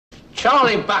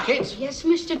Charlie Bucket. Yes,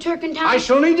 Mr. Turpentine? I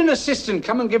shall need an assistant.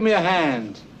 Come and give me a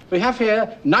hand. We have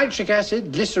here nitric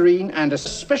acid, glycerine, and a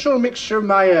special mixture of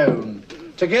my own.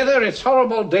 Together, it's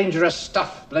horrible, dangerous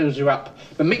stuff. Blows you up.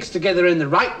 But mixed together in the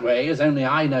right way, as only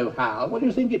I know how, what do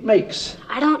you think it makes?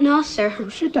 I don't know, sir. Of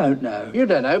course you don't know. You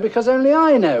don't know because only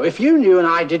I know. If you knew and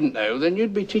I didn't know, then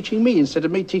you'd be teaching me instead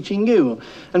of me teaching you.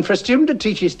 And for a student to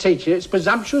teach his teacher, it's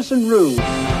presumptuous and rude.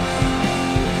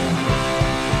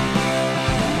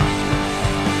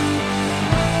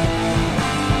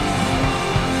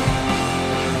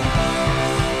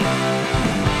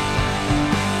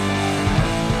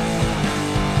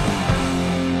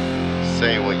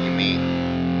 Say what you mean.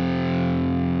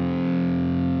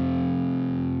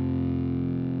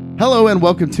 Hello and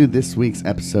welcome to this week's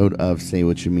episode of Say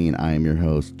What You Mean. I am your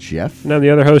host, Jeff. And I'm the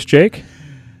other host, Jake.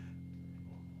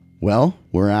 Well,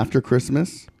 we're after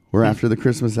Christmas. We're after the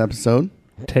Christmas episode.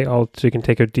 So you can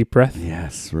take a deep breath.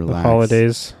 Yes, The relax.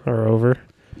 holidays are over.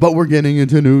 But we're getting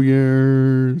into New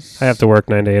Year's. I have to work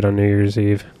 9 to 8 on New Year's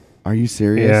Eve. Are you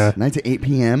serious? Yeah. 9 to 8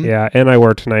 p.m.? Yeah, and I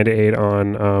worked 9 to 8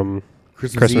 on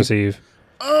Christmas Eve.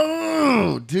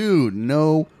 Oh, dude,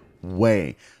 no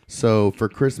way. So for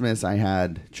Christmas, I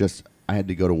had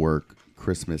to go to work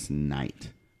Christmas night,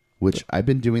 which I've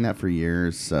been doing that for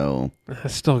years. So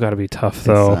It's still got to be tough,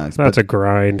 though. sucks, That's but- a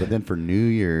grind. But then for New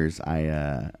Year's,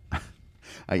 I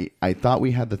thought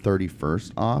we had the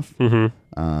 31st off.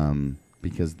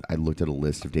 Because I looked at a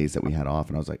list of days that we had off,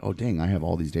 and I was like, oh, dang, I have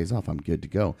all these days off. I'm good to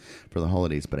go for the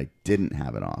holidays, but I didn't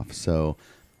have it off. So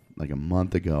like a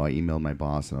month ago, I emailed my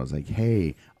boss, and I was like,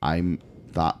 hey, I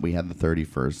thought we had the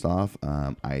 31st off.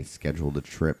 I scheduled a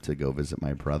trip to go visit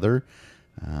my brother.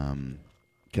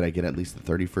 Could I get at least the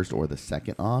 31st or the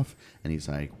 2nd off? And he's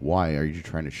like, why? Are you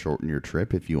trying to shorten your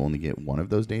trip if you only get one of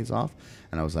those days off?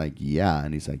 And I was like, yeah.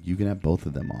 And he's like, you can have both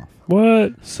of them off.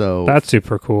 What? So That's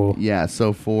super cool. yeah,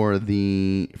 so for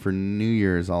New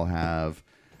Year's, I'll have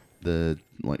the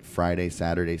Friday,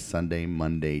 Saturday, Sunday,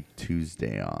 Monday,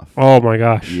 Tuesday off. Oh, my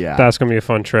gosh. Yeah. That's going to be a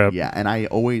fun trip. Yeah, and I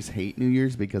always hate New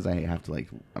Year's because I have to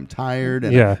I'm tired.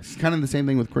 And Yeah. it's kind of the same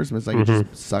thing with Christmas. It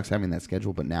just sucks having that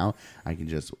schedule. But now I can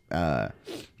just,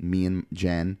 me and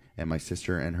Jen and my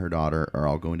sister and her daughter are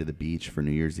all going to the beach for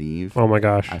New Year's Eve. Oh, my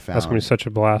gosh. I That's going to be found such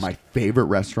a blast. My favorite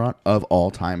restaurant of all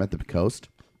time at the coast.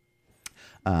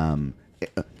 I'm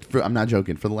not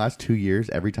joking. For the last 2 years,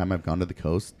 every time I've gone to the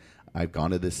coast, I've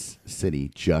gone to this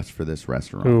city just for this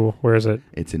restaurant. Ooh, where is it?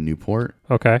 It's in Newport.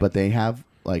 Okay. But they have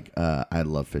I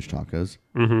love fish tacos.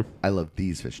 Mm-hmm. I love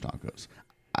these fish tacos.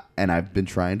 And I've been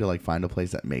trying to find a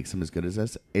place that makes them as good as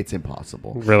this. It's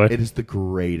impossible. Really? It is the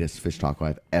greatest fish taco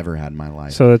I've ever had in my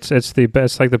life. So it's the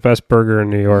best, the best burger in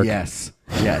New York. Yes,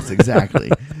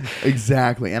 exactly.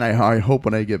 Exactly. And I hope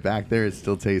when I get back there, it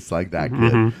still tastes like that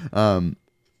good.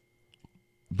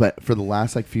 But for the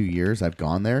last few years, I've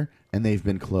gone there and they've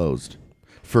been closed.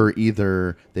 For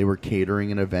either they were catering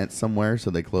an event somewhere,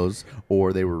 so they closed,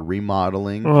 or they were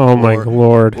remodeling. Oh, my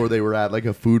Lord. Or they were at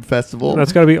a food festival.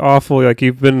 That's got to be awful.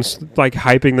 You've been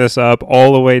hyping this up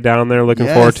all the way down there, looking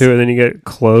forward to it, and then you get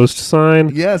closed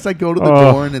sign. Yes, I go to the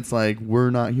door and it's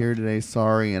we're not here today,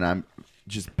 sorry, and I'm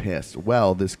just pissed.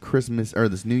 Well, this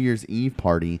New Year's Eve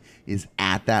party is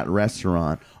at that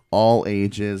restaurant. All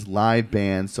ages, live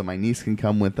bands, so my niece can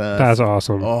come with us. That's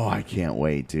awesome. Oh, I can't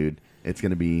wait, dude. It's going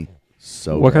to be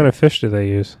so What good. kind of fish do they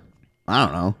use? I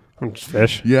don't know. Just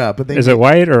fish. Yeah, but Is it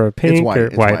white or a pink? It's white. Or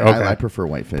It's white. white. Okay. I prefer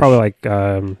white fish. Probably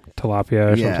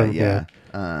tilapia or something. Yeah.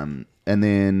 And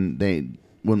then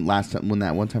when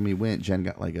that one time we went, Jen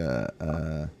got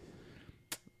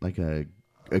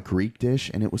a Greek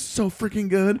dish, and it was so freaking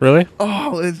good. Really?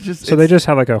 Oh, it's just So they just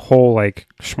have a whole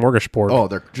smorgasbord. Oh,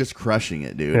 they're just crushing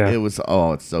it, dude. Yeah. It was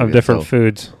it's so of good. different So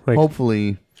foods.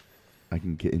 hopefully, I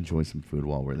can enjoy some food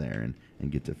while we're there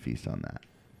and get to feast on that.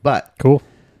 But Cool.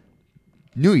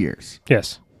 New Year's.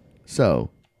 Yes. So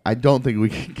I don't think we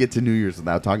can get to New Year's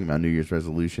without talking about New Year's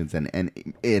resolutions and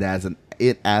it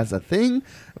as a thing,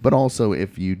 but also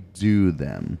if you do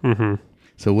them. Mm-hmm.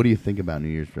 So what do you think about New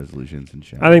Year's resolutions and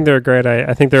shit? I think they're a great.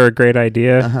 I think they're a great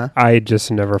idea. I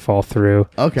just never fall through.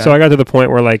 Okay. So I got to the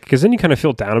point where because then you kind of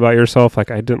feel down about yourself. I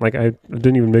didn't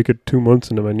even make it 2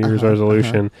 months into my New Year's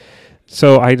resolution.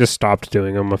 So I just stopped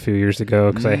doing them a few years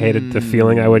ago because I hated the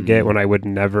feeling I would get when I would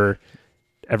never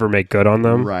ever make good on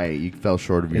them. Right. You fell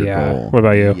short of your Yeah. goal. What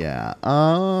about you? Yeah.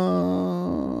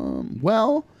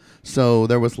 Well, so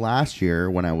there was last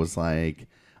year when I was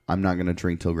I'm not going to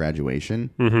drink till graduation.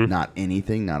 Not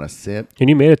anything, not a sip. And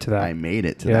you made it to that. I made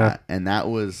it to Yeah. that. And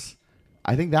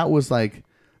I think that was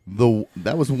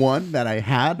that was one that I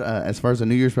had as far as a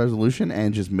New Year's resolution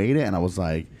and just made it. And I was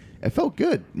like, it felt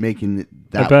good making I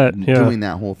that, bet, yeah. doing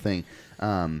that whole thing.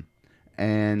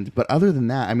 But other than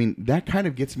that, I mean, that kind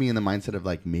of gets me in the mindset of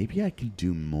like, maybe I can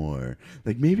do more.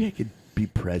 Like maybe I could be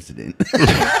president.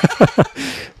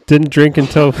 Didn't drink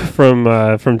until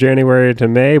from January to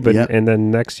May, but Yep. and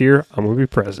then next year I'm gonna be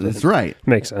president. That's right.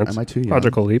 Makes sense. Am I too young?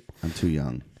 Logical leap. I'm too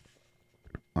young,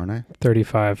 aren't I?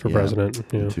 35 for Yeah, president.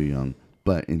 Yeah. I'm too young.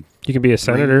 But in You can be a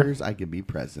 3 senator. years, I could be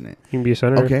president. You can be a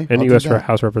senator. Okay, And I'll do U.S. that.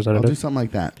 House I'll representative. do something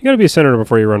like that. You got to be a senator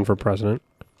before you run for president.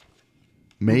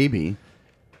 Maybe.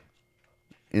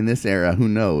 In this era, who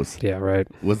knows? Yeah, right.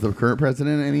 Was the current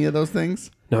president any of those things?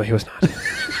 No, he was not.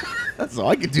 So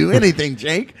I could do anything,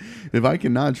 Jake. If I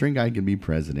can not drink, I can be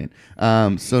president.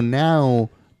 So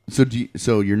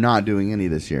you're not doing any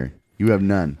this year. You have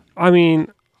none. I mean,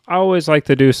 I always like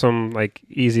to do some like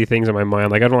easy things in my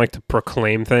mind. Like I don't like to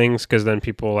proclaim things because then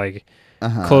people like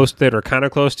close to it or kind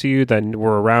of close to you that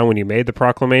were around when you made the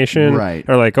proclamation. Right.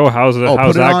 Are like, oh, how's put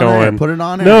it that on going? air. Put it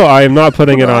on air. No, I am not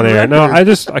putting Put it it on on air. No, record. I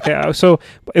just okay. So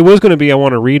it was going to be I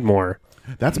want to read more,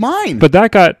 That's mine. but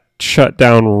that got shut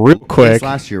down real quick. This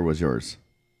last year was yours.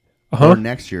 Huh? Or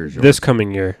next year's yours. This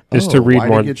coming year is to read why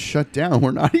more. Did it get shut down?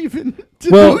 We're not even to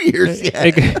Well, New Year's yet.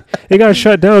 it got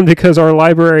shut down because our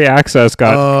library access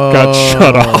got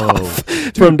shut off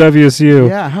from WSU.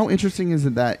 Yeah, how interesting is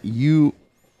it that you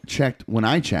checked when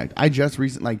I checked? I just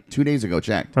recently, like 2 days ago,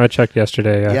 checked. I checked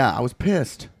yesterday. Yeah. Yeah, I was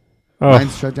pissed. Oh.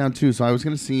 Mine's shut down too, so I was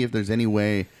going to see if there's any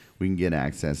way we can get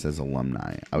access as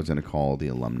alumni. I was going to call the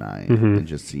alumni and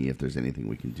just see if there's anything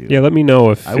we can do. Yeah, let me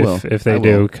know if I will. if they I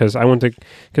do will. because I want to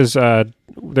because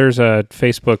there's a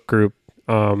Facebook group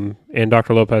and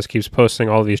Dr. Lopez keeps posting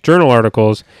all these journal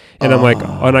articles and I'm like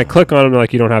and I click on them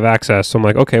like you don't have access, so I'm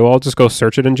like okay, well I'll just go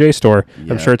search it in JSTOR.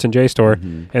 Yeah. I'm sure it's in JSTOR,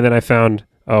 and then I found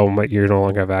you no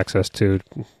longer have access to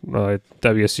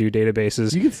WSU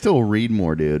databases. You can still read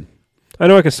more, dude. I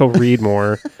know I can still read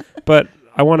more, but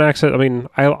I want access. I mean,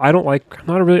 I don't like.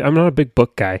 I'm not a big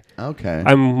book guy. Okay.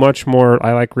 I'm much more.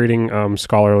 I like reading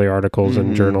scholarly articles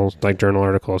and journals, like journal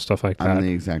articles, stuff like that. I'm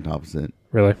the exact opposite.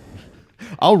 Really?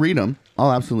 I'll read them.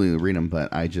 I'll absolutely read them,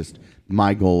 but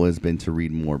my goal has been to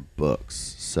read more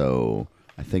books. So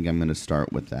I think I'm going to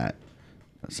start with that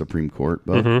Supreme Court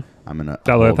book. I'm going to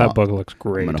That book looks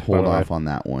great. I'm going to hold off on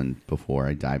that one before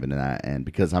I dive into that, and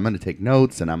because I'm going to take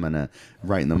notes and I'm going to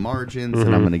write in the margins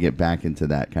and I'm going to get back into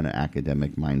that kind of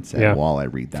academic mindset while I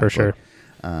read that for book.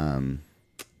 sure.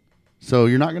 So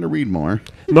you're not going to read more.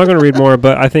 I'm not going to read more,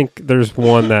 but I think there's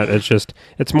one that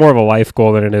it's more of a life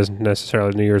goal than it is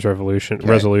necessarily a New Year's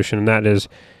resolution, and that is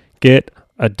get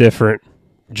a different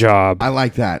job. I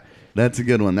like that. That's a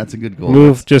good one. That's a good goal.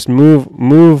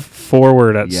 Move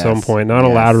forward at Yes. some point, not a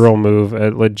Yes. lateral move, a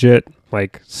legit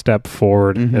like step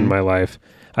forward in my life.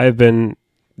 I have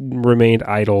remained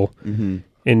idle in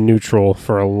neutral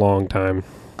for a long time.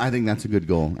 I think that's a good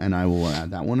goal, and I will add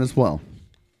that one as well.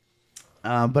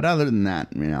 But other than that,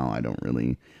 I don't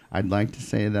really. I'd like to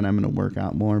say that I'm going to work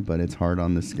out more, but it's hard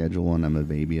on the schedule, and I'm a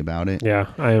baby about it. Yeah,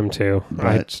 I am too.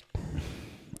 But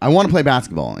I want to play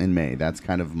basketball in May. That's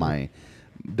kind of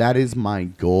that is my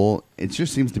goal. It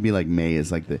just seems to be like May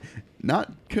is like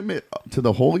not commit to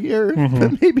the whole year,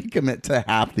 but maybe commit to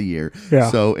half the year.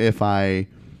 Yeah. So if I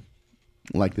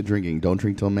like the drinking, don't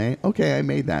drink till May. Okay, I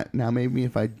made that. Now maybe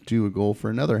if I do a goal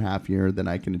for another half year, then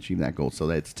I can achieve that goal. So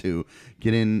that's to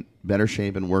get in better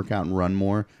shape and work out and run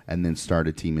more, and then start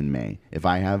a team in May. If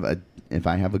I have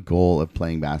a goal of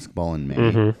playing basketball in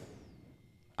May,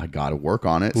 I got to work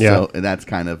on it. Yeah. So that's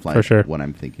kind of like For sure. what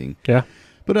I'm thinking. Yeah.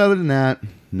 But other than that,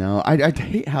 no. I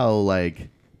hate how like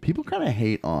people kind of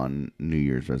hate on New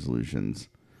Year's resolutions.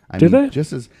 Do they?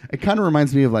 Just as it kind of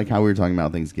reminds me of like how we were talking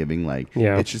about Thanksgiving. Like,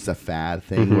 Yeah. it's just a fad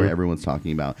thing where everyone's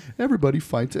talking about everybody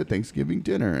fights at Thanksgiving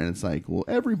dinner, and it's like, well,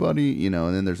 everybody, and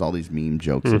then there's all these meme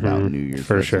jokes about New Year's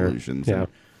For sure. resolutions. Yeah. and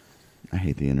I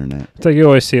hate the internet. It's like you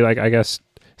always see, like, I guess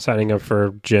signing up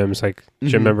for gyms, like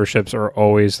gym memberships are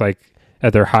always like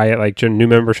at their high, like gym new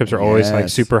memberships are always like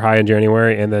Yes. super high in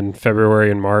January, and then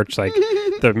February and March, like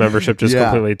the membership just Yeah.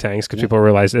 completely tanks because people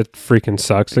realize it freaking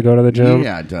sucks to go to the gym.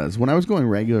 Yeah, it does. When I was going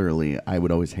regularly, I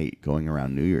would always hate going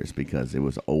around New Year's because it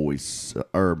was always,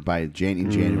 or by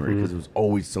January, because it was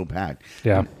always so packed.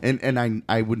 Yeah. And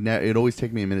I would, it'd always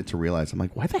take me a minute to realize, I'm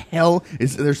like, why the hell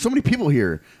there's so many people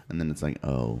here? And then it's like,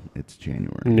 oh, it's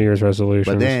January. New Year's resolutions.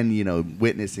 But then,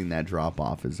 witnessing that drop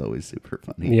off is always super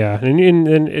funny. Yeah,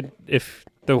 and if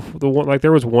the one, like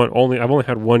there was I've only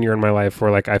had 1 year in my life where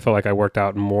like I felt like I worked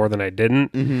out more than I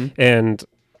didn't, and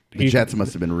The Jets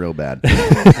must have been real bad.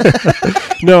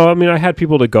 no, I mean I had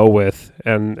people to go with,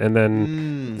 and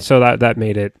then so that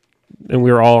made it, and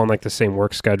we were all on like the same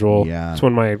work schedule. Yeah. It's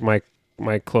when my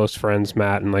my close friends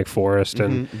Matt and like Forrest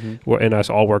and us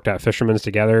all worked at Fisherman's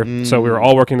together. So we were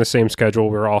all working the same schedule.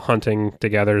 We were all hunting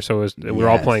together. So we were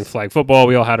all playing flag football.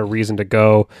 We all had a reason to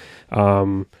go.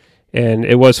 And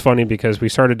it was funny because we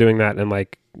started doing that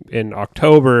in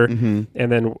October, and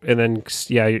then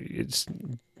it's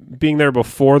being there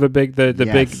before the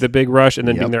big rush, and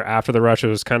then being there after the rush. It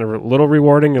was kind of a little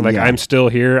rewarding. And I'm still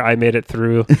here. I made it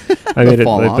through. I made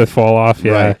the fall off.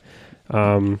 Yeah.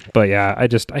 Right. But yeah, I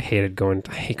hate going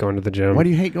to the gym. Why do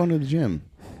you hate going to the gym?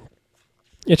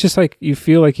 It's just like you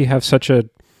feel like you have such a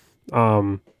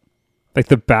like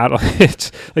the battle.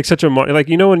 It's like such a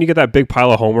when you get that big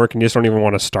pile of homework and you just don't even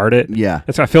want to start it. Yeah,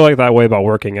 I feel like that way about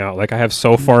working out. Like I have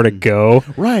so far to go,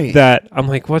 right? That I'm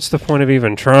like, what's the point of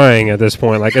even trying at this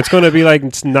point? Like it's going to be like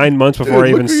it's 9 months before I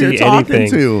even see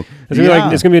anything.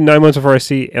 It's gonna be 9 months before I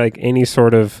see like any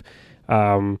sort of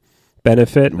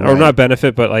benefit or not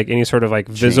benefit, but like any sort of like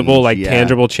visible, like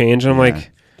tangible change. And I'm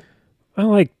like, I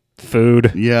like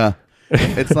food. Yeah.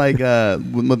 It's like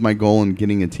with my goal in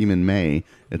getting a team in May,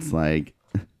 it's like,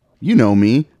 you know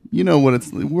me, you know what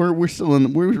it's,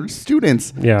 we're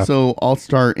students. Yeah. So I'll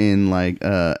start in like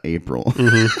April.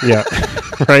 Mm-hmm. Yeah.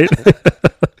 Right.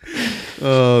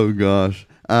 Oh gosh.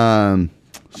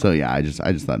 So yeah, I just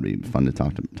thought it'd be fun to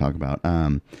talk about.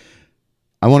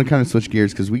 I want to kind of switch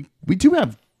gears because we do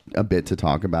have a bit to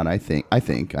talk about. I think.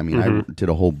 I mean, I did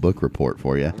a whole book report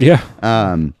for you. Yeah.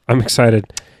 I'm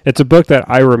excited. It's a book that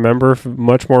I remember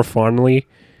much more fondly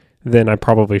than I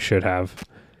probably should have.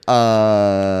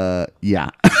 Yeah.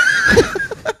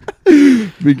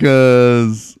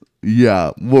 Because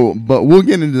but we'll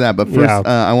get into that. But first,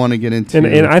 I want to get into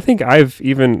and I think I've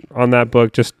even on that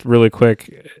book, just really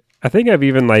quick, I think I've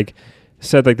even like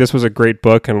said like this was a great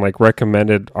book and like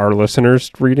recommended our listeners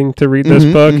read this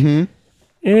book. Mm-hmm.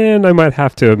 And I might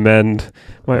have to amend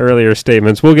my earlier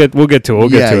statements. We'll get to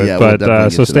it. But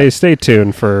so stay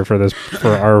tuned for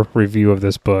our review of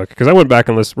this book, because I went back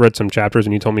and read some chapters,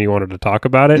 and you told me you wanted to talk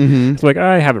about it. Mm-hmm. It's like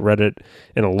I haven't read it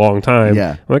in a long time.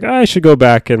 Yeah. I'm like I should go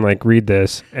back and like read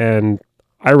this, and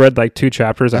I read like 2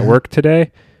 chapters at work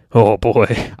today. Oh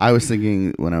boy! I was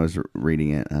thinking when I was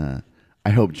reading it, I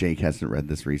hope Jake hasn't read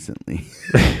this recently.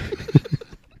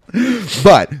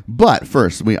 But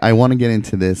first, I want to get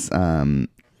into this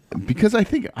because I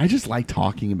think I just like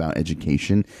talking about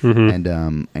education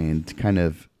and kind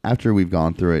of after we've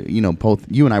gone through it. You know, both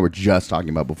you and I were just talking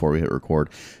about before we hit record,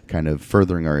 kind of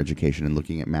furthering our education and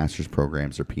looking at master's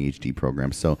programs or PhD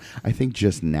programs. So I think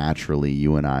just naturally,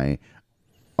 you and I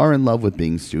are in love with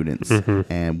being students,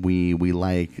 and we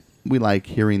like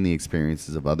hearing the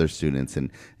experiences of other students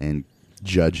and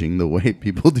judging the way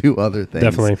people do other things.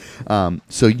 Definitely.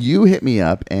 So you hit me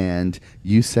up and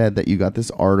you said that you got this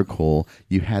article.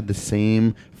 You had the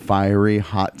same fiery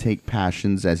hot take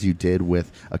passions as you did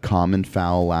with a common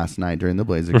foul last night during the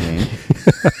Blazer game.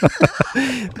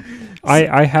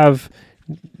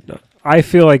 I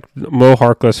feel like Mo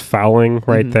Harkless fouling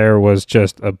right there was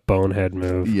just a bonehead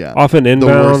move. Yeah. Often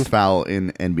inbound. The worst foul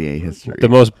in NBA history.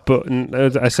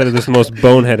 I said it was the most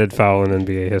boneheaded foul in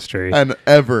NBA history. And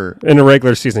ever. In a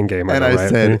regular season game. I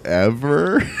said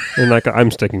ever. And like I'm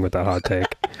sticking with that hot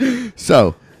take.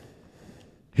 So,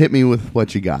 hit me with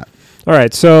what you got. All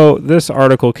right. So this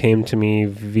article came to me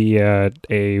via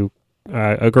a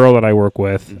girl that I work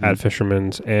with at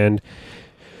Fisherman's, and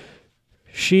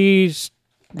she's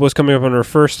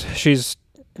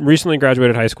recently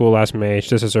graduated high school last May.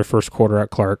 This is her first quarter at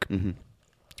Clark.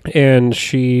 And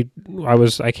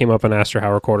I came up and asked her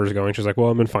how her quarter's going. She's like, well,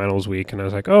 I'm in finals week. And I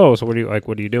was like, oh, so what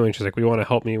are you doing? She's like, we want to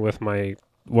help me with my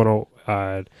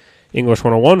English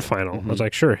 101 final. I was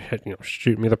like, sure,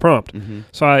 shoot me the prompt.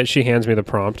 So she hands me the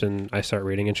prompt and I start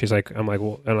reading, and she's like, and I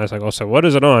was like, oh, so what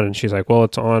is it on? And she's like, well,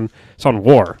 it's on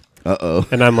war. Uh-oh.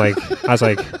 And I was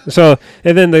like, so,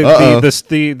 and then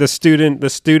the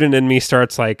student in me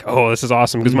starts like, oh, this is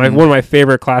awesome. Because one of my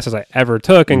favorite classes I ever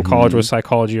took in college was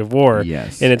psychology of war.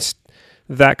 Yes. And it's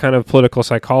that kind of political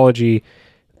psychology.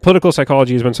 Political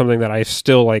psychology has been something that I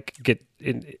still like get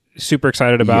super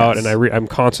excited about. Yes. And I'm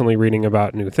constantly reading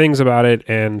about new things about it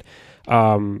and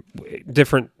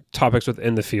different topics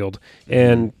within the field.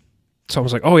 And so I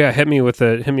was like, oh yeah, hit me up with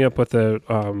the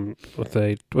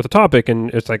topic, and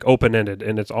it's like open ended,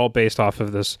 and it's all based off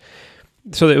of this.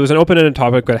 So it was an open ended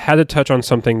topic, but it had to touch on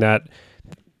something that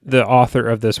the author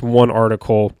of this one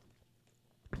article,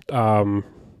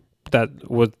 that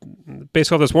was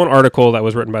based off this one article that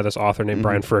was written by this author named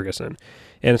Brian Ferguson.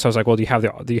 And so I was like, well, do you have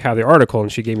the article?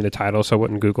 And she gave me the title, so I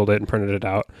went and Googled it and printed it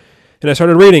out. And I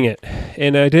started reading it,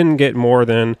 and I didn't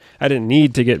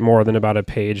need to get more than about a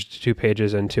page to 2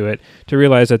 pages into it to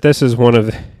realize that this is one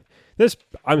of This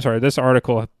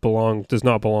article does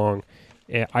not belong.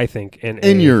 I think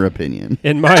in your opinion,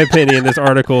 in my opinion, this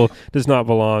article does not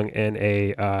belong in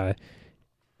a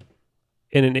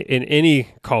in any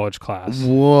college class.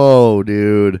 Whoa,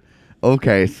 dude.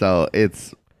 Okay, so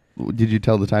it's. Did you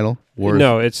tell the title?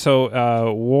 No, it's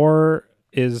War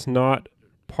is Not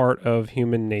Part of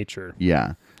Human Nature.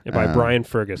 Yeah. By Brian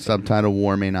Ferguson. Subtitle: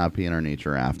 War may not be in our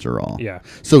nature after all. Yeah.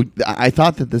 So I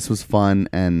thought that this was fun,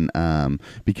 and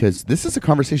because this is a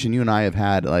conversation you and I have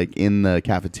had, like in the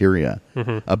cafeteria,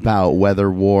 about whether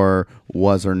war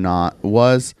was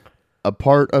a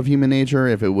part of human nature,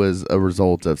 if it was a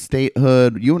result of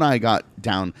statehood. You and I got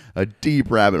down a deep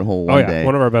rabbit hole one day.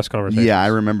 One of our best conversations. Yeah, I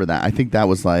remember that. I think that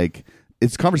was like,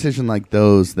 it's conversation like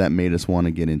those that made us want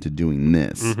to get into doing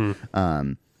this.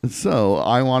 So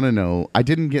I want to know. I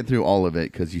didn't get through all of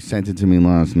it because you sent it to me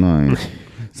last night.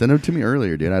 Send it to me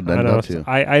earlier, dude. I'd love to.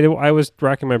 I was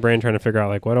racking my brain trying to figure out,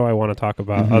 like, what do I want to talk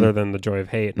about other than the joy of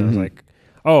hate? And I was like,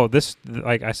 oh, this,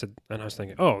 like I said, and I was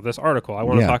thinking, oh, this article. I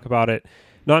want to talk about it.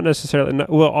 Not necessarily.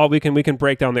 We can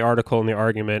break down the article and the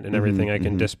argument and everything. I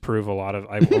can disprove a lot of.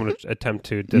 I want to attempt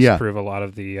to disprove a lot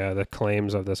of the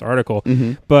claims of this article.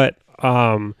 But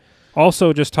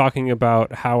also just talking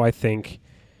about how I think.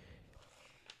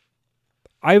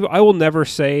 I will never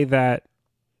say that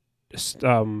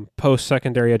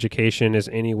post-secondary education is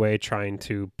any way trying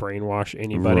to brainwash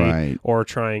anybody or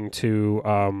trying to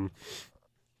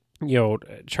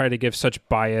try to give such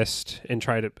biased and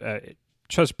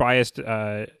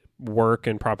work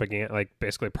and propaganda, like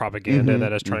basically propaganda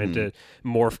that is trying to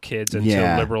morph kids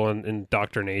into liberal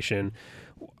indoctrination.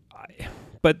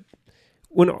 But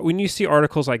when you see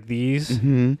articles like these,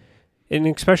 and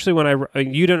especially when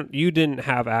you didn't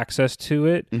have access to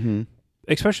it,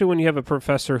 especially when you have a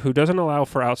professor who doesn't allow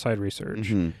for outside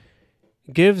research,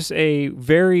 gives a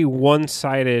very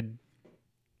one-sided.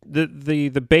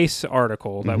 The base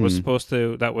article that was supposed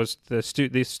to, that was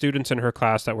the students in her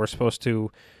class that were supposed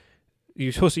to,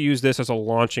 you're supposed to use this as a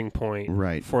launching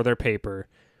point for their paper.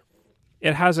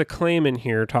 It has a claim in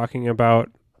here talking about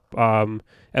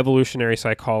evolutionary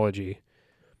psychology.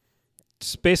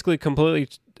 It's basically completely,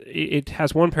 it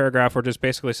has one paragraph where it just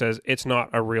basically says it's not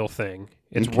a real thing.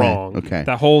 It's wrong. Okay.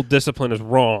 That whole discipline is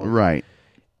wrong. Right.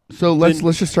 So let's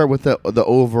just start with the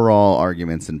overall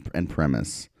arguments and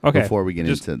premise before we get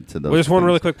into those. Well, just one things.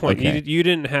 Really quick point. Okay. You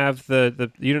didn't have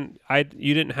you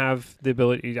didn't have the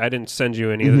ability. I didn't send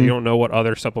you any. You don't know what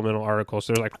other supplemental articles.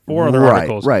 There's like 4 other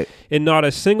articles, and not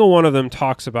a single one of them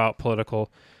talks about political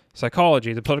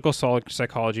psychology. The political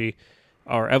psychology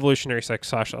or evolutionary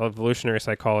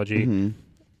psychology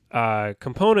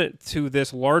component to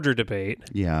this larger debate.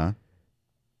 Yeah,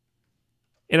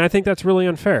 and I think that's really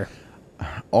unfair.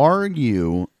 Are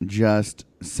you just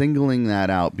singling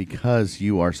that out because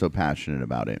you are so passionate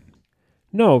about it?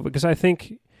 No, because I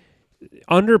think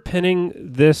underpinning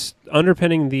the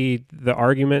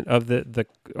argument of the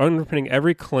underpinning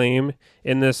every claim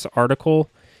in this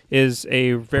article is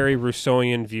a very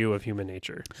Rousseauian view of human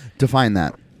nature. Define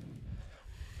that.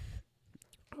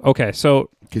 Okay, so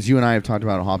because you and I have talked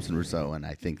about Hobbes and Rousseau, and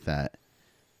I think that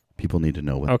people need to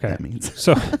know what that means.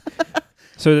 So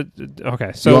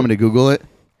okay. So you want me to Google it?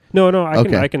 No.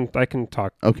 I can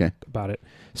talk. About it.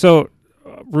 So,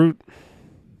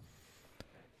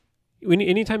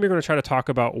 anytime you're going to try to talk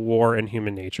about war and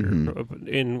human nature,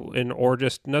 or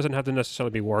just doesn't have to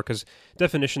necessarily be war, because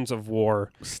definitions of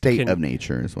war, state of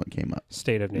nature is what came up.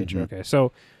 State of nature. Okay.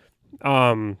 So,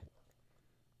 anytime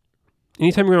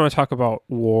you're going to talk about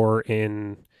war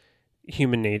in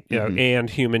human nature and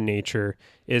human nature,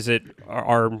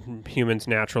 are humans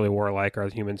naturally warlike? Are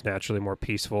humans naturally more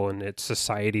peaceful? And it's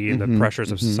society and the pressures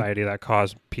of society that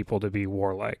cause people to be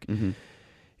warlike.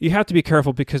 You have to be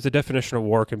careful because the definition of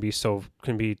war can be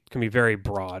very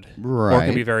broad, or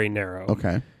can be very narrow.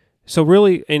 Okay. So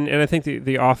really, and I think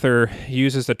the author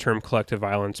uses the term collective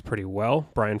violence pretty well.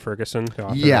 Brian Ferguson, the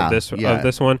author of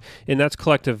this one, and that's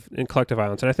collective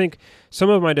violence. And I think some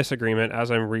of my disagreement as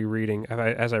I'm rereading,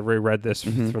 as I reread this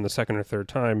from the second or third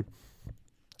time,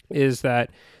 is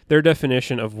that their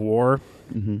definition of war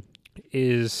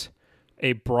is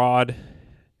a broad,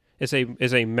 is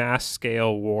a mass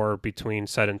scale war between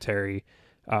sedentary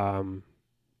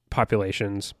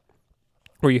populations,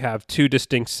 where you have 2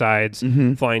 distinct sides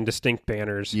flying distinct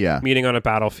banners, meeting on a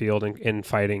battlefield and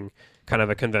fighting kind of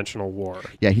a conventional war.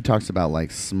 Yeah, he talks about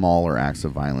like smaller acts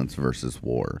of violence versus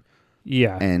war.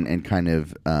 Yeah, and kind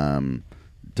of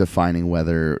defining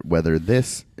whether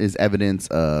this is evidence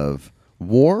of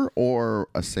war or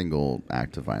a single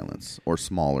act of violence or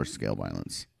smaller scale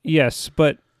violence. Yes,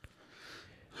 but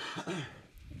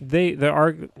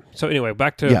So anyway,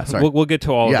 back to Yeah, sorry. we'll get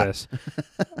to all Yeah. of this.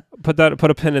 Put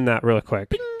a pin in that really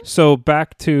quick. So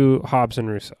back to Hobbes and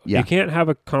Rousseau. Yeah. You can't have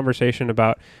a conversation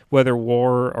about whether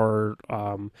war or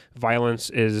violence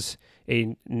is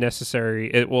a necessary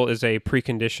is a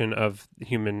precondition of the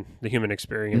human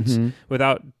experience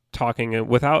without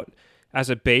as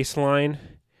a baseline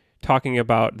talking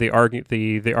about the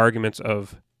arguments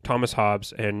of Thomas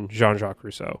Hobbes and Jean-Jacques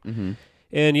Rousseau.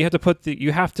 And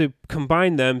you have to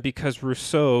combine them because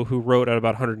Rousseau, who wrote at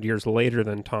about 100 years later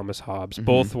than Thomas Hobbes,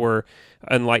 both were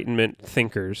Enlightenment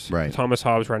thinkers. Right. Thomas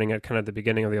Hobbes writing at kind of the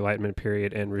beginning of the Enlightenment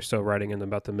period, and Rousseau writing in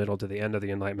about the middle to the end of the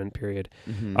Enlightenment period,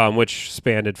 which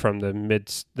spanned from the mid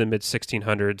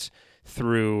 1600s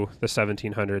through the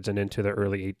 1700s and into the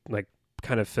early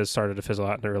started to fizzle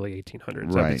out in the early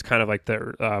 1800s. Right. It's kind of like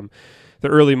the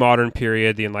early modern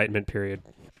period, the Enlightenment period.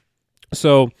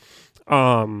 So,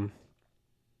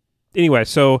 anyway,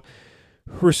 so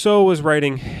Rousseau was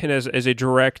writing as a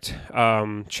direct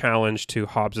challenge to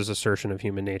Hobbes' assertion of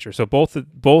human nature. So both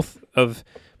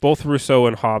Rousseau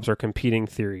and Hobbes are competing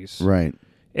theories, Right.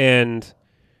 and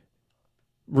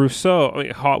Rousseau.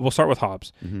 We'll start with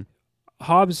Hobbes.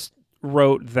 Hobbes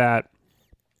wrote that.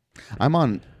 I'm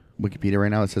on Wikipedia right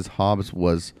now. It says Hobbes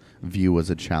was viewed as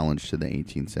a challenge to the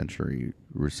 18th century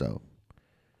Rousseau.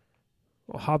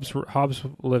 Hobbes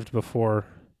lived before.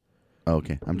 Oh,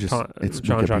 okay, I'm just it's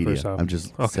Jean-Jacques Wikipedia. Rousseau. I'm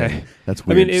just Okay. saying that's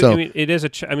weird. It is a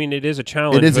challenge. it is a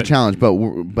but challenge,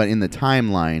 but in the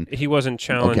timeline. He wasn't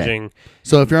challenging.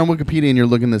 So if you're on Wikipedia and you're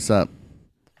looking this up,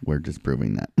 we're just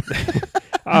proving that.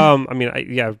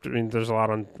 There's a lot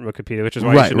on Wikipedia, which is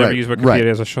why you should never use Wikipedia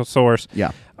as a source.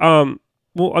 Yeah.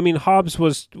 Hobbes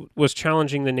was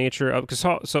challenging the nature of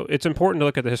so it's important to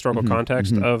look at the historical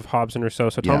context of Hobbes and Rousseau.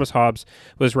 So Thomas Hobbes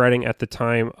was writing at the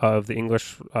time of the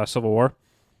English Civil War,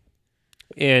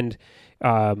 and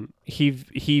he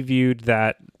viewed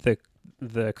that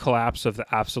the collapse of the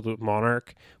absolute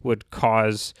monarch would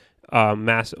cause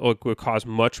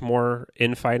much more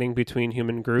infighting between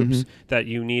human groups, that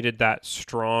you needed that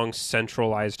strong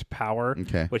centralized power,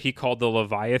 what he called the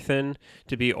Leviathan,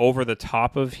 to be over the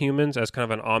top of humans as kind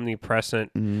of an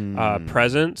omnipresent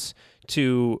presence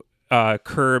to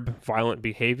curb violent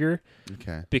behavior.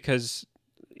 Because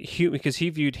he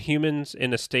viewed humans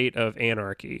in a state of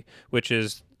anarchy, which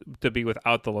is to be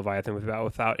without the Leviathan,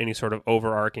 without any sort of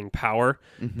overarching power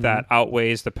that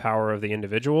outweighs the power of the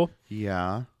individual.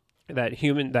 Yeah. That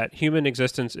human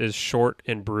existence is short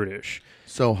and brutish.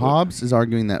 So Hobbes is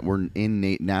arguing that we're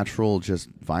innate, natural, just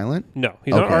violent? No,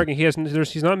 he's not arguing.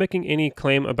 He's not making any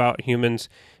claim about humans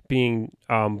being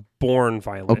born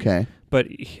violent. Okay. But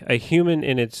a human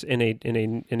in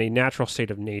a natural state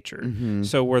of nature.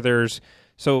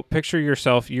 So picture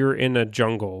yourself, you're in a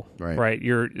jungle, right?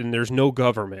 And there's no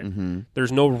government.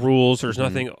 There's no rules. There's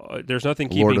nothing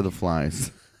keeping Lord of the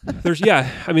Flies.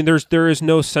 There is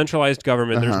no centralized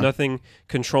government. There's nothing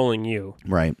controlling you.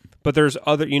 Right. But there's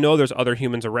other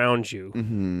humans around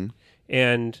you.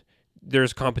 And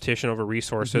there's competition over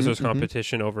resources. There's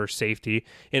competition over safety.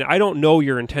 And I don't know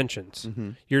your intentions.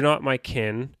 You're not my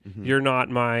kin. You're not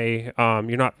my,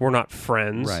 we're not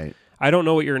friends. Right. I don't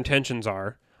know what your intentions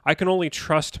are. I can only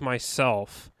trust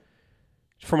myself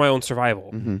for my own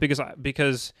survival because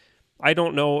I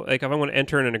don't know, like, if I want to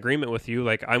enter in an agreement with you,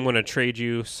 like, I'm going to trade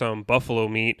you some buffalo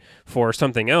meat for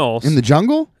something else in the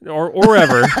jungle or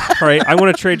wherever, right? I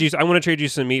want to trade you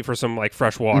some meat for some, like,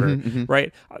 fresh water,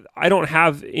 right? I don't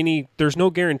have there's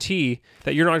no guarantee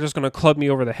that you're not just going to club me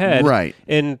over the head, right?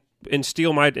 And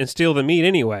steal the meat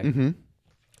anyway.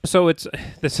 So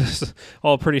this is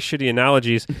all pretty shitty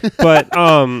analogies, but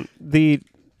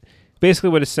basically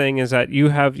what it's saying is that you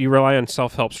rely on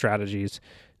self-help strategies,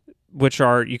 which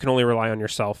are, you can only rely on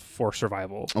yourself for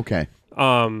survival. Okay.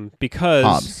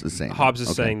 Because Hobbes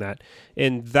is saying that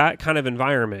in that kind of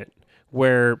environment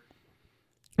where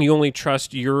you only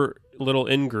trust your little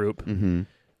in-group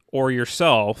or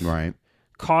yourself, right,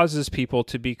 causes people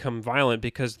to become violent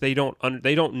because they don't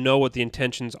know what the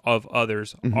intentions of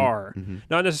others are.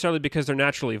 Not necessarily because they're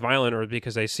naturally violent or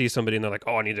because they see somebody and they're like,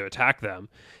 oh, I need to attack them.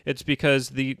 It's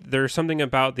because there's something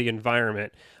about the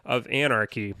environment of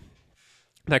anarchy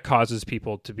that causes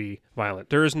people to be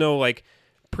violent. There is no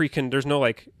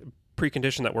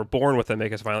precondition that we're born with that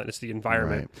make us violent. It's the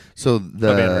environment. Right. So of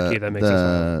anarchy that makes us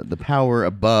violent. The power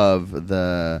above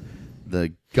the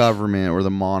government or the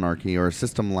monarchy or a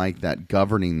system like that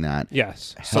governing that.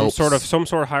 Yes. Helps. Some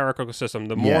sort of hierarchical system.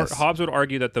 The more Hobbes would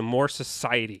argue that the more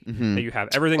society that you have,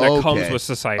 everything that comes with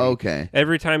society.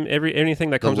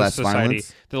 Anything that comes with society,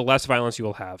 violence? the less violence you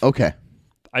will have. Okay.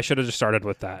 I should have just started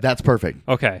with that. That's perfect.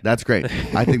 Okay. That's great.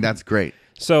 I think that's great.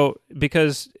 So,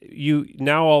 because you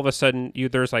now all of a sudden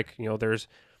there's like there's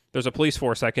a police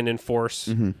force that can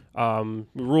enforce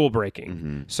rule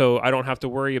breaking. So I don't have to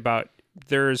worry about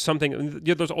there's always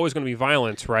going to be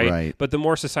violence, right? But the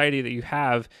more society that you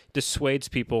have dissuades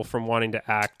people from wanting to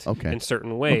act in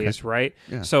certain ways, right?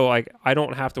 Yeah. So like I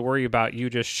don't have to worry about you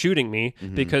just shooting me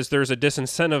because there's a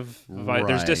disincentive.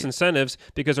 There's disincentives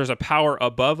because there's a power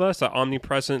above us, an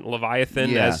omnipresent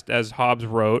Leviathan, as Hobbes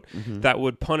wrote, that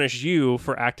would punish you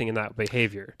for acting in that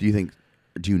behavior. Do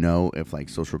you know if like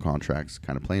social contracts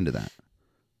kind of play into that?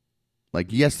 Like,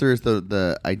 yes, there is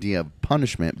the idea of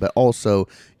punishment, but also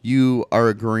you are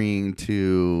agreeing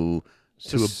to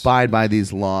abide by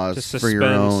these laws for your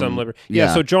own. Some liberty.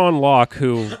 Yeah. So John Locke,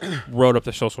 who wrote up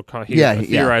the social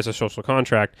theorized the social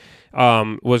contract,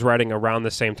 was writing around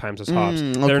the same times as Hobbes.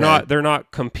 They're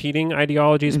not competing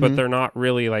ideologies, but they're not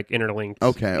really like interlinked.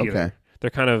 Okay. They're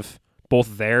kind of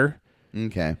both there.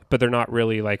 Okay. But they're not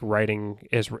really like writing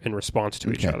in response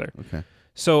to each other. Okay.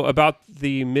 So about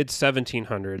the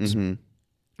mid-1700s,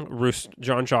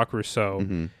 Jean-Jacques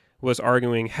Rousseau was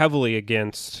arguing heavily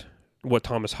against what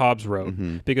Thomas Hobbes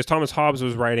wrote because Thomas Hobbes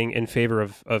was writing in favor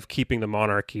of keeping the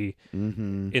monarchy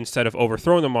instead of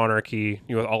overthrowing the monarchy,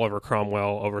 with Oliver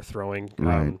Cromwell overthrowing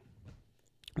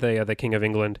the King of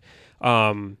England.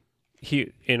 Hobbes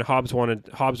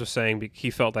was saying he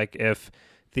felt like if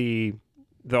the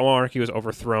monarchy was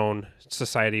overthrown,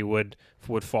 society would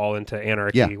fall into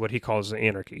anarchy, what he calls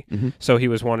anarchy. So he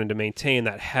was wanting to maintain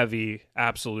that heavy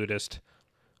absolutist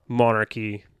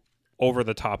monarchy over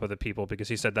the top of the people because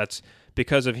he said that's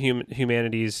because of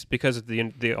humanity's, because of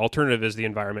the alternative is the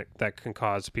environment that can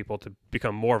cause people to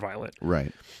become more violent.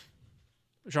 Right.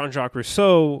 Jean-Jacques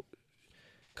Rousseau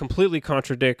completely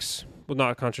argues on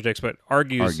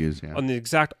the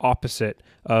exact opposite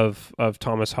of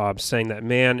Thomas Hobbes, saying that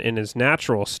man in his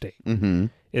natural state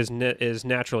is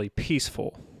naturally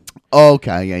peaceful.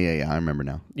 Okay, yeah, I remember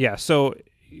now. Yeah, so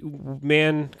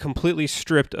man completely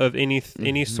stripped of any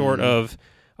sort of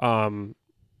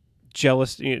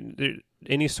jealousy,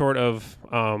 any sort of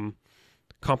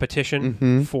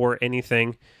competition for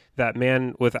anything. That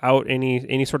man, without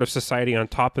any sort of society on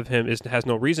top of him, has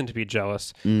no reason to be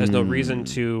jealous, has no reason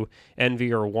to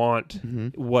envy or want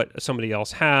what somebody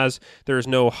else has. There's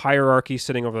no hierarchy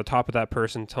sitting over the top of that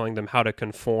person telling them how to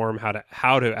conform, how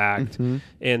to act.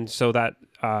 And so that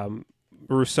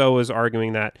Rousseau is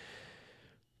arguing that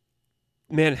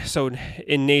so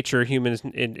in nature, humans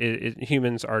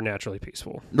are naturally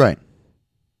peaceful. Right.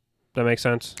 That makes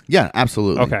sense? Yeah,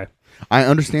 absolutely. Okay. I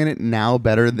understand it now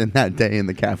better than that day in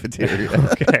the cafeteria.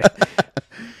 Okay.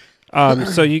 I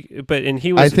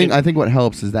think what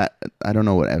helps is that I don't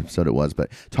know what episode it was, but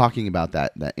talking about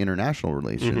that international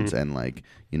relations and like,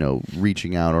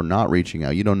 reaching out or not reaching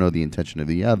out. You don't know the intention of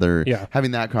the other. Yeah.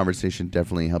 Having that conversation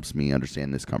definitely helps me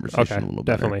understand this conversation a little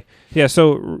better. Definitely. Yeah.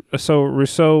 So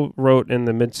Rousseau wrote in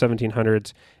the mid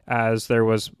 1700s as there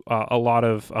was a lot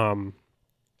of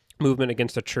movement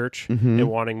against the church and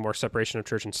wanting more separation of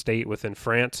church and state within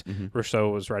France. Rousseau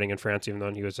was writing in France, even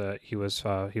though he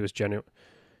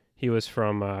was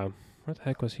from where the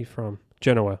heck was he from?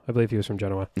 Genoa, I believe he was from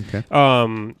Genoa. Okay.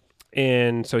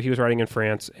 And so he was writing in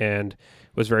France and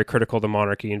was very critical of the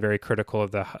monarchy and very critical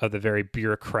of the very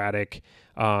bureaucratic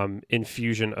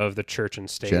infusion of the church and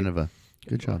state. Geneva,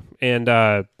 good job. And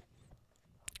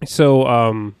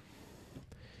So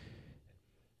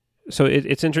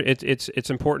it's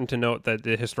important to note that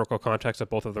the historical context of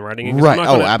both of them writing. Right.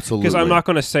 Absolutely. Because I'm not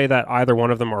going to say that either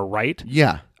one of them are right.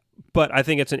 Yeah. But I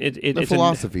think it's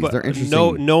philosophies. They're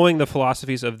interesting. Knowing the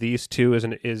philosophies of these two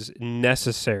is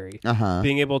necessary.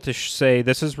 Being able to say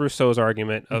this is Rousseau's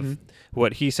argument of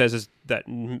what he says is that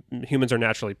humans are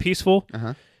naturally peaceful,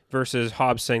 versus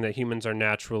Hobbes saying that humans are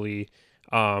naturally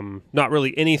not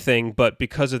really anything, but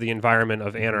because of the environment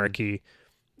of anarchy,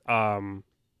 are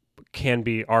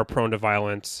prone to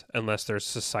violence unless there's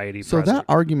society present. So that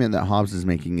argument that Hobbes is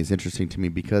making is interesting to me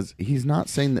because he's not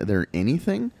saying that they're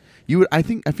anything. I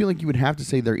feel like you would have to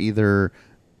say they're either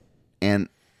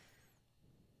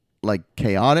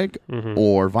chaotic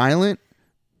or violent,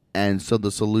 and so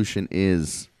the solution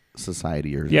is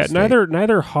society or state.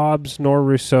 Neither Hobbes nor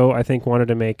Rousseau I think wanted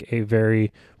to make a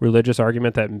very religious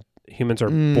argument that humans are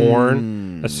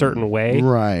born a certain way.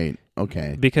 Right.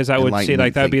 Okay. Because I would say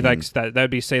that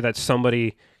would be say that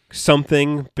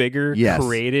something bigger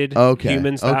created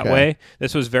humans that way.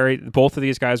 This was both of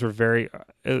these guys were very,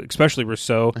 especially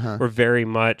Rousseau, were very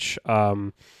much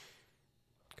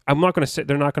I'm not going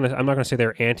to say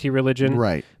they're anti-religion,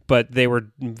 Right. but they were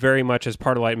very much, as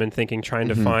part of Enlightenment thinking, trying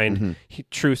to find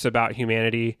truths about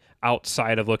humanity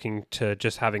outside of looking to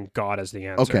just having God as the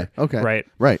answer. Okay.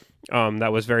 Right.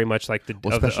 That was very much like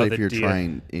especially if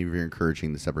you're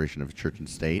encouraging the separation of church and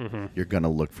state, you're going to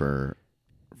look for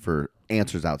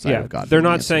answers outside of God. They're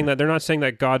not saying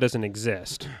that God doesn't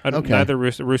exist. Neither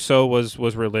Rousseau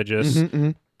was religious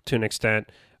to an extent.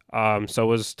 So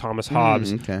was Thomas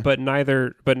Hobbes, but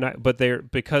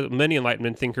because many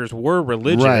Enlightenment thinkers were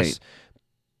religious, right.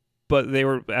 but they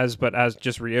were as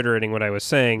just reiterating what I was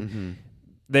saying,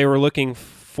 they were looking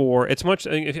for. It's much.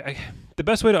 The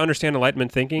best way to understand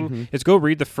Enlightenment thinking is go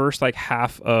read the first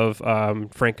half of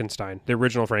Frankenstein, the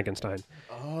original Frankenstein.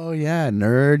 Oh yeah,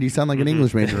 nerd! You sound like an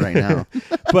English major right now.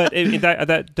 But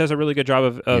that does a really good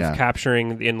job of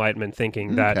capturing the Enlightenment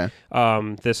thinking that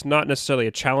this not necessarily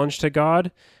a challenge to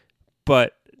God,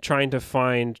 but trying to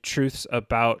find truths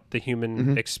about the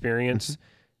human experience,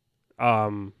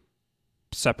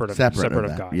 separate of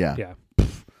God. Yeah.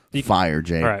 Fire,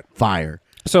 Jay. All right. Fire.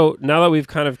 So now that we've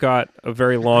kind of got a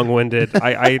very long-winded,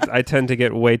 I tend to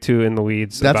get way too in the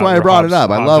weeds. That's why I brought it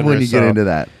up. I love when you get into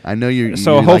that. I know you.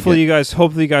 So hopefully you guys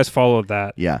followed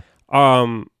that. Yeah.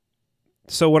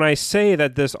 So when I say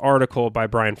that this article by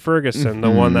Brian Ferguson, the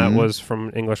one that was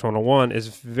from English 101, is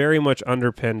very much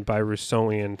underpinned by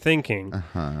Rousseauian thinking,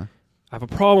 I have a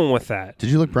problem with that. Did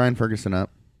you look Brian Ferguson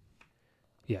up?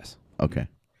 Yes. Okay.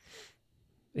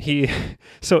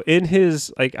 In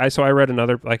his I read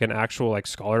another an actual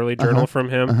scholarly journal from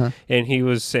him, and he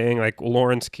was saying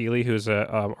Lawrence Keeley, who's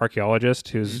a archaeologist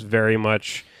who's very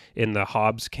much in the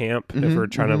Hobbes camp, if we're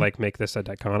trying to make this a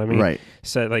dichotomy, right?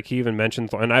 Said he even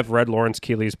mentioned, and I've read Lawrence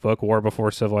Keeley's book War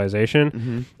Before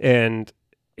Civilization, and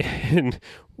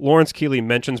Lawrence Keeley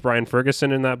mentions Brian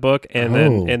Ferguson in that book, and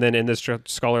then in this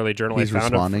scholarly journal he's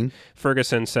responding.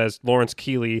 Ferguson says Lawrence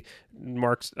Keeley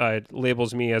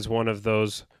labels me as one of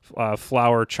those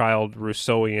flower child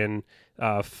Rousseauian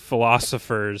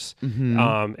philosophers, and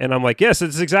I'm like, yes,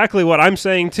 it's exactly what I'm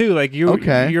saying too. Your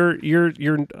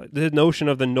the notion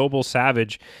of the noble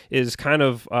savage is kind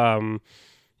of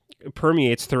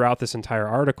permeates throughout this entire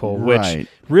article, which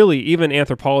really even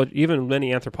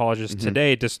many anthropologists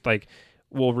today just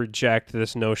will reject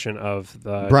this notion of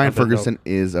the Brian Ferguson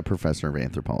is a professor of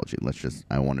anthropology.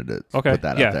 I wanted to put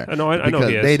that out there. I know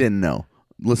he is. They didn't know.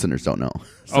 Listeners don't know.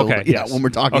 So, when we're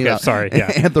talking about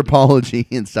anthropology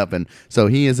and stuff, and so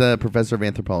he is a professor of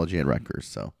anthropology at Rutgers.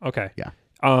 So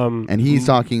and he's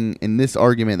talking in this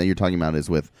argument that you're talking about is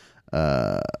with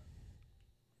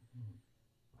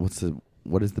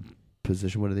what is the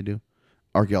position? What do they do?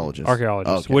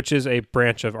 Archaeologists, which is a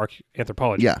branch of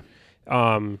anthropology. Yeah.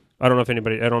 I don't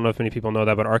know if many people know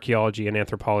that, but archaeology and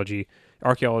anthropology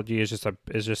is just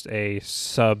a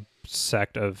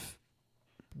subsect of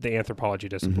the anthropology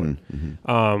discipline.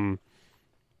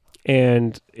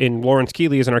 And in Lawrence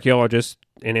Keeley is an archaeologist,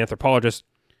 an anthropologist,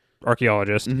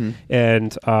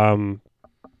 and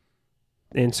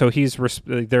so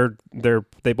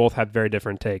they both have very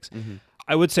different takes.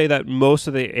 I would say that most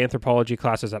of the anthropology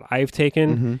classes that I've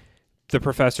taken, the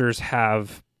professors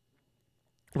have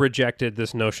rejected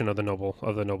this notion of the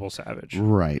noble savage.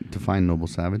 Right. Define noble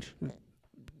savage.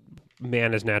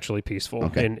 Man is naturally peaceful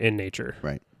in nature.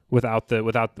 Right. Without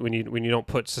when you don't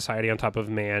put society on top of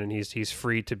man and he's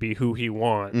free to be who he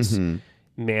wants,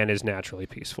 man is naturally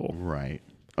peaceful. Right.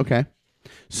 Okay.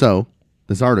 So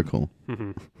this article,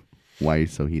 why are you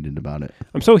so heated about it?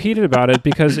 I'm so heated about it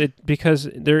because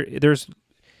there's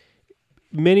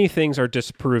many things are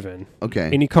disproven. Okay.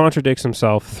 And he contradicts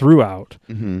himself throughout.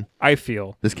 I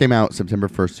feel. This came out September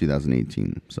 1st,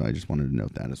 2018. So I just wanted to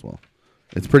note that as well.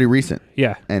 It's pretty recent.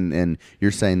 Yeah. And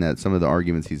you're saying that some of the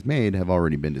arguments he's made have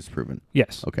already been disproven.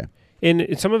 Yes. Okay.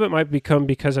 And some of it might become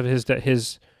because of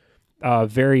his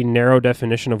very narrow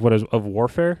definition of of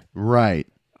warfare. Right.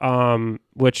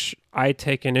 Which I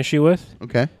take an issue with.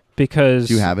 Okay. Because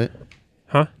do you have it?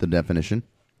 Huh? The definition?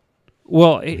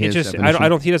 Well, it just I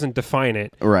don't. He doesn't define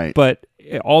it. Right. But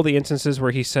all the instances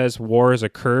where he says war has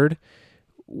occurred,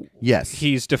 yes,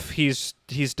 he's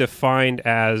defined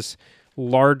as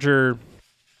larger,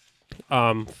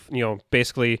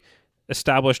 basically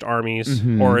established armies,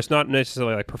 or it's not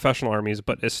necessarily like professional armies,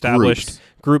 but established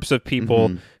groups of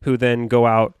people who then go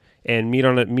out and meet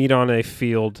on a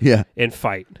field and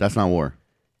fight. That's not war.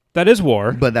 That is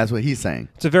war. But that's what he's saying.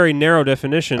 It's a very narrow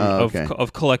definition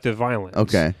of collective violence.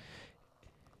 Okay.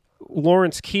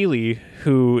 Lawrence Keeley,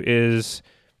 who is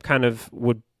kind of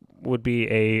would be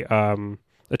a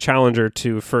challenger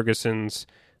to Ferguson's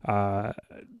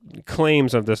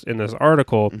claims of this in this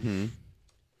article.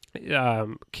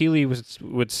 Keeley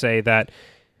would say that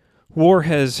war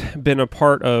has been a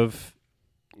part of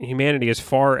humanity as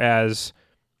far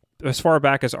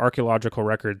back as archaeological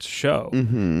records show,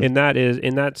 and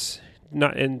that's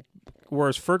not. And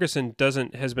whereas Ferguson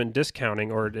has been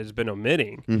discounting or has been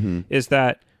omitting, is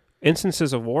that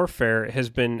instances of warfare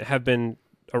have been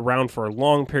around for a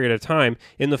long period of time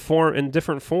in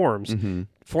different forms,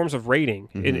 forms of raiding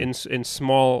in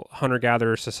small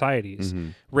hunter-gatherer societies.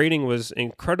 Raiding was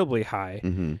incredibly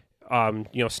high.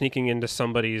 Sneaking into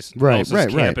somebody's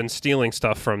else's camp and stealing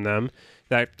stuff from them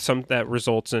that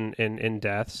results in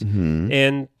deaths.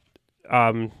 And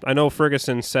I know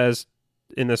Ferguson says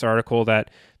in this article that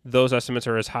those estimates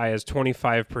are as high as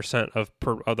 25%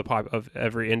 of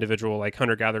every individual like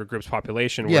hunter-gatherer group's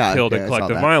population were killed in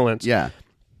collective violence. Yeah.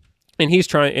 And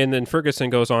and then Ferguson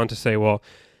goes on to say, well,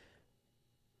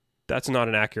 that's not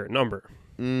an accurate number.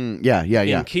 And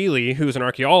Keeley, who's an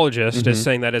archaeologist, is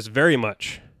saying that is very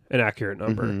much an accurate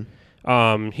number.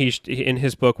 He in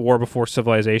his book War Before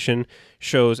Civilization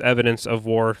shows evidence of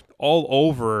war all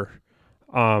over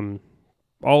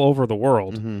the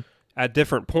world at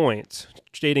different points,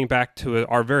 dating back to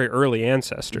our very early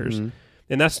ancestors.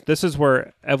 And this is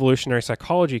where evolutionary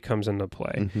psychology comes into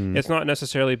play. It's not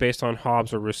necessarily based on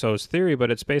Hobbes or Rousseau's theory,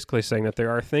 but it's basically saying that there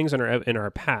are things in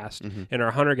our past, in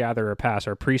our hunter-gatherer past,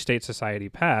 our pre-state society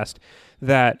past,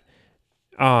 that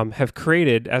have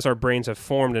created, as our brains have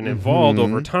formed and evolved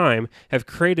over time, have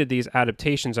created these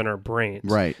adaptations in our brains.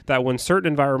 Right. That when certain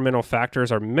environmental factors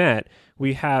are met,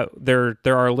 there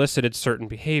are elicited certain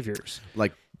behaviors.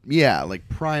 Like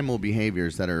primal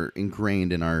behaviors that are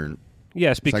ingrained in our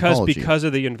because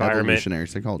of the environment, evolutionary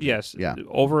psychology. Yes,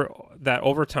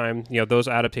 over time, those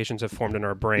adaptations have formed in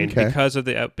our brain because of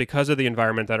the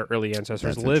environment that our early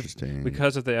ancestors lived,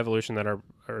 because of the evolution that our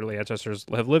early ancestors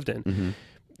have lived in.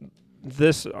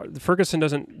 This Ferguson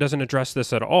doesn't address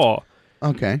this at all.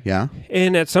 Okay, yeah.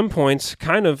 And at some points,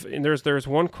 and there's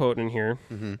one quote in here.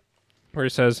 Where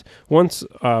it says, once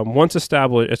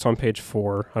established, it's on page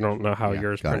 4. I don't know how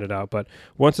yours printed out, but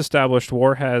once established,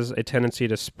 war has a tendency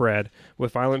to spread,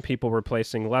 with violent people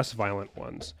replacing less violent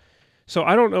ones. So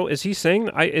I don't know, is he saying,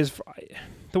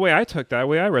 the way I took that, the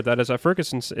way I read that, is that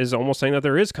Ferguson is almost saying that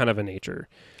there is kind of a nature.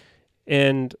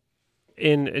 And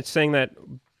it's saying that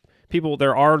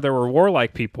there were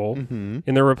warlike people, and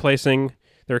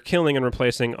they're killing and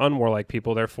replacing unwarlike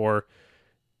people, therefore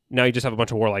now you just have a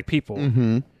bunch of warlike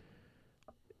people.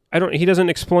 He doesn't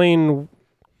explain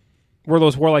where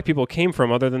those warlike people came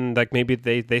from, other than like maybe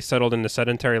they settled into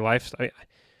sedentary life. I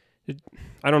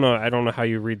don't know. I don't know how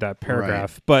you read that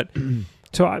paragraph, but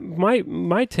so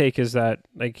my take is that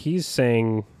like he's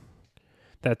saying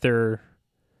that there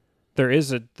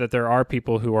are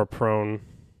people who are prone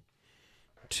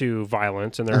to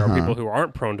violence, and there are people who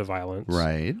aren't prone to violence,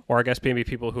 right? Or I guess maybe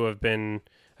people who have been.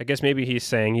 I guess maybe he's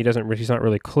saying he's not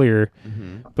really clear,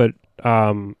 but.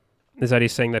 Is that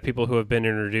he's saying that people who have been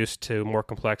introduced to more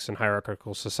complex and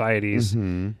hierarchical societies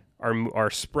are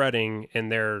spreading,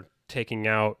 and they're taking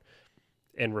out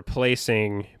and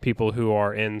replacing people who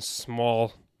are in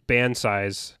small band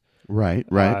size right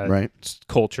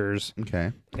cultures.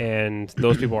 Okay. And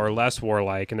those people are less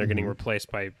warlike, and they're getting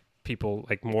replaced by people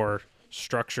like more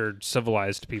structured,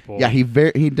 civilized people. Yeah,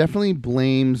 he definitely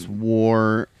blames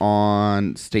war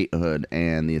on statehood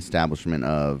and the establishment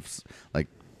of like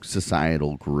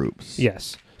societal groups.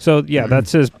 Yes. So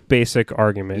that's his basic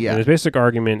argument. Yeah. And his basic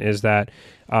argument is that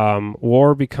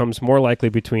war becomes more likely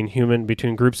between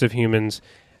groups of humans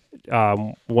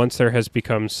once there has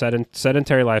become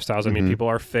sedentary lifestyles. I mean, people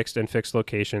are fixed in fixed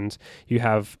locations. You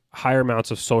have higher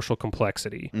amounts of social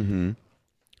complexity,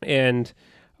 and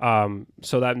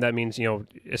so that means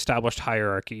established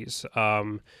hierarchies,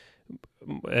 higher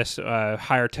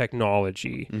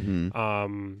technology.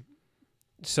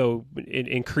 So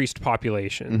increased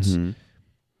populations,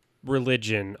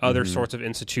 religion, other sorts of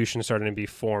institutions starting to be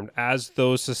formed. As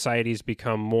those societies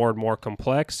become more and more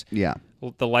complex,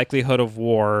 the likelihood of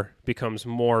war becomes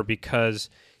more, because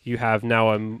you have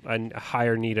now a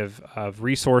higher need of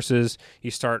resources. You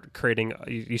start creating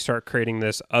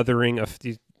this othering of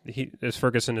as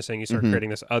Ferguson is saying, you start creating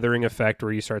this othering effect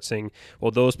where you start saying, well,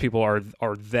 those people are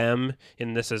them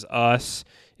and this is us,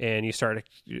 and you start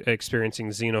experiencing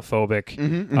xenophobic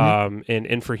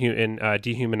and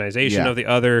dehumanization of the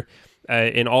other,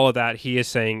 and all of that he is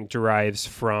saying derives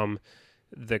from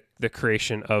the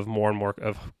creation of more and more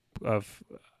of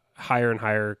higher and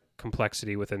higher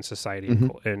complexity within society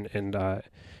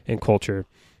and culture.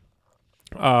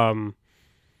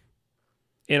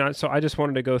 So I just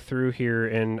wanted to go through here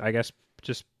and I guess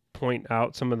just point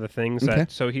out some of the things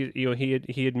that. So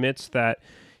he admits that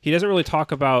he doesn't really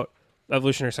talk about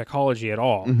evolutionary psychology at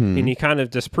all, and he kind of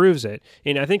disproves it.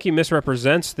 And I think he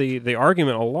misrepresents the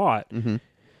argument a lot.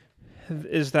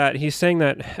 Is that he's saying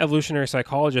that evolutionary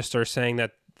psychologists are saying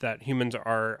that humans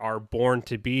are born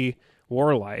to be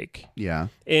warlike. Yeah.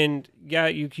 And yeah,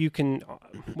 you can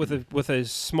with a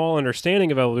small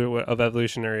understanding of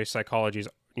evolutionary psychology's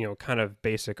kind of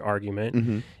basic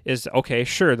argument is okay,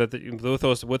 sure, that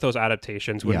with those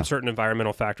adaptations, when certain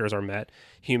environmental factors are met,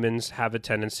 humans have a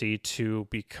tendency to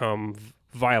become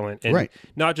violent, and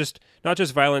not just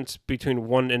violence between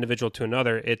one individual to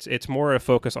another. It's more a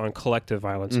focus on collective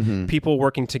violence, people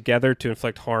working together to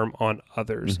inflict harm on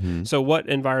others. So what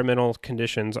environmental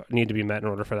conditions need to be met in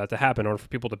order for that to happen, in order for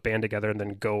people to band together and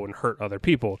then go and hurt other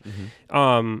people?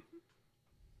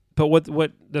 But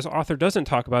what this author doesn't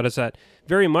talk about is that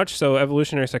very much so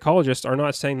evolutionary psychologists are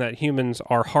not saying that humans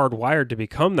are hardwired to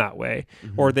become that way,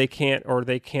 or they can't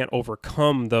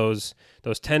overcome those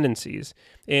tendencies.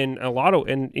 And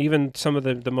even some of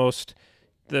the most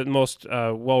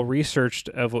well researched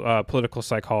political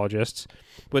psychologists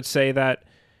would say that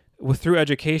through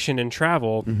education and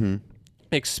travel,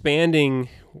 expanding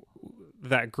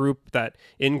that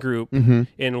in-group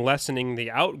in lessening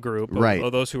the out-group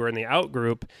of those who are in the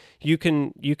out-group, you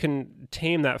can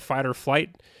tame that fight or flight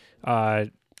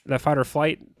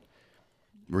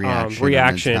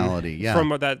reaction from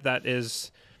that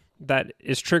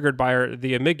is triggered by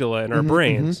the amygdala in our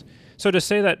brains. So to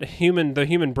say that the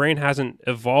human brain hasn't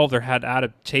evolved or had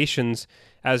adaptations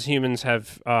as humans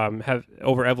have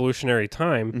over evolutionary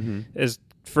time, as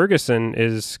Ferguson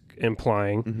is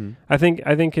implying, I think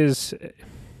is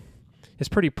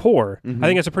pretty poor. I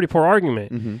think it's a pretty poor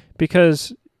argument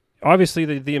because obviously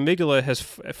the amygdala has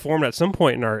formed at some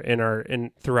point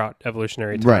in throughout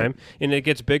evolutionary time, and it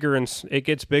gets bigger and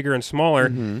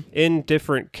smaller in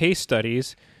different case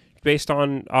studies based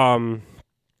on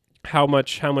how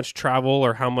much travel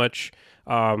or how much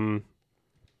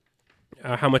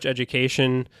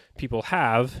education people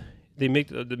have. The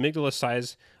amygdala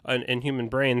size in human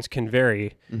brains can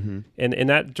vary, and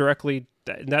that directly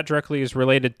is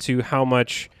related to how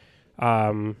much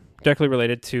directly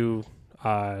related to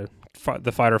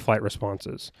the fight or flight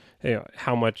responses.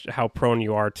 How prone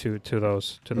you are to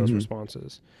those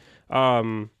responses.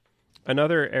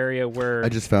 Another area where I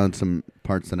just found some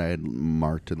parts that I had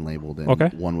marked and labeled,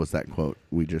 and one was that quote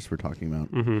we just were talking about,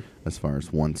 as far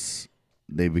as once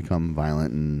they become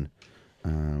violent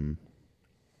and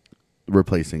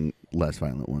replacing less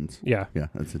violent ones. Yeah,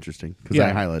 that's interesting because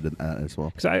I highlighted that as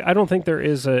well. Because I don't think there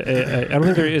is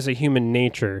a human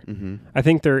nature. I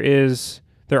think there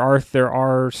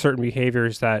are certain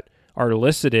behaviors that are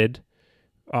elicited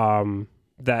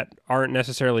that aren't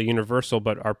necessarily universal,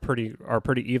 but are pretty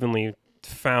evenly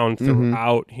found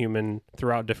throughout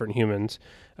different humans,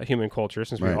 human culture,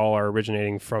 since we all are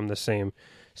originating from the same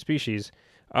species.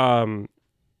 So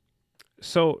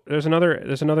there's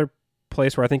another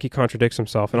place where I think he contradicts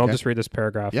himself, and I'll just read this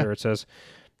paragraph where it says,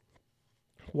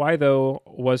 "Why, though,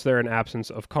 was there an absence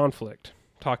of conflict?"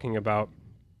 Talking about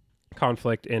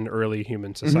conflict in early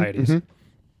human societies.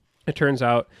 It turns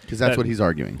out... Because that's what he's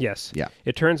arguing. Yes. Yeah.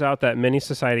 It turns out that many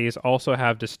societies also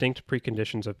have distinct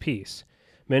preconditions of peace.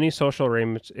 Many social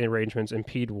arrangements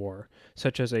impede war,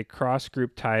 such as a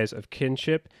cross-group ties of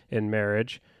kinship in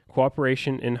marriage,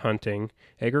 cooperation in hunting,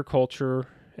 agriculture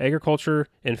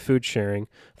and food sharing,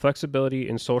 flexibility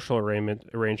in social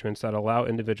arrangements that allow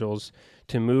individuals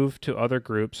to move to other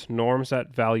groups, norms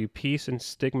that value peace and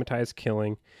stigmatize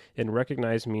killing, and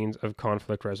recognize means of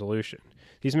conflict resolution.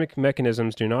 These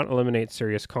mechanisms do not eliminate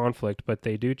serious conflict, but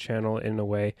they do channel it in a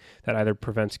way that either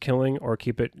prevents killing or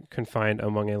keep it confined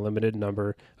among a limited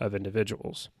number of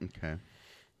individuals. Okay.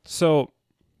 So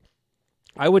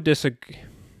I would disagree,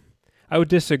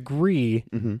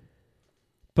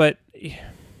 but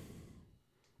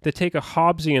to take a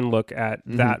Hobbesian look at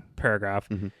that paragraph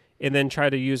and then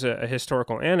try to use a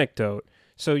historical anecdote.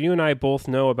 So you and I both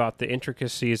know about the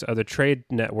intricacies of the trade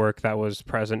network that was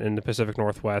present in the Pacific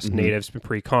Northwest natives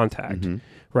pre-contact,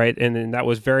 right? And then that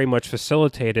was very much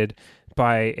facilitated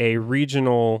by a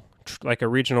regional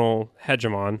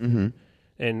hegemon.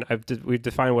 And we've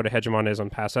defined what a hegemon is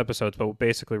on past episodes, but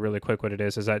basically, really quick, what it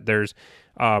is that there's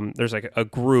like a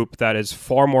group that is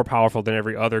far more powerful than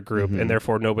every other group, and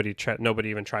therefore nobody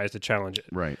even tries to challenge it.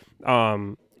 Right.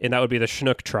 And that would be the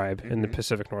Chinook tribe in the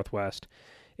Pacific Northwest,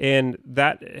 and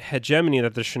that hegemony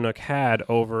that the Chinook had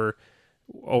over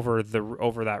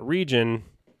that region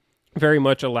very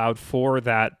much allowed for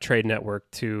that trade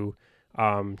network to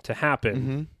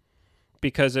happen.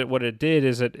 because what it did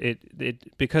is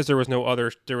it because there was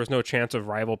no chance of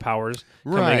rival powers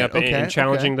coming up and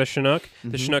challenging the Chinook.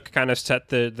 The Chinook kind of set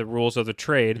the rules of the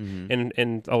trade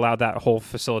and allowed that whole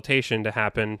facilitation to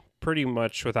happen pretty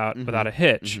much without a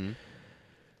hitch.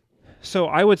 So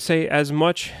I would say, as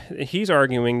much he's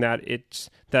arguing that it's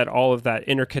that all of that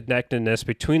interconnectedness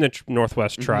between the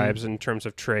Northwest tribes in terms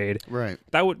of trade, right?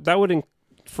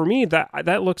 For me,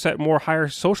 that looks at more higher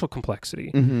social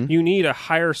complexity. You need a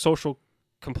higher social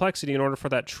complexity in order for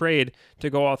that trade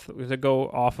to go off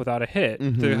without a hit,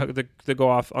 to go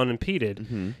off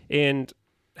unimpeded, and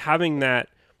having that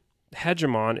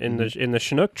hegemon in the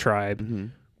Chinook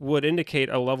tribe would indicate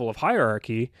a level of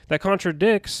hierarchy that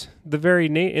contradicts the very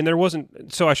and there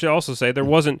wasn't. So I should also say there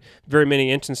wasn't very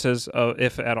many instances of,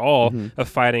 if at all, of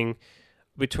fighting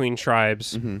between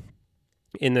tribes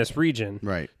in this region.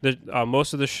 Right.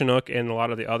 Most of the Chinook and a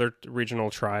lot of the other regional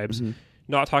tribes,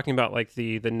 not talking about like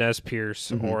the Nez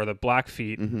Perce or the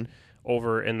Blackfeet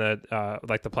over in the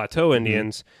like the Plateau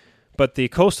Indians, but the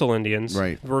coastal Indians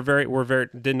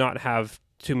did not have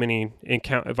too many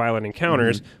violent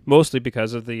encounters, mostly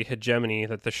because of the hegemony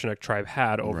that the Chinook tribe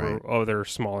had over other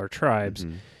smaller tribes.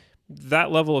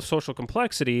 That level of social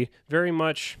complexity very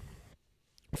much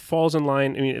falls in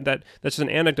line. I mean, that's just an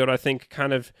anecdote, I think,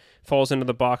 kind of falls into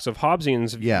the box of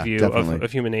Hobbesian's view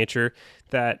of human nature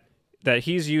that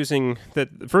he's using,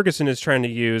 that Ferguson is trying to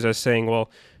use as saying,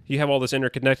 well, you have all this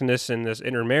interconnectedness and this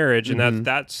intermarriage, and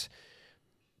that's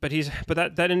But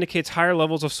that indicates higher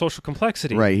levels of social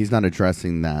complexity. Right. He's not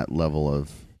addressing that level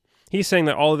of. He's saying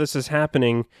that all of this is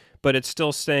happening, but it's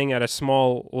still staying at a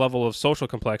small level of social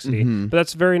complexity. But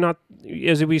that's very not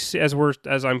as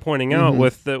I'm pointing out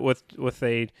with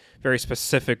a very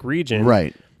specific region.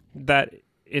 Right. That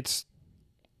it's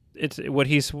what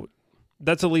he's.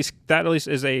 That at least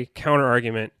is a counter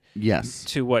argument. Yes.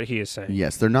 To what he is saying.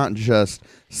 Yes, they're not just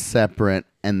separate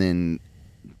and then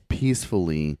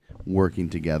peacefully working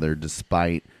together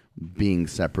despite being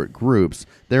separate groups.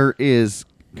 There is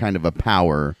kind of a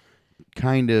power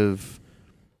kind of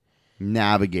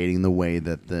navigating the way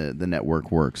that the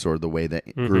network works or the way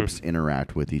that groups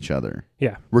interact with each other.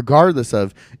 Yeah. Regardless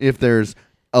of if there's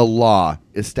a law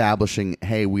establishing,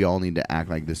 hey, we all need to act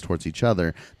like this towards each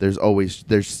other, there's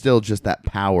still just that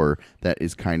power that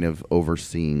is kind of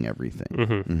overseeing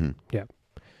everything. Yeah.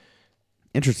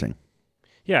 Interesting.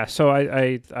 Yeah, so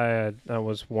I that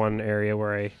was one area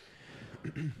where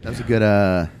that was a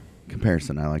good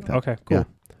comparison. I like that. Okay, cool. Yeah.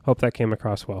 Hope that came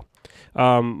across well.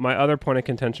 My other point of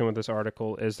contention with this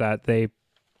article is that they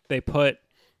put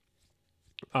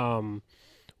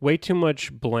way too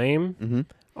much blame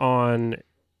on,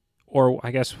 or I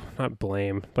guess not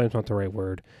blame. Blame's not the right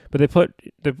word, but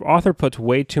the author puts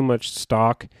way too much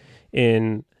stock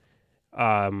in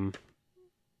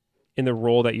the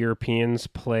role that Europeans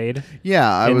played. Yeah,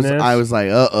 I was like,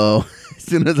 uh-oh. As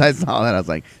soon as I saw that, I was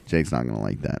like, Jake's not going to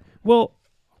like that. Well,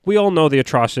 we all know the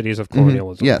atrocities of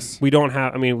colonialism. Yes. We don't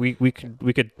have, I mean, we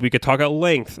could talk at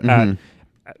length at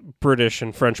British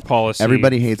and French policy.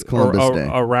 Everybody hates Columbus Day.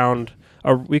 Around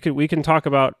we can talk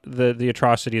about the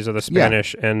atrocities of the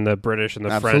Spanish and the British and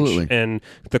the French and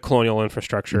the colonial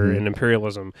infrastructure and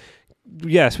imperialism.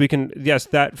 Yes, we can. Yes,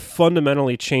 that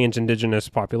fundamentally changed indigenous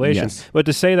populations. Yes. But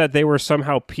to say that they were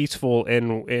somehow peaceful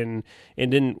and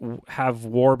didn't have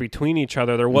war between each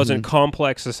other, there wasn't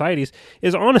complex societies,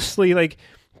 is honestly like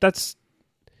that's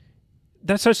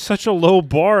such a low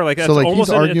bar. Like, that's so, like,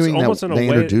 almost he's arguing that they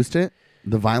introduced it,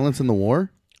 the violence in the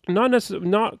war.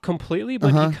 Not completely,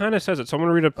 but he kind of says it. So I'm going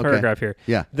to read a paragraph here.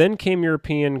 Yeah. Then came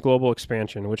European global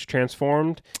expansion, which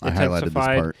transformed,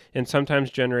 intensified, and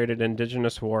sometimes generated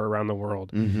indigenous war around the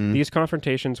world. These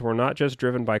confrontations were not just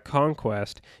driven by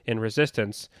conquest and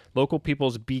resistance. Local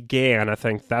peoples began, I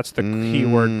think that's the key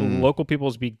word, local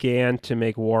peoples began to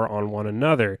make war on one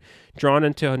another, drawn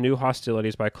into new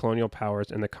hostilities by colonial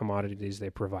powers and the commodities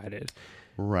they provided.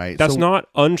 Right. That's not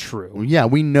untrue. Yeah,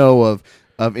 we know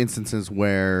of instances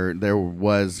where there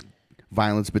was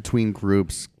violence between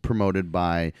groups promoted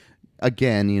by,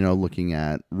 again, looking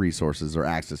at resources or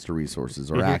access to resources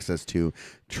or access to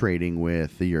trading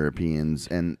with the Europeans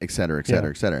and et cetera, et cetera,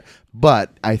 et cetera.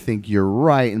 But I think you're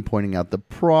right in pointing out the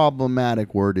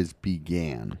problematic word is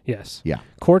began. Yes. Yeah.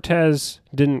 Cortez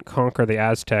didn't conquer the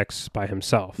Aztecs by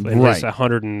himself in his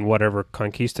 100 and whatever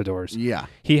conquistadors. Yeah.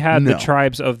 He had the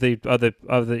tribes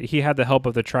he had the help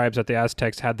of the tribes that the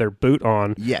Aztecs had their boot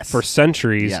on for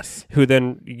centuries, who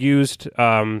then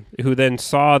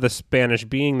saw the Spanish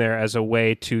being there as a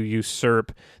way to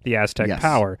usurp the Aztec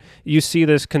power. You see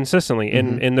this consistently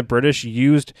in and the British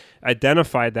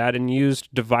identified that and used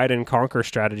divide and conquer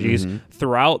strategies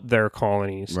throughout their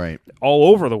colonies, Right.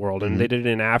 all over the world. And they did it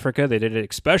in Africa. They did it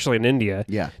especially in India.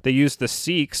 Yeah. They used the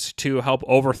Sikhs to help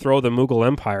overthrow the Mughal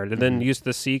Empire. They then used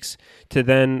the Sikhs to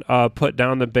then put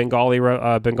down the Bengali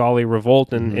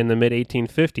revolt in the mid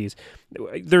 1850s.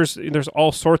 There's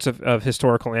all sorts of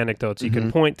historical anecdotes you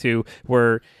can point to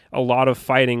where a lot of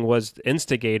fighting was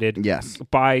instigated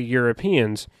by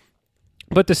Europeans.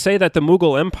 But to say that the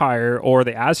Mughal Empire or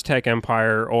the Aztec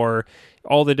Empire or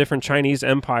all the different Chinese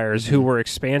empires who were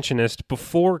expansionist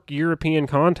before European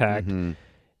contact,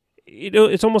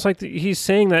 it's almost like he's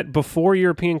saying that before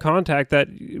European contact, that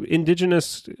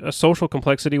indigenous social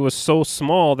complexity was so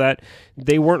small that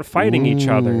they weren't fighting each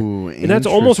other. And that's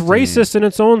almost racist in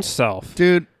its own self.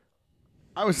 Dude,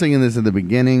 I was thinking this at the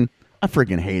beginning. I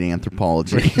freaking hate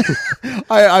anthropology.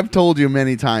 I've told you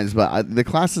many times, but the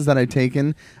classes that I've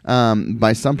taken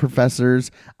by some professors,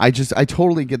 I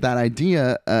totally get that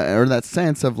idea or that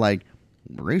sense of like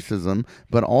racism,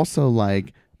 but also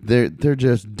like they're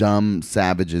just dumb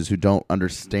savages who don't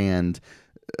understand.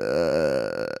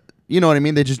 You know what I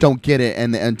mean? They just don't get it,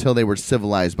 and until they were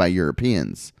civilized by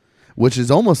Europeans, which is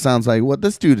almost sounds like what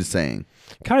this dude is saying.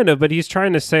 Kind of, but he's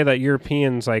trying to say that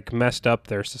Europeans like messed up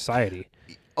their society.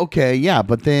 Okay, yeah,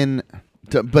 but then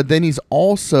he's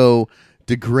also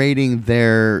degrading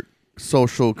their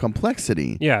social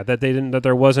complexity. Yeah, that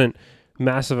there wasn't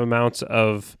massive amounts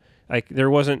of there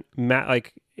wasn't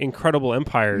incredible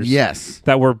empires. Yes,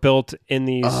 that were built in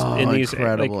these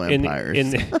incredible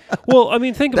empires. Well, I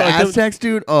mean, think the about Aztecs,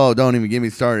 dude. Oh, don't even get me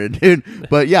started, dude.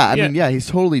 But yeah, I mean, he's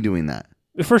totally doing that.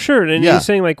 For sure. And he's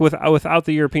saying like without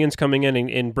the Europeans coming in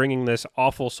and bringing this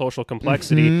awful social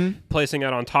complexity, placing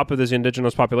it on top of these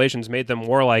indigenous populations made them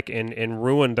warlike and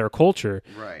ruined their culture.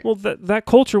 Right. Well, that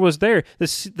culture was there. The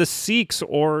Sikhs,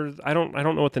 or I don't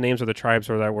know what the names of the tribes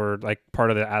were that were like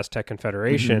part of the Aztec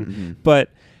Confederation, but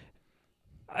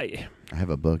I have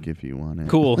a book if you want it.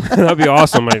 Cool. That'd be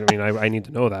awesome. I mean, I need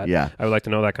to know that. Yeah. I would like to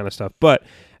know that kind of stuff. But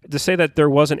to say that there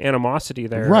wasn't animosity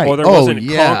there, right. or there wasn't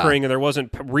conquering, and there wasn't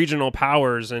regional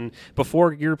powers, and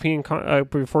before European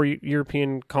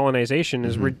colonization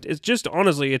it's just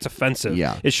honestly, it's offensive.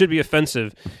 Yeah. It should be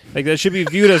offensive. Like that should be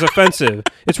viewed as offensive.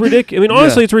 It's ridiculous. I mean,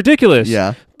 honestly, it's ridiculous.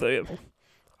 Yeah.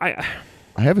 I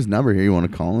have his number here. You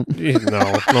want to call him?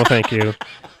 No, thank you.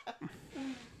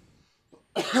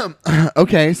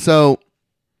 Okay, so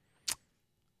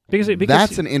because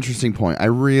that's an interesting point. I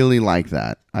really like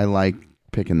that. I like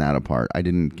picking that apart. I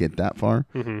didn't get that far,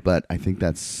 but I think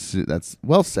that's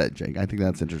well said, Jake. I think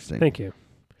that's interesting. Thank you.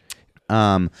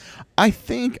 I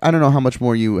think I don't know how much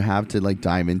more you have to like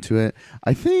dive into it.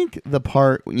 I think the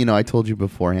part I told you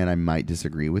beforehand I might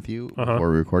disagree with you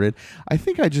before we recorded. I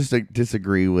think I just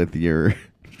disagree with your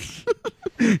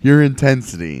your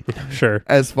intensity. Sure.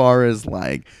 As far as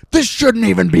like this shouldn't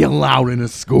even be allowed in a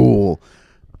school.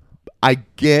 I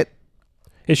get.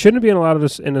 It shouldn't be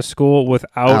allowed in a school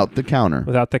without the counter.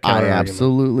 Without the counter. I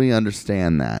absolutely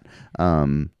understand that.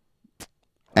 And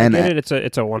it's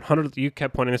a 100. You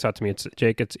kept pointing this out to me. It's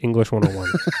Jake. It's English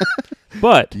 101.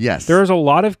 But yes, there's a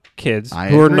lot of kids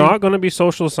who are not going to be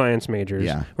social science majors.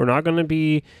 Yeah. Who are not going to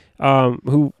be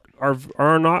who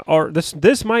are not.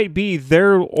 This might be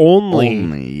their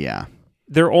only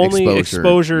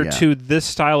exposure to this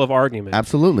style of argument.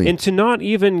 Absolutely. And to not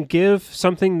even give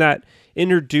something that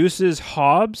introduces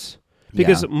Hobbes,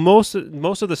 because most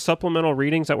of the supplemental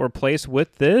readings that were placed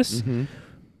with this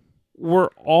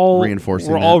were all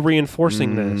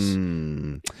reinforcing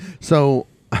this. So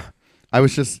I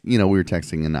was just, we were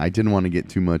texting and I didn't want to get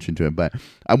too much into it, but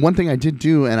one thing I did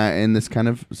do, and this kind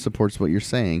of supports what you're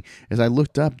saying, is I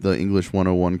looked up the English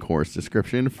 101 course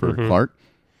description for Clark,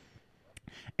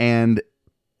 and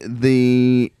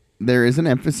there is an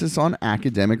emphasis on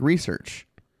academic research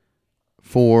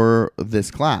for this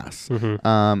class.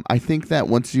 I think that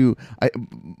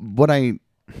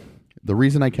the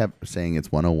reason I kept saying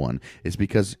it's 101 is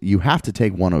because you have to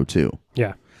take 102.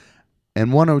 Yeah.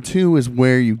 And 102 is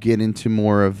where you get into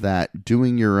more of that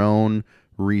doing your own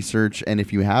research. And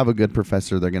if you have a good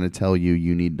professor, they're going to tell you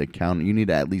you need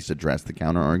to at least address the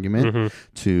counter argument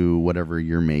to whatever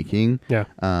you're making. Yeah.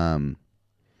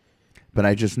 But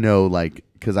I just know, like,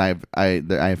 because I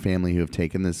have family who have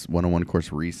taken this 101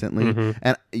 course recently,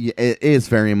 and it is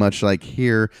very much like,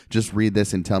 here, just read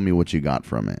this and tell me what you got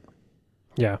from it.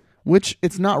 Yeah. Which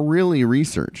it's not really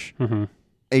research.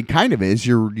 It kind of is.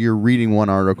 You're reading one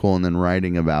article and then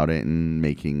writing about it and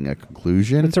making a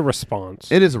conclusion. It's a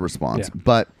response. It is a response,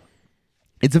 but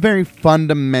it's a very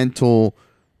fundamental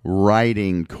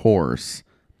writing course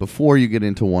before you get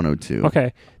into 102.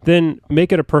 Okay, then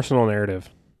make it a personal narrative.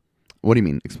 What do you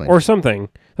mean? Explain. or something.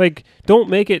 Like, don't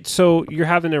make it so you're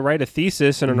having to write a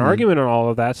thesis and an argument on all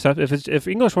of that stuff. If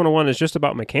English 101 is just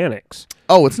about mechanics.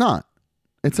 Oh, it's not.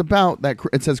 It's about that.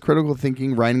 It says critical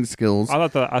thinking, writing skills. I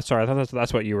thought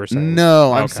that's what you were saying.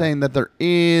 No, I'm Okay. saying that there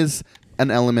is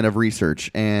an element of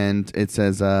research, and it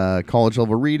says college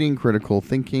level reading, critical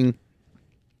thinking,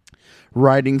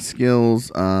 writing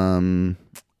skills. So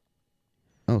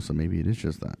maybe it is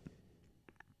just that.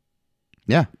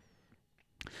 Yeah.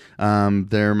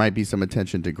 There might be some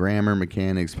attention to grammar,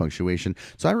 mechanics, punctuation.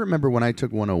 So I remember when I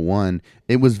took 101,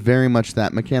 it was very much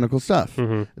that mechanical stuff.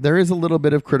 There is a little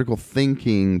bit of critical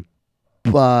thinking,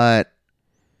 but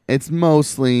it's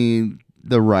mostly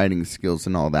the writing skills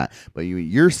and all that. But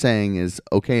you're saying is,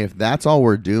 okay, if that's all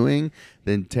we're doing,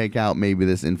 then take out maybe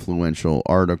this influential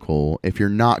article if you're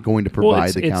not going to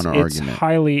provide the counter argument.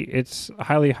 It's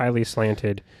highly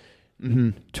slanted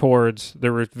towards a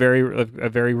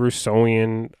very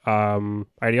Rousseauian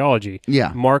ideology.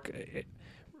 Yeah.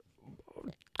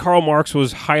 Karl Marx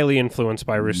was highly influenced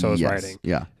by Rousseau's writing.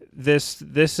 Yeah. This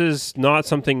is not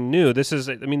something new.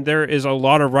 There is a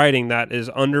lot of writing that is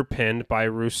underpinned by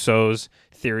Rousseau's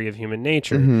theory of human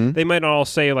nature. They might not all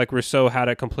say like Rousseau had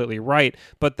it completely right,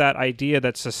 but that idea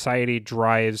that society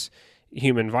drives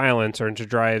human violence or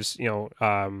drives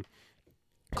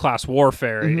class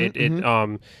warfare,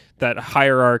 that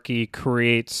hierarchy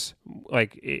creates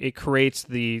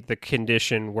the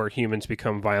condition where humans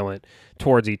become violent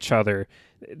towards each other.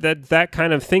 That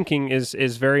kind of thinking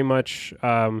is very much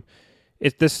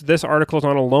this article is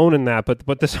not alone in that, but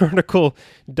what this article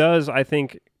does, I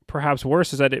think, perhaps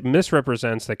worse, is that it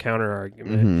misrepresents the counter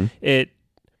argument.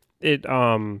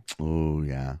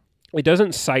 It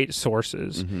doesn't cite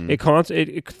sources.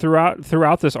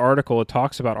 Throughout this article, it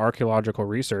talks about archaeological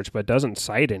research, but doesn't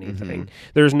cite anything.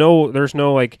 There's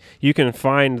no like you can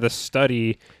find the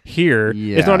study here.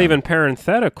 Yeah. It's not even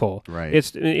parenthetical. Right.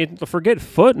 Forget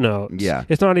footnotes. Yeah.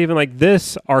 It's not even like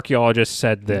this archaeologist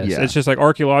said this. Yeah. It's just like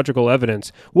archaeological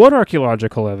evidence. What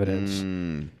archaeological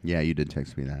evidence? Yeah, you did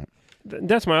text me that.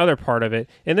 That's my other part of it.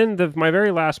 And then my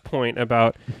very last point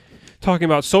about talking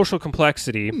about social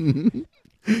complexity.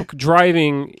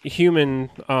 Driving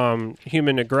human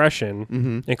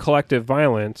aggression and collective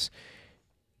violence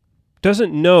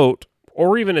doesn't note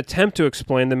or even attempt to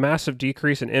explain the massive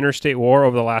decrease in interstate war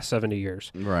over the last 70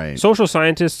 years. Right. Social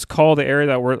scientists call the era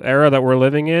that we're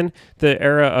living in the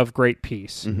era of great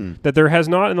peace. That there has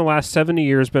not in the last 70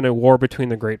 years been a war between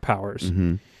the great powers.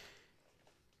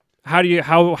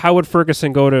 How would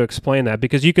Ferguson go to explain that?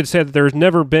 Because you could say that there's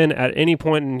never been at any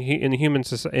point in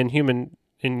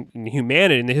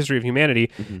humanity, in the history of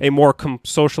humanity, a more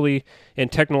socially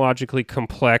and technologically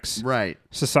complex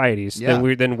societies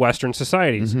than Western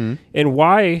societies. And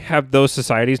why have those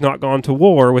societies not gone to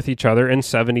war with each other in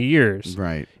 70 years?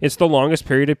 Right. It's the longest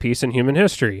period of peace in human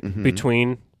history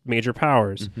between major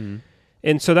powers.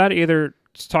 And so that either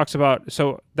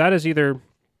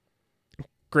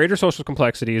greater social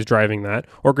complexity is driving that,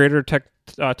 or greater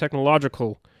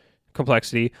technological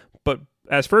complexity. But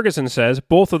as Ferguson says,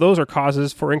 both of those are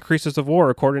causes for increases of war,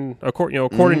 according to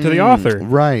the author.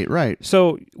 Right.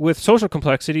 So with social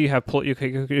complexity, you have it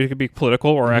could be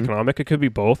political or economic. It could be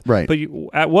both. Right. But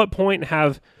at what point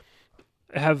have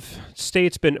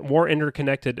states been more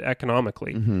interconnected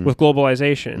economically with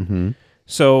globalization?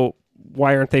 So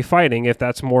why aren't they fighting if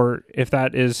that's a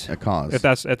cause? If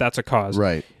that's a cause,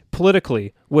 right?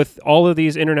 Politically, with all of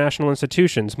these international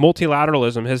institutions,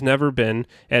 multilateralism has never been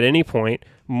at any point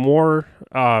more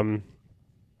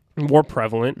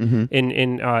prevalent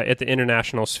in at the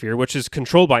international sphere, which is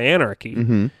controlled by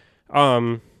anarchy.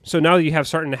 So now you have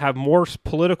starting to have more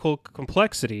political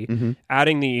complexity,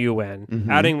 adding the UN,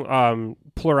 adding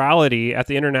plurality at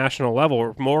the international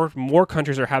level. More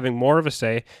countries are having more of a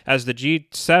say as the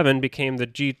G7 became the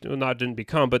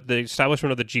the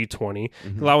establishment of the G20,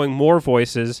 allowing more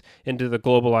voices into the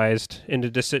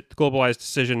globalized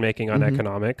decision making on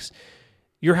economics.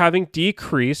 You're having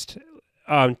decreased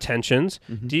tensions,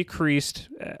 decreased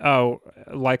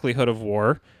likelihood of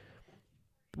war.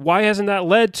 Why hasn't that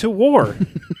led to war?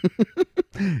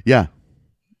 Yeah.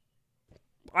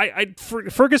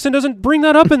 Ferguson doesn't bring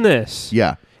that up in this.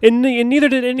 Yeah. And neither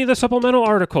did any of the supplemental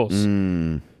articles.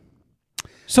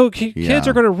 So kids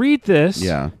are going to read this,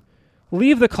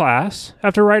 leave the class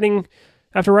after writing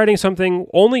something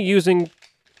only using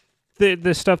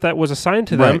the stuff that was assigned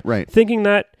to them, thinking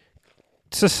that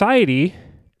society...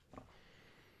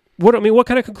 What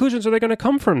kind of conclusions are they going to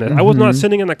come from this? I was not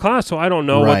sitting in the class, so I don't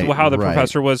know how the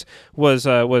professor was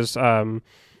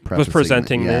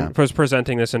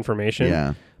presenting this information.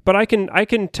 Yeah. But I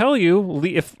can tell you,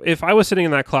 if I was sitting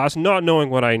in that class not knowing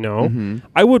what I know, Mm-hmm.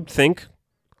 I would think,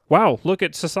 wow, look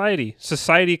at society.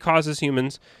 Society causes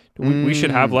humans. We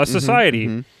should have less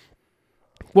society.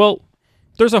 Well,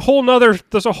 there's a whole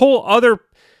other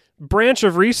branch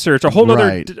of research, a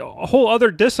whole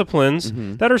other disciplines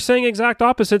that are saying exact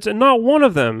opposites, and not one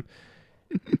of them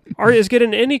is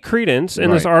getting any credence in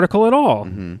this article at all.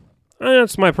 And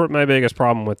that's my biggest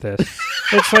problem with this.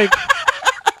 It's like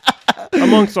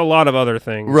amongst a lot of other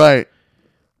things. Right.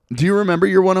 Do you remember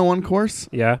your 101 course?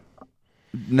 Yeah.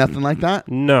 Nothing like that?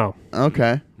 No.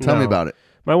 Okay. Tell me No. about it.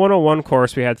 My 101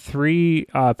 course, we had 3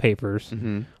 papers.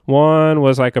 One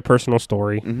was like a personal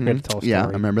story. We had to tell a story. Yeah, I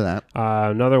remember that.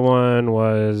 Another one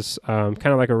was kind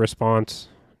of like a response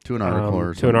To an article or to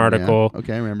an something, article. yeah.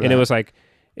 Okay, I remember And that. it was like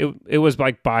it was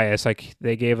like bias. Like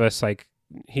they gave us like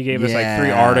he gave us like 3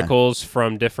 Yeah. articles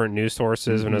from different news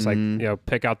sources, and it was like,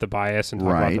 pick out the bias and talk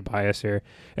about the bias here.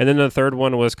 And then the third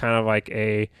one was kind of like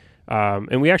a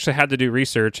and we actually had to do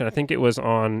research, and I think it was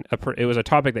on it was a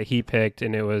topic that he picked,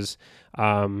 and it was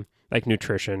like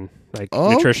nutrition,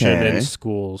 nutrition in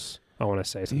schools. I want to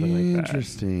say something like that.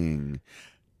 Interesting.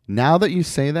 Now that you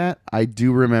say that, I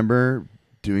do remember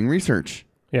doing research.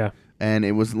 Yeah. And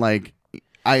it was like,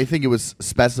 I think it was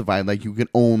specified, like you could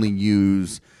only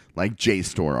use like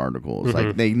JSTOR articles.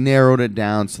 Like they narrowed it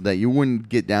down so that you wouldn't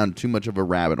get down too much of a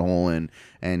rabbit hole and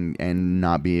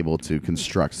not be able to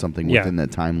construct something within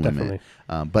that time limit.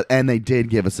 And they did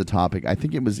give us a topic. I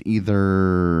think it was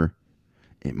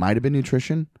it might have been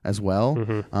nutrition as well.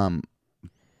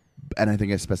 And I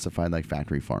think I specified like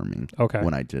factory farming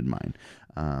when I did mine.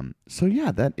 So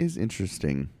yeah, that is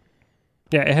interesting.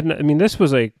 Yeah, it had. I mean, this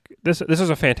is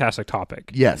a fantastic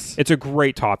topic. Yes, it's a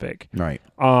great topic. Right.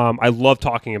 I love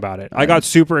talking about it. I got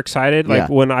super excited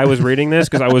when I was reading this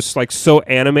because I was like so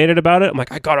animated about it. I'm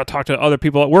like, I gotta talk to other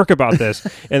people at work about this,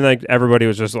 and like everybody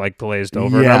was just like glazed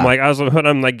over. Yeah. And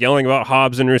I'm like yelling about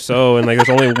Hobbes and Rousseau, and like there's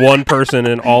only one person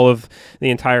in all of the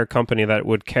entire company that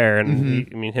would care. And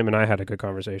him and I had a good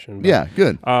conversation. But, yeah,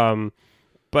 good.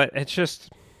 But it's just.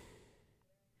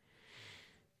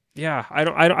 Yeah,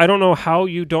 I don't know how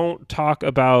you don't talk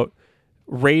about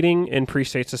raiding in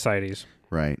pre-state societies,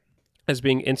 right, as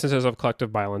being instances of collective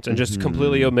violence, and just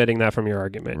completely omitting that from your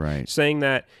argument, right, saying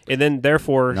that, and then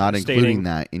therefore not stating, including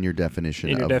that in your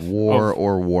definition of war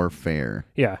or warfare.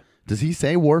 Yeah. Does he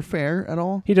say warfare at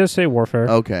all? He does say warfare.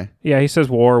 Okay. Yeah, he says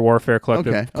warfare,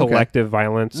 collective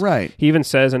violence. Right. He even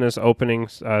says in his opening,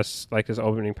 his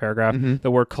opening paragraph,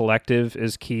 the word collective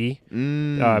is key.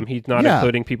 He's not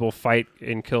including people fight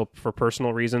and kill for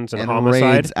personal reasons and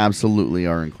homicide. Raids absolutely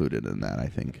are included in that, I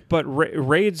think. But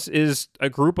raids is a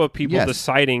group of people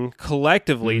deciding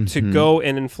collectively to go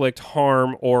and inflict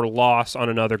harm or loss on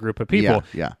another group of people.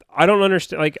 Yeah. I don't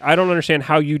understand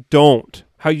how you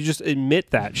just admit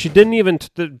that. She didn't even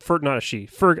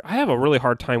I have a really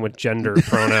hard time with gender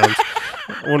pronouns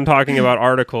when talking about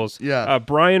articles. Yeah.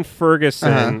 Brian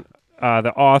Ferguson,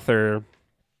 the author,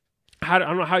 I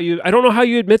don't know how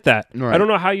you admit that. Right. I don't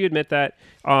know how you admit that.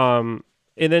 And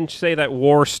then say that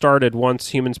war started once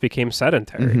humans became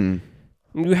sedentary.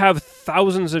 You have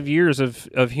thousands of years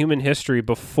of human history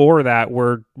before that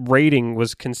where raiding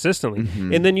was consistently.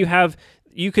 And then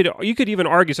you could even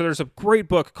argue. So there's a great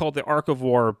book called The Arc of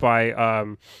War by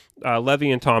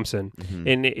Levy and Thompson,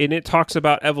 and it talks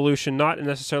about evolution, not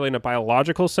necessarily in a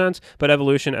biological sense, but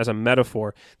evolution as a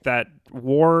metaphor. That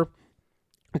war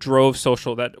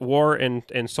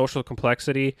and social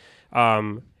complexity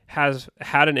has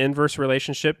had an inverse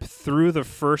relationship through the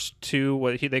first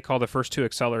two, they call the first 2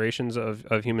 accelerations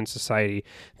of human society.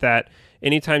 That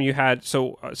anytime you had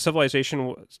civilization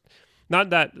was. Not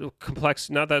that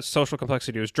social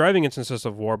complexity was driving instances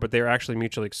of war, but they were actually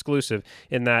mutually exclusive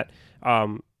in that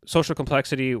social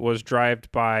complexity was driven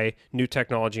by new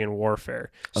technology and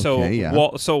warfare.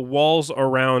 So walls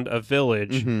around a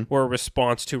village were a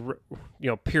response to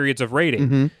periods of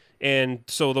raiding, and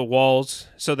so the walls.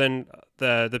 So then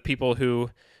the people who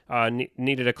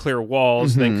needed to clear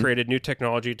walls then created new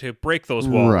technology to break those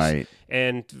walls, right?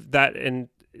 And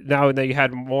now that you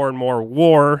had more and more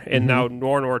war, and now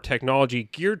more and more technology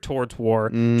geared towards war,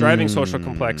 driving social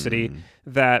complexity.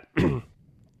 That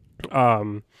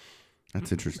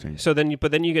that's interesting. So then,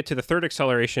 but then you get to the third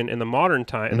acceleration in the modern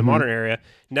time, in the modern area.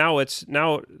 Now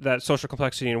that social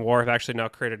complexity and war have actually now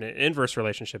created an inverse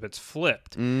relationship. It's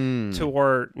flipped to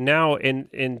where now,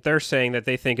 in they're saying that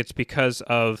they think it's because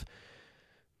of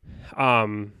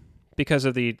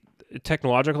the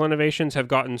technological innovations have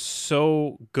gotten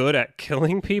so good at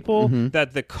killing people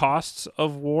that the costs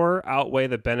of war outweigh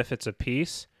the benefits of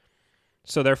peace.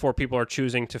 So therefore, people are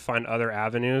choosing to find other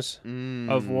avenues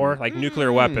of war, like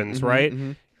nuclear weapons, right?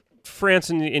 France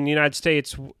and in the United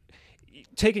States,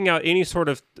 taking out any sort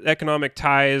of economic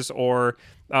ties or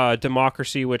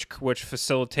democracy, which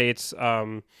facilitates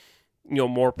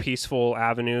more peaceful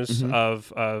avenues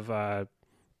of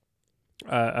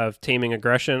taming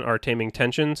aggression or taming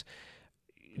tensions.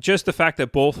 Just the fact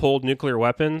that both hold nuclear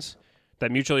weapons,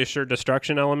 that mutually assured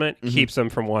destruction element, keeps them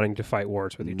from wanting to fight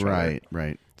wars with each other.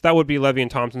 Right. That would be Levy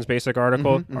and Thompson's basic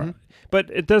article.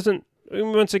 But it doesn't,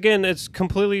 once again, it's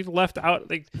completely left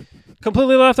out.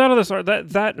 Completely left out of this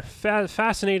that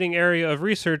fascinating area of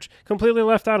research. Completely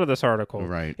left out of this article,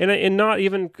 right? And not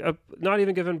even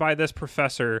given by this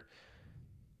professor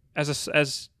as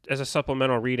a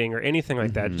supplemental reading or anything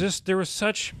like that. Just there was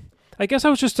such. I guess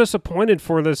I was just disappointed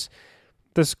for this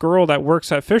girl that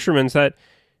works at Fisherman's that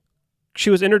she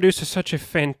was introduced to such a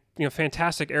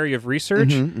fantastic area of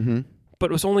research. But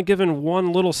was only given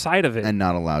one little side of it. And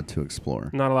not allowed to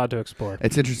explore.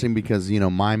 It's interesting because,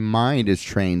 my mind is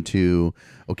trained to,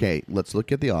 okay, let's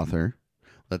look at the author.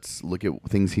 Let's look at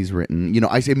things he's written.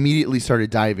 I immediately started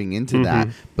diving into that.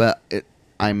 But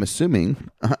I'm assuming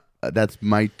that's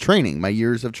my training, my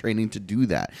years of training to do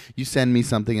that. You send me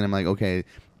something and I'm like, okay,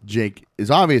 Jake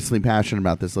is obviously passionate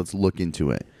about this. Let's look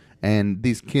into it. And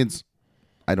these kids,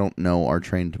 I don't know, are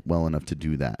trained well enough to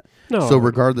do that. No. So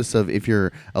regardless of if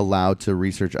you're allowed to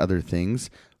research other things,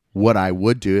 what I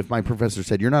would do if my professor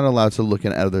said, you're not allowed to look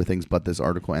at other things but this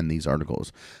article and these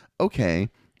articles. Okay,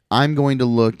 I'm going to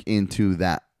look into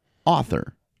that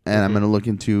author and I'm going to look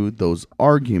into those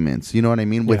arguments, you know what I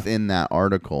mean, within that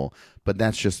article. But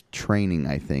that's just training,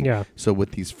 I think. Yeah. So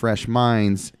with these fresh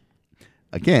minds,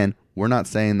 again, we're not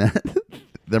saying that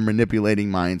they're manipulating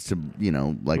minds to,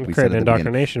 like we said at the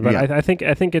indoctrination. beginning. But I think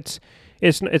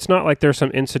it's not like there's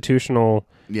some institutional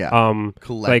collective.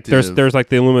 Like there's like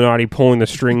the Illuminati pulling the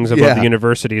strings above the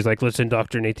universities, like let's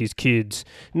indoctrinate these kids.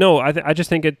 No, I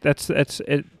just think that's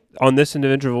it. On this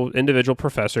individual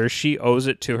professor, she owes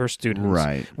it to her students.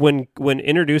 Right. When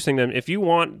introducing them, if you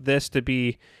want this to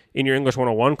be in your English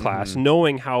 101 class,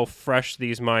 knowing how fresh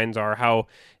these minds are, how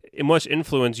much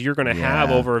influence you're going to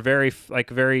have over a very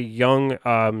young,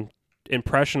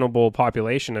 impressionable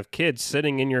population of kids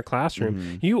sitting in your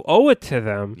classroom, you owe it to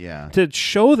them to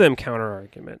show them counter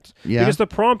arguments. Because the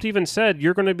prompt even said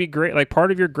you're going to be great. Like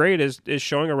part of your grade is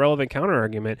showing a relevant counter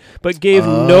argument, but gave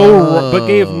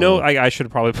no. I should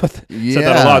have probably said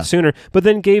that a lot sooner. But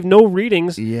then gave no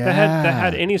readings that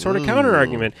had any sort of counter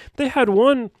argument. They had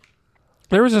one.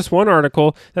 There was this one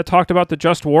article that talked about the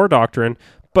just war doctrine,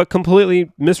 but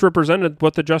completely misrepresented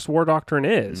what the just war doctrine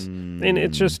is, and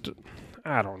it's just.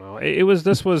 I don't know.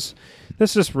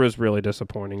 This just was really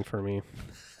disappointing for me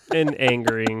and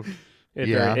angering.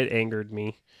 It angered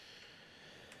me.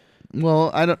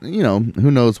 Well, I don't, who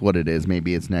knows what it is.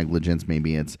 Maybe it's negligence.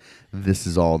 Maybe this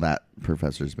is all that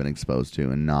professor's been exposed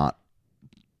to and not,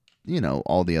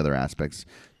 all the other aspects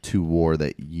to war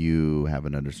that you have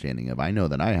an understanding of. I know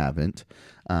that I haven't.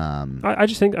 I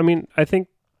just think, I think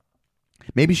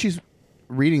maybe she's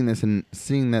reading this and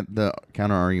seeing that the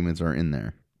counter arguments are in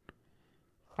there.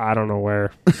 I don't know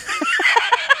where.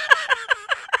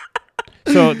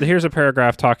 So here's a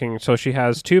paragraph talking. So she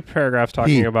has two paragraphs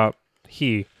talking about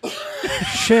he.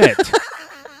 Shit.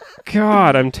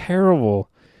 God, I'm terrible.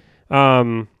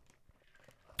 All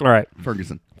right.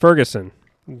 Ferguson.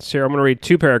 So here, I'm going to read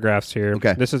two paragraphs here.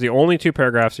 Okay. This is the only two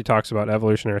paragraphs he talks about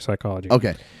evolutionary psychology.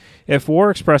 Okay. If war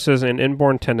expresses an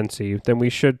inborn tendency, then we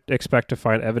should expect to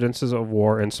find evidences of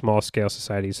war in small-scale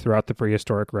societies throughout the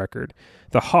prehistoric record.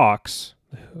 The Hawks,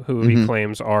 who he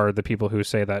claims are the people who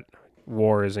say that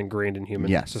war is ingrained in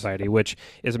human society, which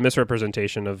is a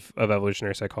misrepresentation of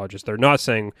evolutionary psychologists. They're not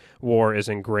saying war is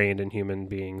ingrained in human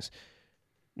beings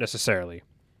necessarily.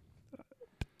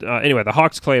 Anyway, the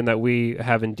Hawks claim that we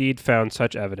have indeed found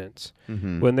such evidence.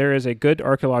 When there is a good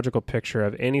archaeological picture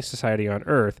of any society on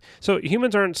Earth. So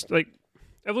humans aren't like...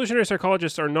 Evolutionary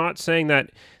psychologists are not saying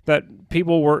that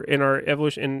people were in our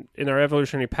evolution in our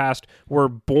evolutionary past were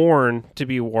born to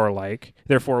be warlike.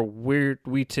 Therefore,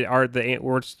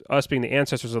 us being the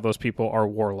ancestors of those people are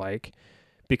warlike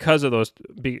because of those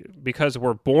because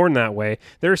we're born that way.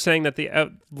 They're saying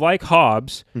that like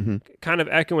Hobbes, kind of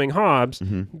echoing Hobbes,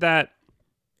 that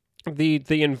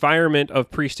the environment of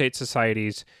pre-state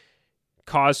societies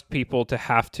caused people to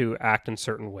have to act in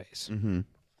certain ways.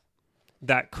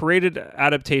 That created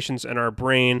adaptations in our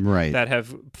brain that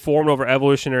have formed over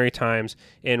evolutionary times,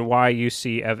 and why you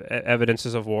see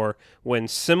evidences of war when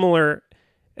similar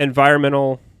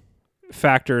environmental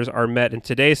factors are met in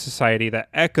today's society that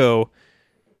echo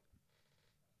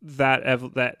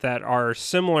that are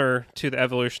similar to the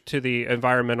evolution to the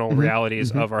environmental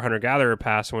realities of our hunter-gatherer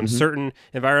past. When certain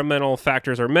environmental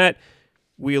factors are met,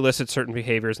 we elicit certain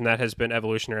behaviors, and that has been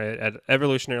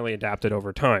evolutionarily adapted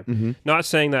over time. Not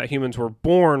saying that humans were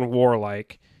born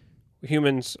warlike.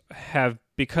 Humans have,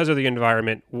 because of the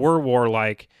environment, were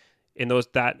warlike, and those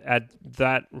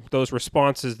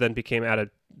responses then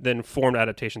then formed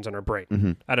adaptations in our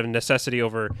brain out of necessity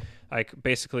over, like,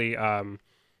 basically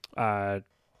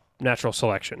natural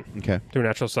selection. Okay. Through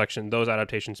natural selection, those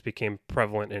adaptations became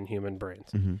prevalent in human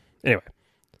brains. Anyway.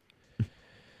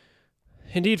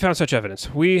 Indeed found such evidence.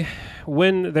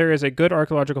 When there is a good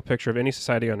archaeological picture of any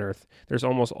society on Earth, there's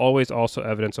almost always also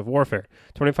evidence of warfare.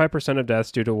 25% of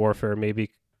deaths due to warfare may be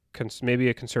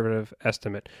a conservative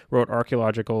estimate, wrote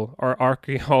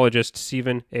archaeologist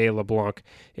Stephen A. LeBlanc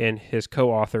and his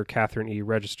co-author Catherine E.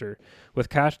 Register. With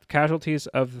casualties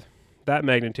of that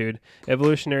magnitude,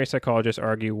 evolutionary psychologists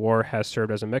argue war has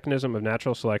served as a mechanism of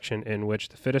natural selection in which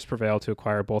the fittest prevail to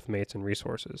acquire both mates and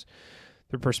resources.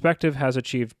 The perspective has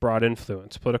achieved broad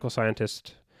influence. Political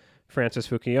scientist Francis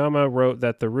Fukuyama wrote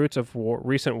that the roots of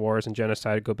recent wars and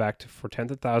genocide go back for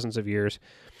tens of thousands of years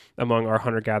among our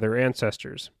hunter-gatherer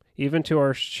ancestors, even to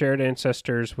our shared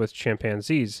ancestors with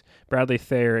chimpanzees. Bradley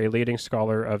Thayer, a leading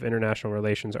scholar of international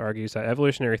relations, argues that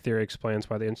evolutionary theory explains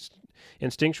why the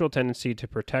instinctual tendency to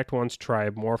protect one's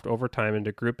tribe morphed over time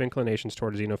into group inclinations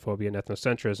toward xenophobia and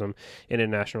ethnocentrism in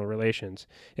international relations.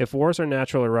 If wars are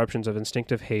natural eruptions of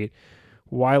instinctive hate,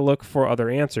 why look for other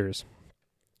answers?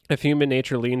 If human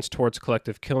nature leans towards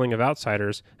collective killing of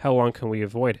outsiders, how long can we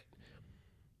avoid it?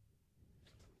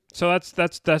 So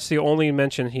that's the only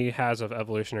mention he has of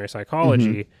evolutionary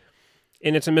psychology,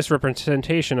 and it's a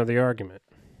misrepresentation of the argument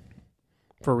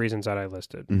for reasons that I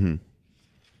listed.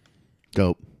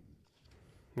 Dope.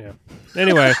 Yeah.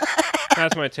 Anyway,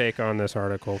 that's my take on this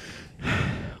article.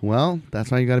 Well,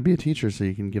 that's why you got to be a teacher, so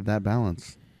you can give that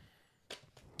balance.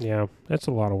 Yeah, it's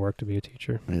a lot of work to be a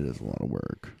teacher. It is a lot of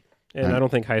work. And I don't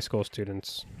think high school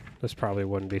students, this probably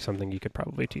wouldn't be something you could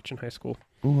probably teach in high school.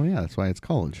 Oh, yeah, that's why it's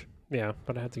college. Yeah,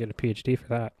 but I have to get a PhD for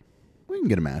that. We can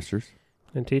get a master's.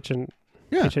 And teach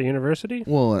at university?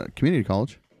 Well, community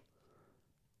college.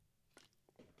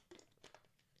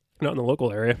 Not in the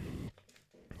local area.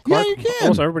 Yeah, you can.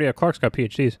 Almost everybody at Clark's got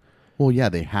PhDs. Well, yeah,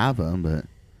 they have them, but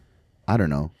I don't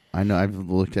know. I know I've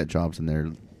looked at jobs and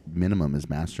their minimum is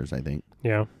master's, I think.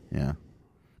 Yeah. Yeah.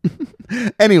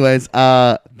 Anyways,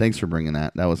 thanks for bringing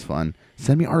that. That was fun.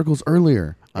 Send me articles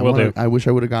earlier. I wish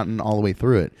I would have gotten all the way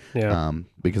through it. Yeah.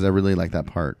 Because I really like that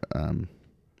part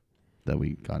that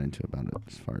we got into about it,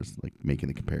 as far as like making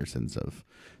the comparisons of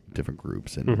different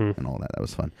groups and all that. That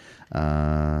was fun.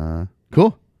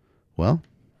 Cool. Well,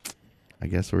 I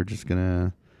guess we're just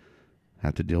gonna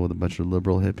have to deal with a bunch of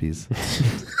liberal hippies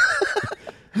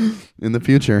in the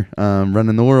future,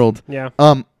 running the world. Yeah.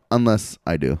 Unless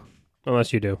I do.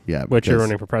 Unless you do. Yeah. Which you're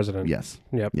running for president. Yes.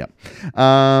 Yep.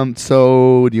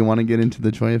 So do you want to get into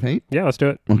the Joy of Hate? Yeah, let's do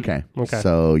it. Okay.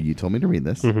 So you told me to read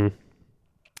this.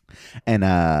 And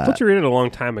I thought you read it a long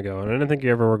time ago, and I didn't think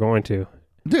you ever were going to.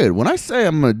 Dude, when I say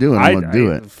I'm going to do it, I'm going to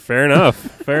do it. Fair enough.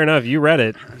 Fair enough. You read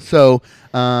it. So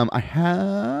I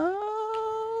have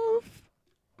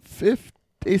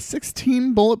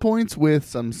 16 bullet points with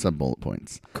some sub-bullet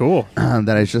points. Cool.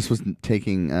 That I just was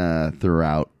taking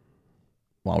throughout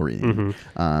while reading.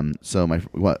 So I'm just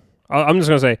going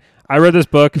to say, I read this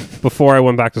book before I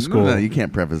went back to school. No, you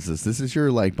can't preface this. This is your,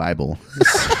 like, Bible.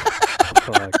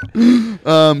 Fuck.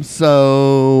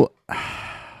 So,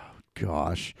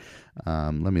 gosh.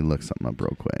 Let me look something up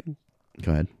real quick.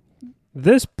 Go ahead.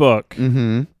 This book,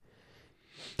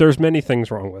 there's many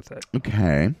things wrong with it.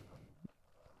 Okay.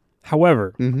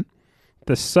 However,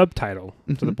 the subtitle,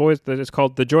 so it's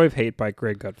called The Joy of Hate by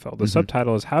Greg Gutfeld. The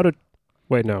subtitle is How to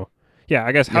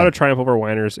Triumph Over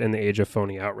Whiners in the Age of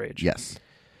Phony Outrage. Yes.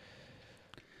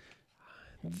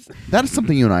 That is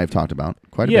something you and I have talked about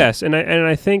quite a bit. Yes, and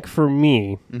I think for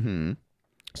me,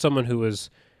 someone who was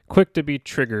quick to be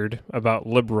triggered about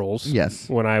liberals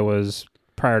when I was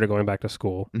prior to going back to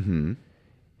school,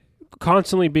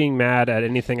 constantly being mad at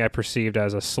anything I perceived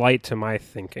as a slight to my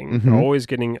thinking, always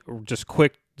getting just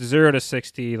quick 0 to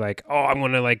 60, like, oh, I'm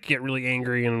going to like get really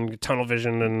angry and tunnel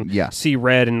vision and see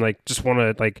red and like just want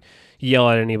to like yell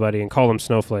at anybody and call them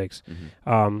snowflakes.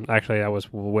 Actually, that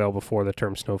was well before the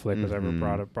term snowflake was ever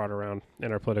brought around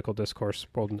in our political discourse.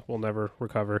 We'll never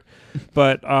recover.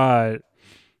 But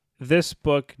this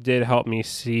book did help me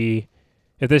see,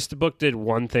 if this book did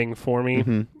one thing for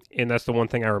me, and that's the one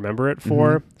thing I remember it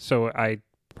for, so I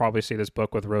probably see this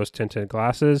book with rose-tinted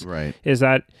glasses, is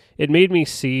that it made me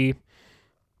see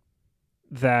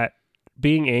that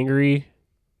being angry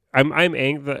I'm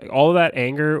all of that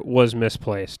anger was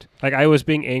misplaced. Like I was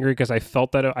being angry because I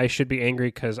felt that I should be angry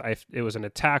because it was an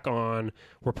attack on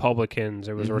Republicans.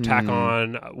 It was an attack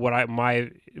on what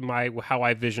how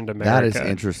I visioned America. That is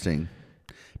interesting,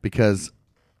 because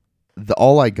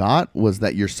all I got was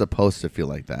that you're supposed to feel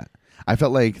like that. I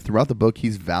felt like throughout the book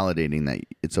he's validating that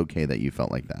it's okay that you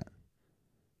felt like that.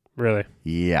 Really?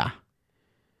 Yeah.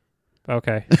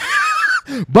 Okay.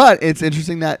 But it's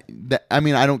interesting that I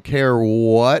mean, I don't care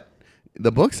what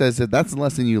the book says, that that's the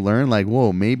lesson you learn. Like,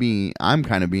 whoa, maybe I'm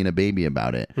kind of being a baby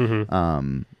about it.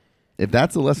 Mm-hmm. If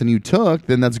that's the lesson you took,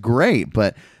 then that's great.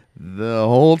 But the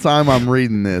whole time I'm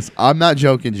reading this, I'm not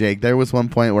joking, Jake. There was one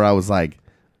point where I was like,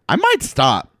 I might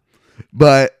stop,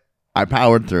 but I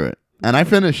powered through it and I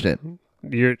finished it.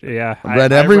 I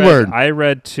read every word. I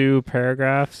read 2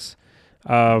 paragraphs.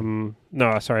 No,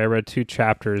 sorry, I read 2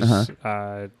 chapters.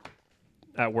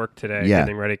 At work today,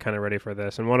 getting ready for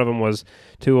this, and one of them was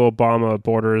 "To Obama,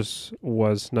 Borders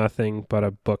was nothing but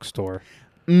a bookstore."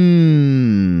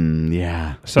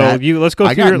 Yeah. So let's go.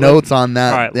 I through got notes on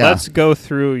that. All right, let's go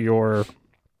through your.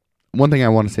 One thing I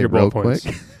want to say real quick points.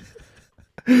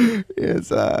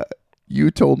 is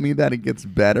you told me that it gets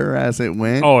better as it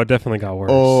went. Oh, it definitely got worse.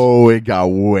 Oh, it got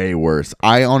way worse.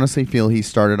 I honestly feel he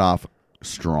started off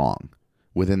strong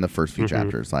within the first few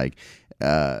chapters. Like,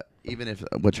 even if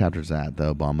what chapter is that?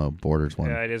 The Obama Borders one.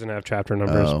 Yeah, it doesn't have chapter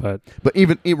numbers, but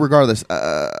even regardless,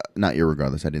 not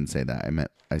irregardless. I didn't say that.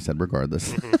 I said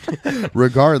regardless.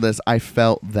 Regardless, I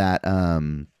felt that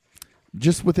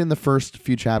just within the first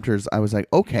few chapters, I was like,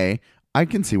 okay, I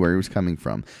can see where he was coming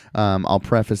from. I'll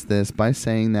preface this by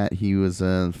saying that he was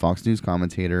a Fox News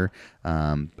commentator,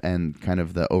 and kind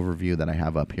of the overview that I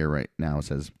have up here right now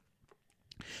says,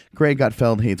 Greg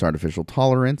Gutfeld hates artificial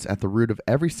tolerance. At the root of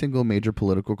every single major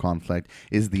political conflict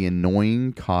is the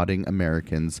annoying codding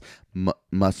Americans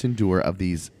must endure of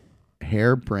these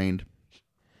harebrained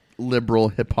liberal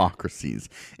hypocrisies.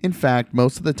 In fact,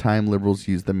 most of the time, liberals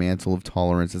use the mantle of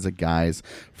tolerance as a guise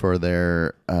for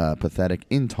their pathetic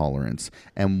intolerance.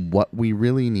 And what we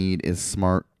really need is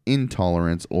smart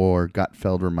intolerance, or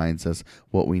Gutfeld reminds us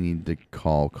what we need to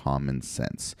call common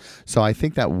sense. So I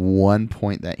think that one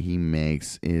point that he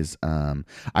makes is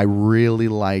I really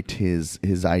liked his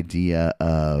idea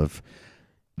of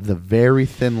the very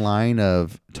thin line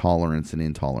of tolerance and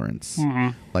intolerance.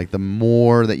 Like the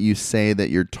more that you say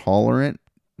that you're tolerant,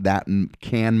 that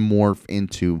can morph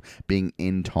into being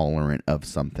intolerant of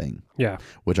something. Yeah.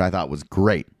 Which I thought was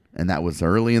great. And that was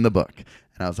early in the book.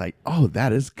 And I was like, oh,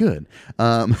 that is good.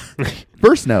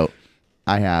 First note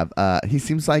I have, he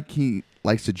seems like he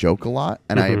likes to joke a lot,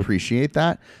 and I appreciate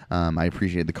that. I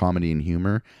appreciate the comedy and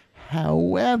humor.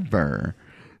 However,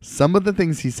 some of the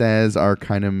things he says are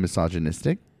kind of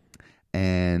misogynistic,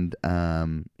 and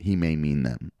he may mean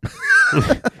them.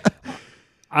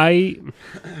 I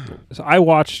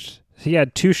watched. He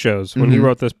had 2 shows when he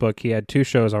wrote this book. He had 2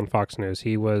 shows on Fox News.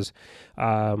 He was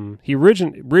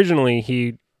originally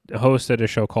he hosted a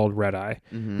show called Red Eye,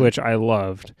 which I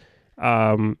loved.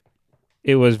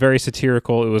 It was very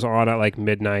satirical. It was on at like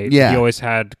midnight. Yeah. He always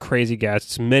had crazy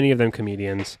guests, many of them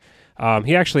comedians.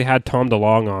 He actually had Tom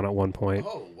DeLonge on at one point.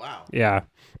 Oh, wow. Yeah.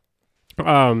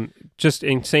 Just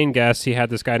insane guests. He had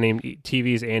this guy named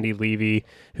TV's Andy Levy,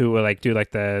 who would like do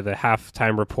like the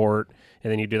halftime report,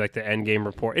 and then you do like the end game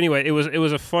report. Anyway, it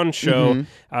was a fun show.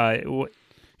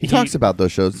 He talks about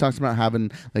those shows. He talks about having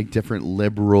like different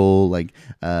liberal, like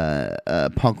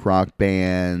punk rock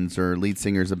bands or lead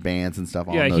singers of bands and stuff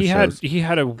on those shows. He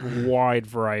had a wide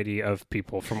variety of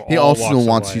people from all He also walks of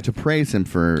wants life. you to praise him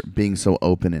for being so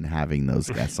open and having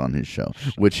those guests on his show,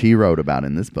 which he wrote about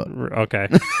in this book. Okay.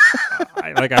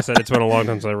 Like I said, it's been a long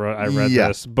time since I read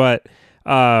this, but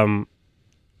and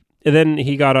then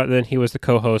he was the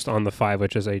co-host on The Five,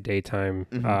 which is a daytime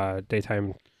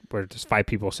where just 5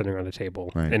 people sitting around a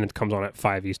table, and it comes on at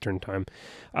 5 Eastern time.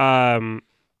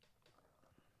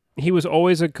 He was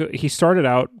always he started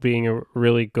out being a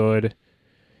really good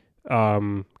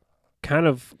kind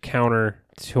of counter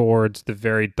towards the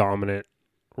very dominant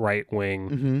right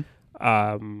wing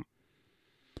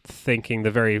thinking,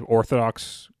 the very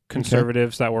orthodox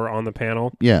conservatives that were on the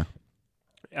panel. Yeah.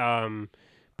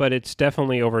 But it's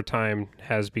definitely over time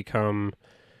has become,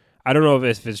 I don't know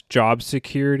if it's job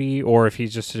security or if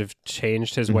he's just sort of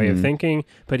changed his way of thinking,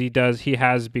 but he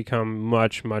has become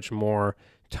much, much more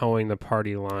towing the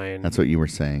party line. That's what you were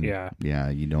saying. Yeah. Yeah,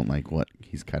 you don't like what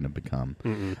he's kind of become.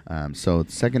 So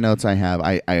second notes I have,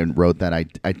 I wrote that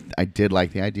I did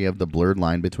like the idea of the blurred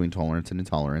line between tolerance and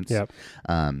intolerance. Yep.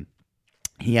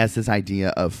 He has this idea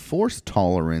of forced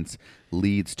tolerance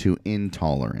leads to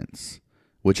intolerance,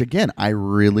 which again, I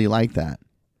really like that.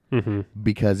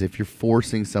 because if you're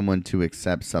forcing someone to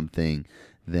accept something,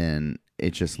 then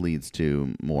it just leads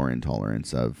to more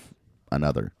intolerance of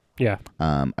another. Yeah.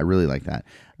 I really like that.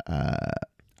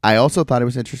 I also thought it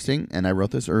was interesting, and I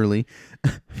wrote this early,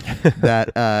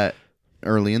 that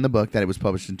early in the book, that it was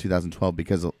published in 2012,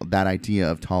 because that idea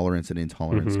of tolerance and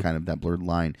intolerance, kind of that blurred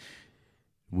line,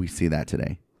 we see that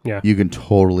today. Yeah. You can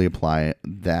totally apply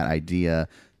that idea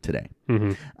today.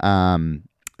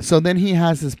 So then he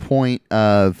has this point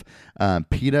of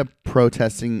PETA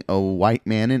protesting a white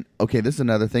man. And okay, this is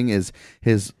another thing, is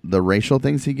the racial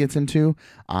things he gets into.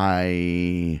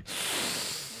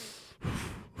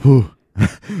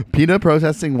 PETA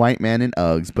protesting white man in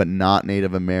Uggs, but not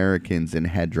Native Americans in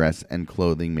headdress and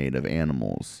clothing made of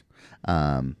animals,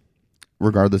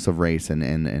 regardless of race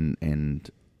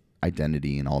and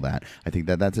identity and all that. I think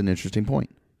that's an interesting point.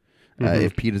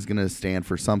 If PETA's going to stand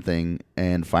for something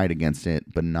and fight against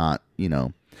it, but not,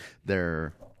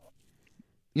 they're,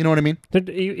 you know what I mean?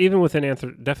 Even within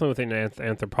definitely within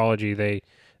anthropology, there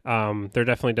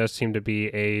definitely does seem to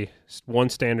be one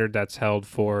standard that's held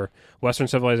for Western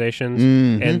civilizations,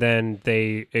 and then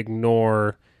they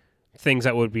ignore things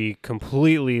that would be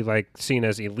completely seen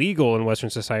as illegal in Western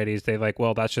societies. They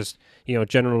that's just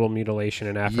genital mutilation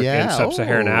in Africa, in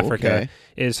sub-Saharan Africa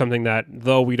is something that,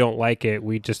 though we don't like it,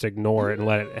 we just ignore it and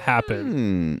let it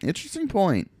happen. Interesting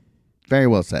point. Very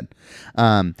well said.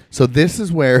 So this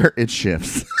is where it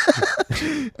shifts.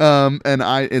 And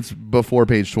it's before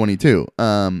page 22.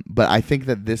 But I think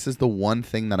that this is the one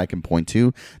thing that I can point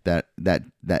to that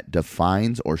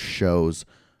defines or shows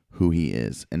who he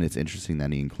is. And it's interesting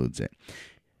that he includes it.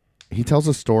 He tells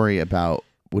a story about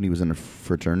when he was in a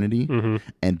fraternity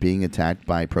and being attacked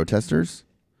by protesters,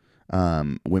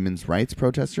 women's rights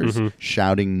protesters,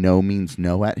 shouting "no" means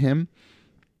no at him.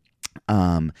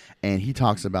 And he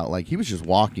talks about he was just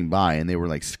walking by and they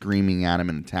were screaming at him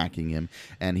and attacking him.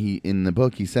 And in the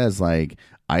book, he says I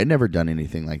had never done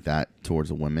anything like that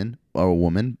towards a woman,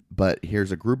 but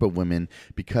here's a group of women,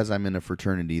 because I'm in a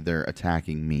fraternity, they're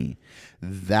attacking me.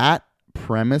 That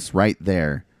premise right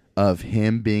there of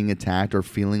him being attacked or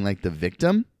feeling like the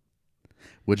victim,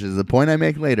 which is the point I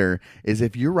make later, is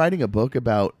if you're writing a book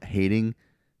about hating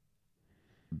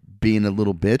being a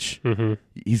little bitch,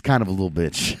 he's kind of a little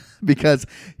bitch because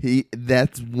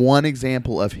that's one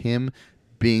example of him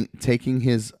taking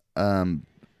his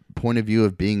point of view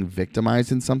of being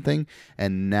victimized in something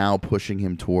and now pushing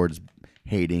him towards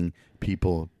hating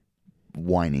people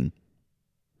whining.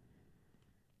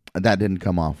 That didn't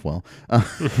come off well.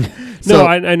 No,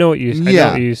 I know what you said. I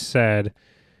know what you said.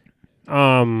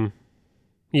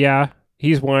 Yeah,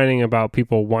 he's whining about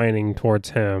people whining towards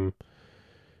him.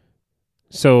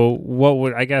 So what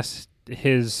would, I guess,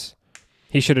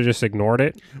 he should have just ignored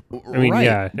it? I mean, right.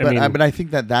 yeah. But I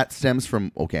think that stems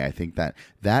from, I think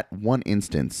that one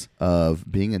instance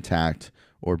of being attacked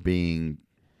or being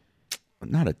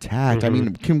not attacked. I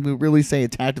mean, can we really say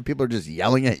attacked if people are just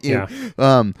yelling at you?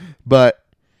 Yeah. But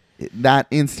that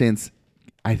instance,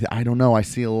 I don't know. I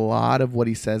see a lot of what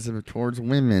he says towards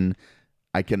women.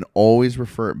 I can always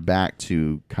refer it back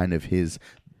to kind of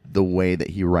the way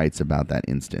that he writes about that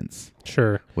instance.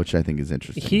 Sure. Which I think is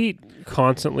interesting. He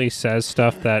constantly says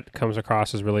stuff that comes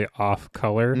across as really off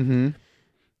color.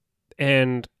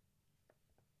 And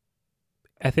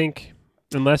I think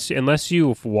unless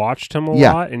you've watched him a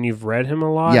lot and you've read him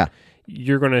a lot,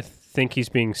 you're going to think he's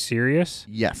being serious.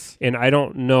 Yes. And I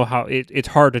don't know how it's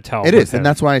hard to tell. It is. And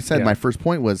that's why I said my first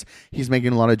point was he's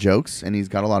making a lot of jokes and he's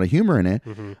got a lot of humor in it.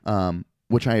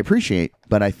 Which I appreciate,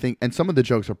 but I think, and some of the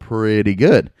jokes are pretty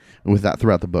good with that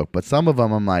throughout the book, but some of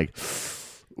them I'm like,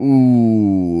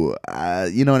 ooh,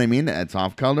 you know what I mean? It's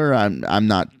off color. I'm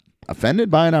not offended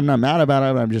by it. I'm not mad about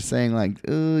it. I'm just saying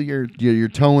you're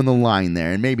towing the line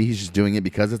there, and maybe he's just doing it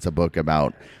because it's a book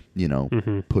about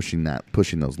pushing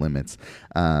those limits.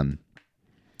 But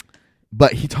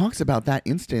he talks about that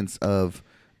instance of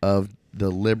the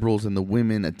liberals and the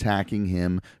women attacking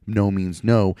him. No means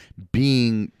no,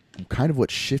 being kind of what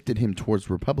shifted him towards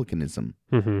republicanism.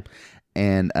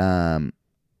 And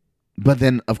but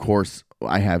then of course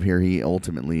I have here he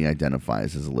ultimately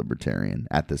identifies as a libertarian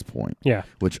at this point,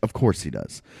 which of course he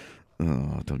does.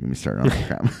 Don't get me started on that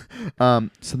crap.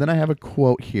 So then I have a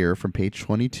quote here from page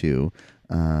 22.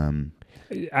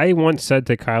 I once said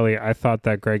to Kylie, I thought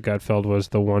that Greg Gutfeld was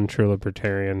the one true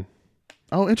libertarian.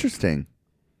 Oh, interesting.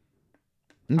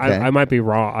 Okay. I might be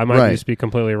wrong. I might just be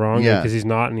completely wrong because he's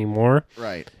not anymore.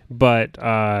 Right. But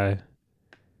I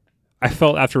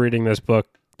felt after reading this book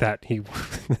that he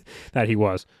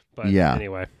was. But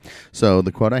anyway. So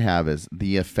the quote I have is,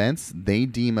 "The offense they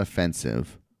deem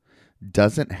offensive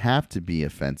doesn't have to be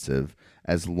offensive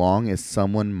as long as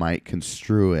someone might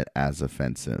construe it as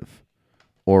offensive,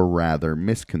 or rather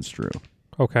misconstrue.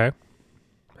 Okay.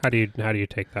 How do you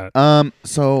take that?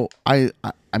 So I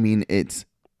mean, it's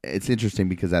interesting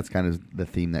because that's kind of the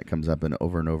theme that comes up and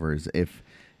over is if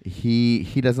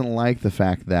he doesn't like the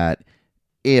fact that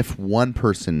if one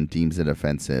person deems it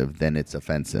offensive, then it's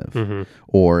offensive,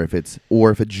 or if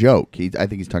a joke, I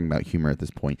think he's talking about humor at this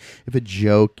point. If a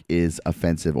joke is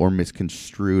offensive or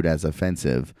misconstrued as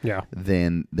offensive,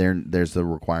 then there's the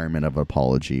requirement of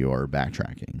apology or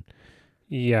backtracking.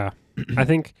 Yeah, I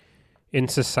think in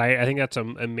society, I think that's a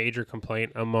major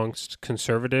complaint amongst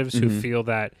conservatives who feel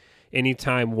that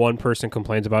anytime one person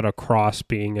complains about a cross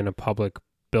being in a public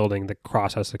building, the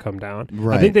cross has to come down.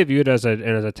 Right. I think they view it as an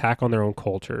attack on their own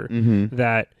culture.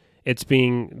 That it's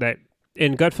being that,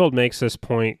 and Gutfeld makes this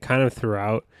point kind of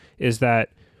throughout, is that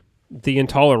the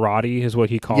intolerati is what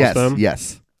he calls them.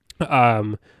 Yes.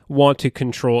 Want to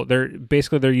control.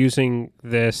 They're using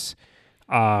this.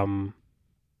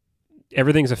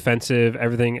 Everything's offensive.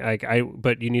 Everything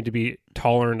but you need to be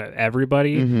tolerant of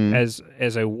everybody as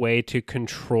a way to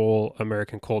control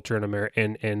American culture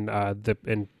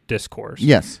and discourse.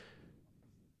 Yes.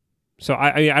 So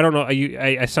I don't know.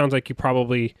 I sounds like you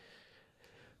probably.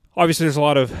 Obviously, there's a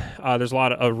lot of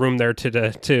room there to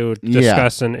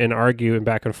discuss and argue and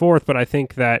back and forth. But I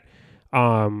think that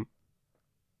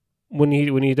when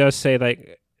he does say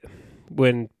like.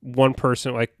 When one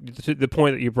person, like the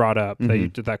point that you brought up,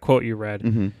 that quote you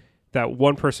read, that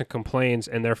one person complains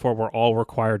and therefore we're all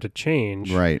required to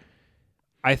change. Right.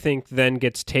 I think then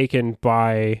gets taken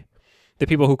by the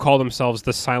people who call themselves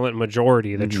the silent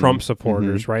majority, the Trump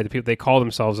supporters, right? The people they call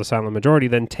themselves the silent majority,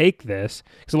 then take this.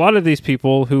 Because a lot of these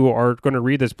people who are going to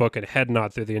read this book and head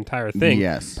nod through the entire thing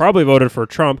probably voted for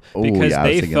Trump because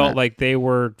they felt like they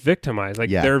were victimized. Like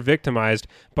they're victimized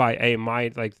by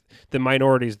the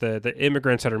minorities, the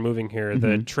immigrants that are moving here,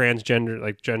 the transgender,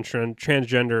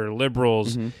 transgender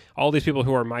liberals, all these people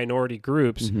who are minority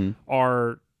groups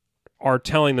are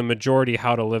telling the majority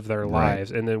how to live their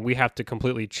lives, and then we have to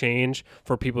completely change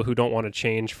for people who don't want to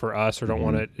change for us or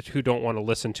who don't want to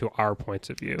listen to our points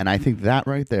of view. And I think that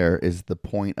right there is the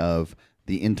point of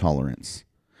the intolerance.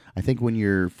 I think when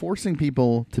you're forcing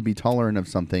people to be tolerant of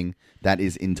something, that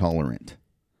is intolerant.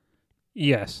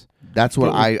 Yes, that's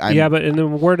what I but and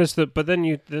then where does and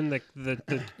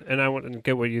I want to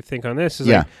get what you think on this is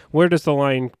like, where does the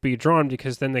line be drawn?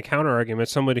 Because then the counter argument,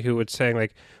 somebody who would say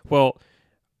like, well,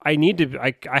 I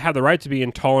have the right to be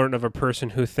intolerant of a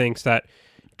person who thinks that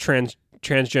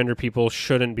transgender people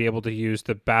shouldn't be able to use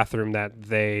the bathroom that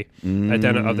they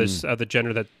of the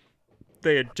gender that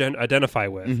they identify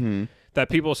with.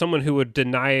 That someone who would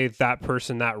deny that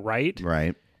person that right,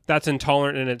 that's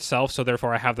intolerant in itself. So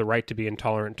therefore, I have the right to be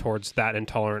intolerant towards that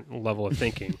intolerant level of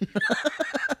thinking.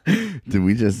 Did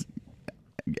we just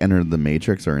enter the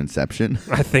Matrix or Inception?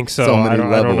 I think so. So many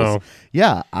levels. I don't know.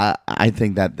 Yeah, I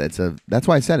think that's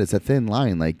why I said it's a thin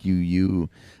line. Like you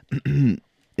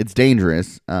it's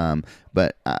dangerous.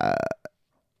 But I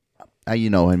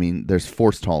mean, there's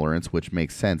force tolerance, which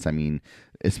makes sense. I mean,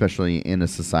 especially in a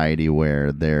society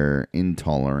where they're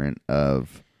intolerant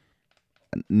of.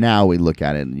 Now we look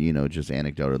at it, just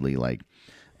anecdotally, like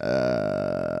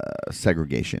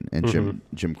segregation and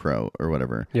Jim Crow or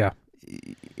whatever. Yeah.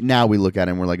 Now we look at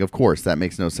it and we're like, of course, that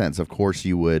makes no sense. Of course,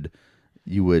 you would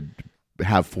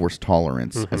have forced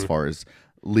tolerance as far as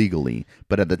legally,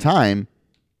 but at the time,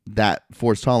 that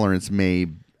forced tolerance may,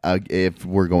 if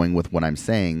we're going with what I'm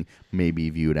saying, may be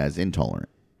viewed as intolerant.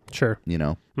 Sure.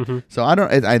 So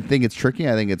I think it's tricky.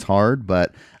 I think it's hard,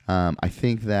 but I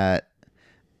think that.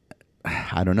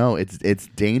 I don't know. It's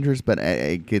dangerous, but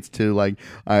it gets to like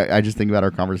I just think about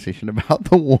our conversation about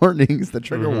the warnings, the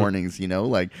trigger warnings.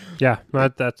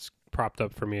 That's propped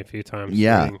up for me a few times.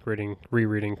 Yeah,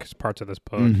 rereading parts of this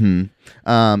book.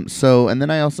 So and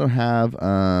then I also have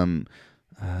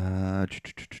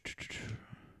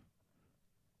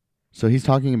so he's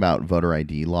talking about voter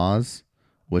ID laws,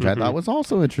 which I thought was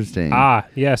also interesting.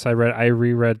 Yes, I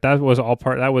reread. That was all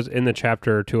part. That was in the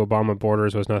chapter to Obama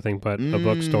Borders was nothing but a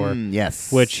bookstore.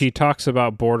 Yes, which he talks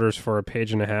about borders for a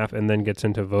page and a half, and then gets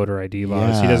into voter ID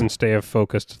laws. Yeah. He doesn't stay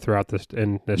focused throughout this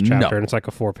chapter, and it's like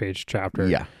a 4-page chapter.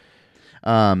 Yeah.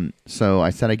 So I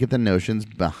said I get the notions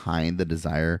behind the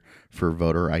desire for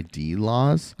voter ID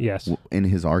laws. Yes. In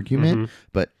his argument,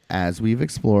 but as we've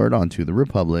explored on To the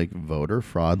Republic, voter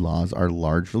fraud laws are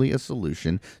largely a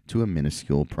solution to a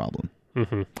minuscule problem.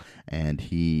 And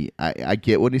I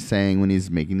get what he's saying when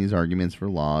he's making these arguments for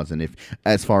laws, and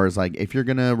as far as like if you're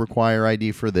gonna require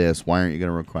ID for this, why aren't you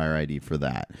gonna require ID for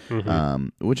that?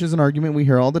 Which is an argument we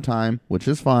hear all the time, which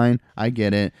is fine. I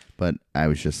get it, but I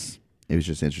was just it was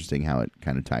just interesting how it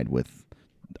kind of tied with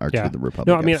our Yeah. To the Republic.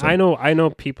 No, I mean, episode. I know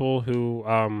people who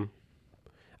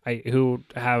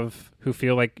who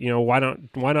feel like, why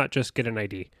not just get an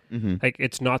ID? Mm-hmm. Like,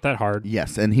 it's not that hard.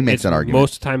 Yes, and he makes that argument.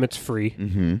 Most of the time it's free.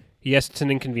 Mm-hmm. Yes, it's an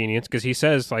inconvenience because he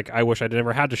says, like, I wish I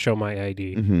never had to show my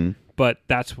ID. Mm-hmm. But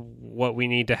that's what we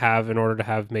need to have in order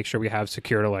to make sure we have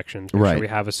secured elections, make Right. sure we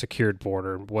have a secured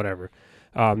border, whatever.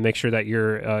 Make sure that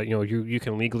you're, you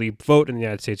can legally vote in the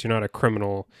United States. You're not a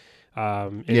criminal.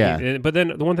 But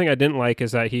then the one thing I didn't like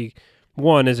is that he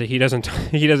doesn't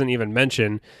he doesn't even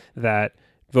mention that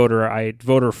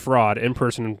voter fraud,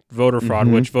 in-person voter fraud,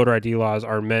 Mm-hmm. which voter ID laws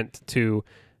are meant to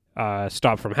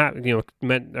stop from happening,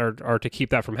 or to keep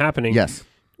that from happening. Yes.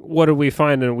 What did we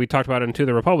find? And we talked about it in To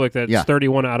the Republic, that Yeah. it's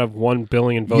 31 out of 1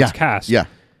 billion votes cast. Yeah.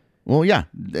 Well, yeah.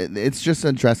 It's just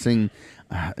addressing,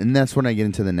 and that's when I get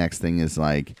into the next thing is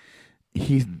like,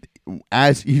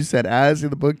 as you said, as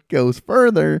the book goes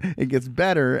further, it gets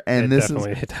better, and It this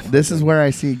definitely is where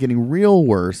I see it getting real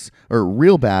worse or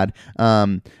real bad.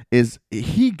 Is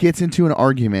he gets into an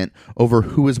argument over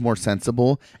who is more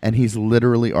sensible, and he's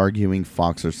literally arguing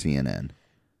Fox or CNN.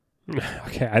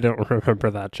 Okay, I don't remember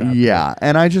that chapter. Yeah,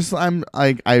 and I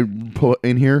put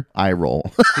in here I roll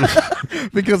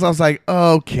because I was like,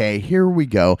 okay, here we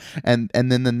go, and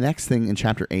then the next thing in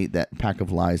chapter 8, that pack of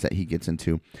lies that he gets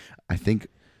into, I think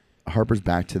Harper's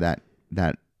back to that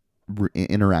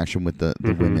interaction with the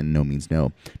Mm-hmm. women. No means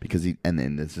no, because and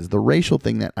then this is the racial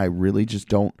thing that I really just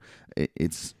don't.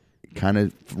 It's kind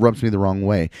of rubs me the wrong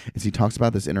way. Is he talks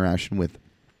about this interaction with.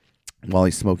 While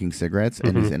he's smoking cigarettes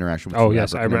and his interaction with Oh some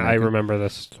yes, I African-American- remember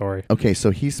this story. Okay,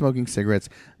 so he's smoking cigarette,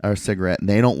 and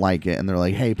they don't like it, and they're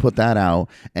like, "Hey, put that out."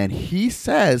 And he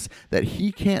says that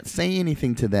he can't say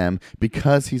anything to them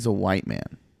because he's a white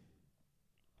man.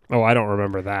 Oh, I don't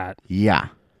remember that. Yeah,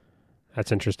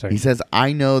 That's interesting. he says,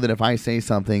 "I know that if I say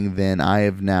something, then I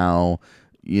have now,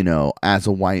 as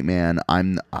a white man,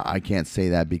 I can't say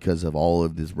that because of all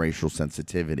of this racial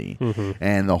sensitivity."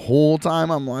 And the whole time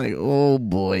I'm like, oh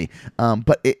boy.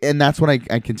 And that's what I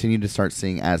continue to start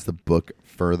seeing as the book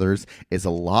furthers, is a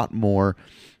lot more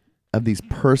of these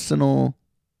personal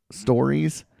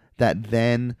stories that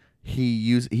then he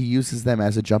uses them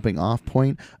as a jumping off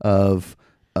point of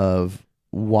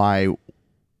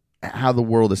how the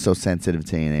world is so sensitive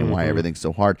to DNA and why everything's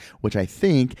so hard, which I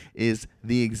think is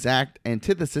the exact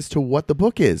antithesis to what the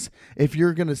book is. If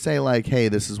you're going to say like, hey,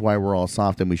 this is why we're all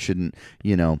soft and we shouldn't,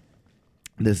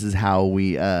 this is how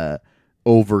we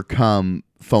overcome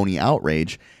phony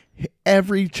outrage.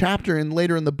 Every chapter and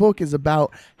later in the book is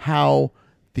about how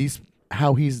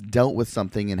he's dealt with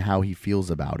something and how he feels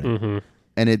about it.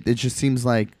 And it just seems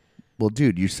like, well,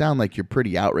 dude, you sound like you're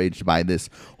pretty outraged by this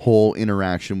whole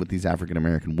interaction with these African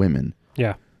American women.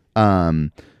 Yeah.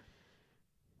 And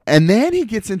then he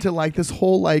gets into like this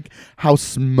whole like how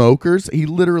smokers, he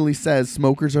literally says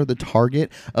smokers are the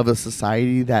target of a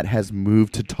society that has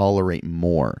moved to tolerate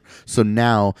more. So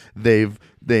now they've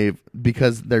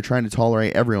because they're trying to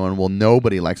tolerate everyone, well,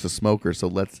 nobody likes a smoker, so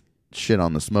let's shit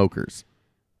on the smokers.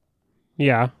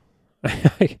 Yeah.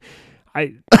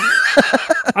 I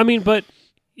mean, but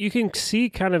you can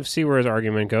kind of see where his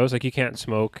argument goes. Like, you can't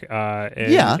smoke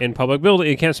in public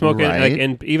buildings. You can't smoke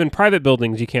in even private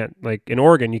buildings. You can't, like in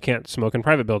Oregon, you can't smoke in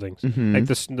private buildings. Like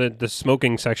the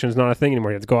smoking section is not a thing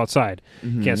anymore. You have to go outside.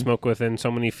 You can't smoke within so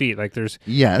many feet. Like there's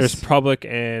public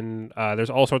and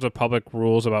there's all sorts of public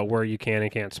rules about where you can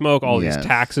and can't smoke. All these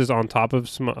taxes on top of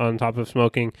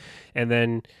smoking, and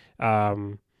then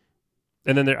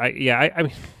there. I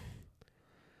mean,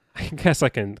 I guess I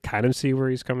can kind of see where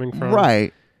he's coming from.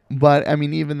 Right. But I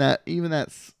mean, even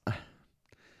that's,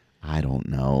 I don't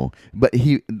know. But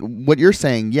what you're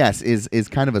saying, yes, is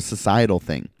kind of a societal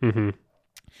thing. Mm-hmm.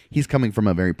 He's coming from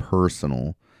a very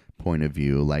personal point of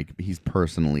view. Like he's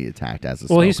personally attacked as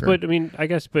a well, smoker.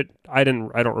 but I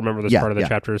don't remember this part of the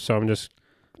chapter, so I'm just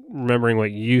remembering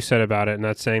what you said about it, and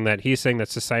that's saying that he's saying that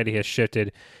society has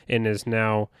shifted and is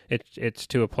now it's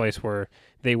to a place where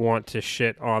they want to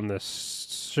shit on the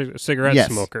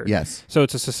cigarette smoker. Yes. So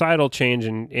it's a societal change,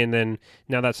 and then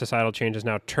now that societal change is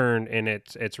now turned, and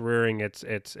it's rearing its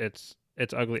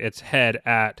head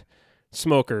at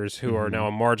smokers who are now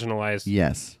a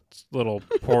marginalized little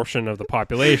portion of the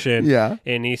population. Yeah.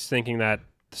 And he's thinking that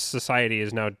society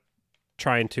is now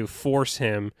trying to force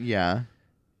him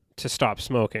to stop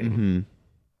smoking. Mm-hmm.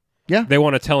 Yeah. They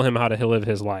want to tell him how to live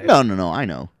his life. No, I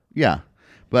know. Yeah.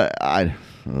 But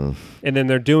and then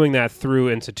they're doing that through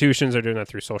institutions. They're doing that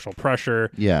through social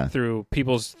pressure. Yeah. Through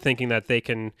people's thinking that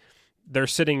they're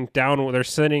sitting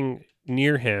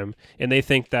near him, and they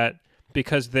think that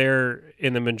because they're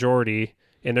in the majority,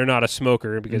 and they're not a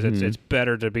smoker because it's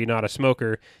better to be not a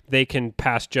smoker, they can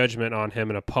pass judgment on him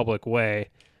in a public way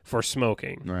for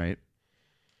smoking. Right.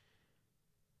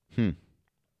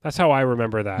 That's how I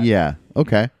remember that. Yeah.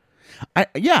 Okay.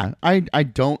 I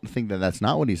don't think that that's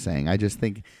not what he's saying. I just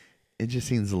think it just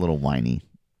seems a little whiny.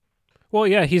 Well,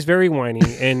 yeah, he's very whiny,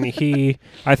 and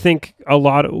I think a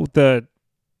lot of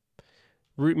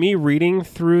me reading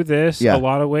through this, a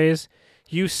lot of ways,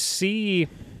 you see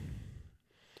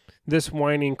this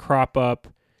whining crop up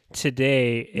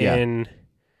today in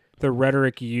the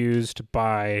rhetoric used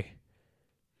by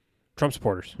Trump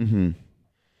supporters. Mm-hmm.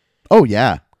 Oh,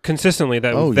 yeah. Consistently,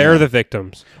 that they're the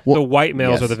victims. Well, the white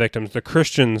males are the victims. The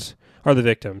Christians are the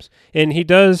victims. And he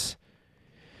does...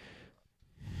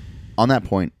 On that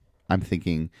point, I'm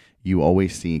thinking you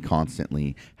always see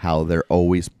constantly how they're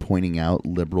always pointing out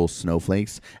liberal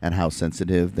snowflakes and how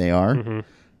sensitive they are. Mm-hmm.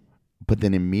 But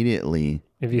then immediately...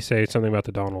 If you say something about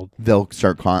the Donald... They'll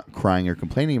start crying or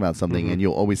complaining about something, and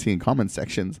you'll always see in comment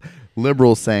sections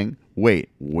liberals saying, wait,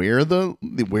 where are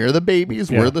the babies?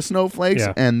 Where are the snowflakes?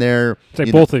 Yeah. And they're... It's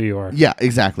like both of you are. Yeah,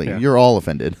 exactly. Yeah. You're all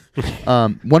offended.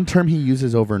 One term he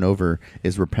uses over and over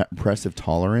is repressive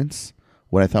tolerance.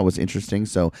 What I thought was interesting.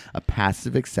 So a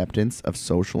passive acceptance of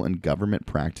social and government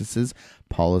practices,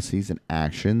 policies, and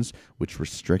actions which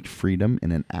restrict freedom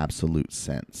in an absolute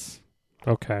sense.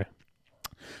 Okay.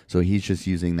 So he's just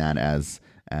using that as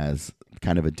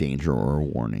kind of a danger or a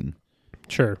warning.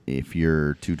 Sure. If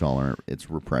you're too tolerant, it's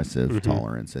repressive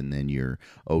tolerance, and then you're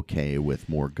okay with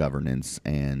more governance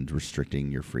and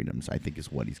restricting your freedoms, I think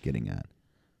is what he's getting at.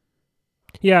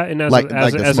 Yeah, and as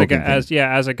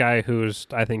a guy who's,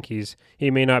 I think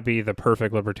he may not be the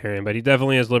perfect libertarian, but he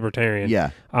definitely is libertarian.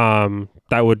 Yeah.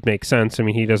 That would make sense. I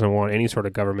mean, he doesn't want any sort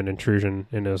of government intrusion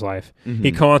in his life. Mm-hmm.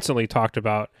 He constantly talked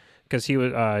about, because he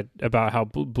was about how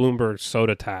Bloomberg's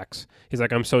soda tax. He's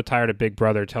like, I'm so tired of Big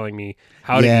Brother telling me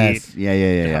how to eat.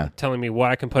 Yeah. Telling me what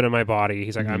I can put in my body.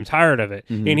 He's like, I'm tired of it.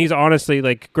 Mm-hmm. And he's honestly,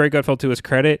 like, Greg Gutfeld, to his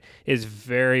credit, is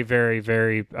very, very,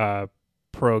 very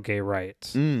pro-gay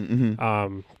rights.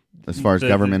 Mm-hmm. As far as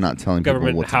government not telling people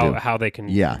what to do. How they can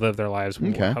live their lives.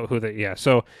 Okay.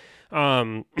 So,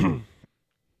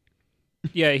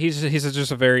 yeah, he's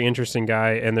just a very interesting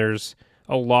guy, and there's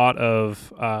a lot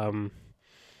of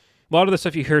the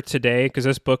stuff you hear today, because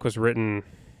this book was written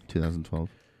 2012.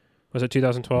 Was it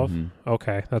 2012? Mm-hmm.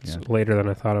 Okay, that's later than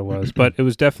I thought it was, but it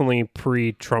was definitely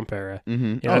pre-Trump era.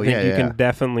 Mm-hmm. I think you can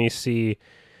definitely see,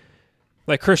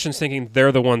 like, Christians thinking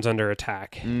they're the ones under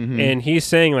attack. Mm-hmm. And he's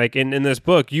saying, like, in this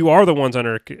book, you are the ones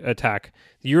under attack.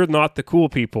 You're not the cool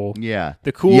people. Yeah.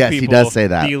 The cool people. Yes, he does say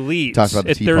that. The elites. Talks about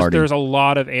the Tea Party. There's a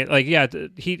lot of, I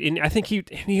think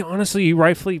he honestly, he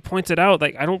rightfully points it out.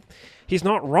 Like, he's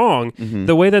not wrong. Mm-hmm.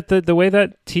 The way that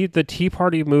the Tea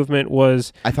Party movement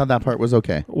was, I thought that part was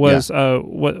okay. Was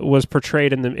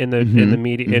portrayed in the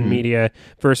media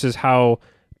versus how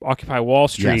Occupy Wall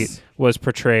Street was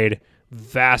portrayed,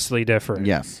 vastly different.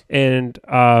 Yes. And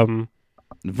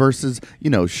versus,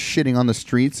 shitting on the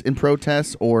streets in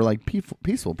protests or like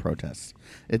peaceful protests.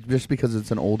 It's just because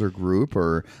it's an older group,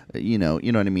 or you know what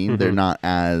I mean. Mm-hmm. They're not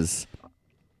as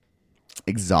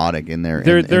exotic in their.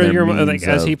 They're your, like,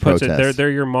 as he puts it.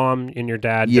 They're your mom and your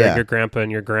dad, your grandpa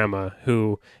and your grandma,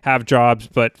 who have jobs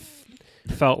but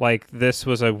felt like this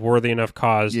was a worthy enough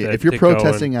cause. If you're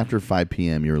protesting after 5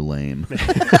 p.m., you're lame.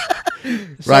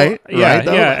 Right? Yeah. Right,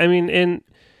 yeah. I mean, and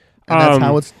that's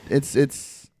how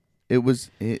it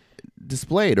was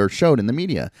displayed or showed in the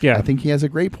media. Yeah. I think he has a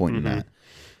great point in that.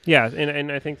 Yeah,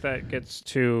 and I think that gets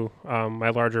to my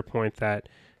larger point that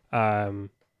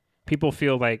people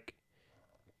feel like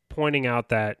pointing out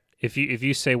that if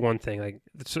you say one thing, like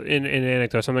in an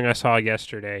anecdote, something I saw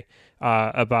yesterday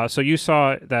about, so you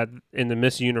saw that in the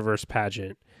Miss Universe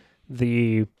pageant,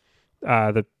 the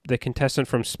contestant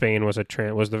from Spain was the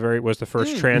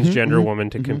first transgender woman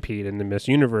to compete in the Miss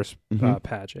Universe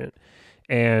pageant,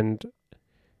 and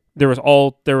there was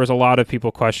a lot of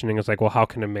people questioning. It's like, well, how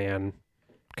can a man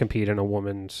compete in a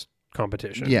woman's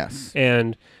competition? Yes,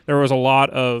 and there was a lot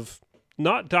of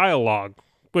not dialogue,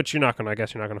 which you're not going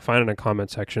to find in a comment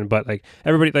section, but like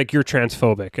everybody, like, you're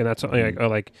transphobic, and that's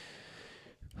like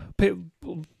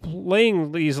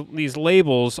laying these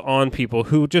labels on people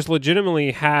who just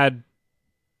legitimately had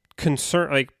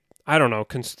concern, like, I don't know,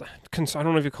 I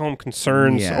don't know if you call them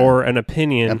concerns or an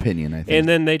opinion, I think, and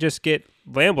then they just get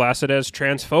lambasted as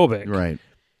transphobic, right?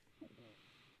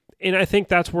 And I think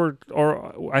that's where,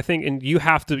 and you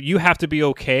have to be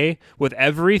okay with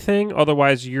everything,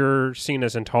 otherwise you're seen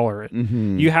as intolerant.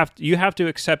 Mm-hmm. You have to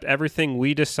accept everything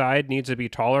we decide needs to be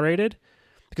tolerated,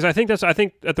 because I think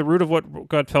at the root of what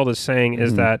Gutfeld is saying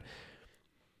is that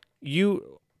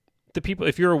the people,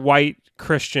 if you're a white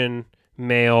Christian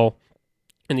male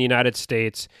in the United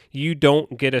States, you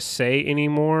don't get a say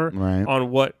anymore Right.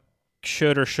 on what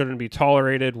should or shouldn't be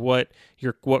tolerated, what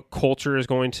culture is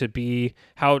going to be,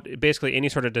 how basically any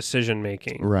sort of decision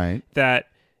making. Right. That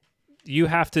you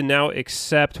have to now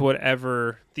accept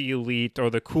whatever the elite or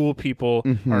the cool people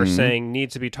are saying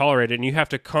needs to be tolerated, and you have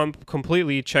to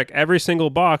completely check every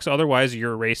single box. Otherwise,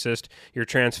 you're racist, you're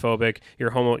transphobic, you're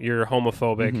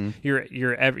homophobic,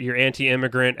 you're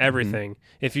anti-immigrant, everything.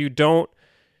 If you don't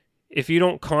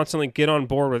constantly get on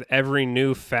board with every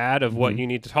new fad of what you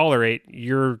need to tolerate,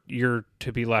 you're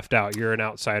to be left out. You're an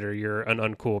outsider. You're an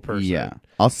uncool person. Yeah.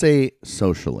 I'll say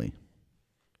socially.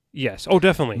 Yes. Oh,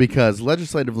 definitely. Because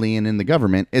legislatively and in the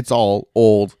government, it's all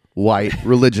old, white,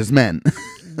 religious men.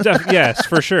 Yes,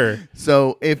 for sure.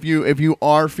 So if you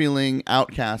are feeling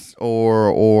outcast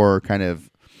or kind of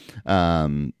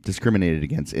discriminated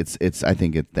against, it's I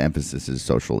think the emphasis is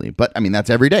socially. But I mean, that's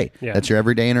every day. Yeah. That's your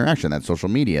everyday interaction. That's social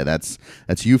media. That's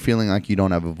you feeling like you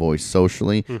don't have a voice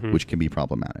socially, which can be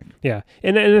problematic. Yeah,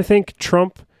 and I think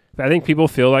people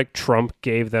feel like Trump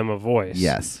gave them a voice.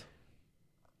 Yes.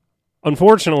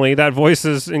 Unfortunately, that voice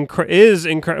is I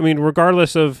mean,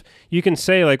 regardless of, you can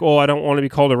say like, "Oh, I don't want to be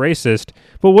called a racist,"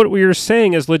 but what we're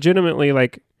saying is legitimately,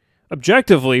 like,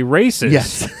 objectively racist.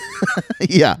 Yes.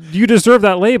 Yeah. You deserve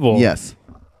that label. Yes.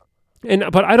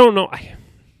 But I don't know.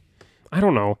 I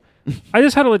don't know. I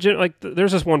just had a legit,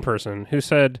 there's this one person who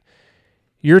said,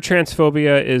 "Your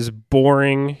transphobia is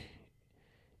boring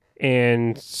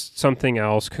and something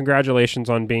else. Congratulations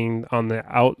on being on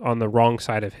the wrong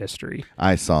side of history."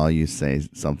 I saw you say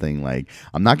something like,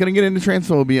 "I'm not going to get into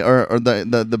transphobia or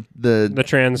the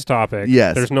trans topic."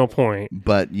 Yes. There's no point.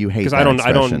 But you hate Because that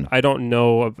expression. I don't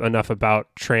know enough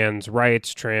about trans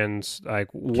rights, trans, like,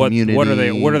 what Community. what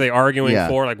are they arguing Yeah.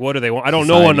 for? Like, what do they want? I don't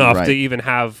know Society, enough right. to even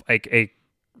have like a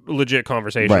legit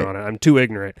conversation Right. on it. I'm too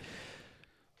ignorant.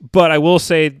 But I will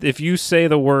say, if you say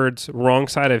the words "wrong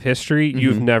side of history,"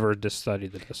 you've never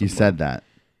studied the discipline. You said that.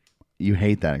 You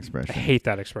hate that I expression. hate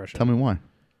that expression. Tell me why.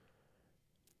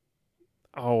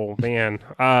 Oh, man.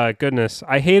 Goodness.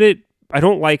 I hate it. I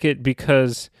don't like it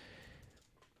because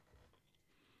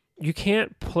you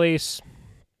can't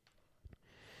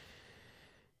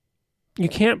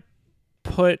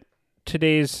put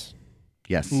today's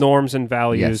Yes. norms and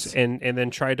values Yes. and then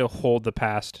try to hold the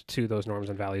past to those norms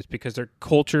and values, because their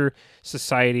culture,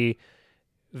 society,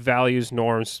 values,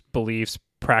 norms, beliefs,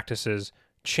 practices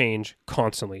change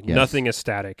constantly. Yes. Nothing is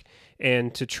static.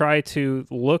 And to try to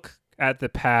look at the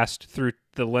past through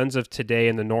the lens of today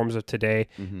and the norms of today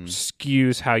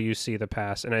skews how you see the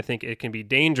past. And I think it can be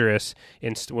dangerous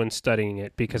when studying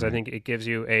it, because I think it gives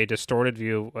you a distorted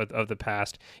view of the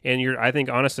past. And I think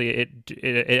honestly,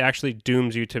 it actually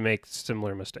dooms you to make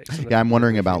similar mistakes. Yeah, I'm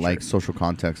wondering about like social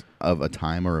context of a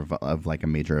time or of like a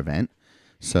major event.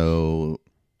 So,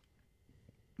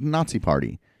 Nazi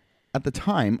Party. At the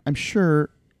time, I'm sure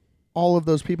all of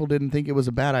those people didn't think it was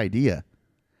a bad idea.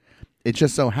 It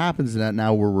just so happens that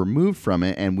now we're removed from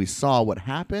it and we saw what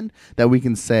happened, that we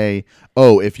can say,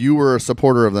 oh, if you were a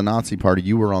supporter of the Nazi Party,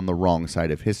 you were on the wrong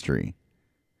side of history.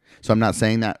 So I'm not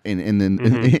saying that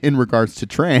in regards to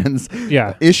trans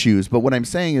issues, but what I'm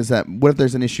saying is that what if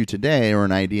there's an issue today or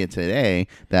an idea today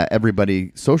that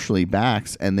everybody socially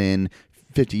backs, and then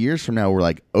 50 years from now we're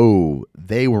like, oh,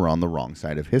 they were on the wrong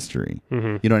side of history. You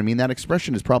know what I mean? That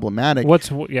expression is problematic.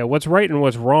 What's right and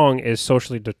what's wrong is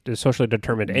socially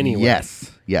determined anyway.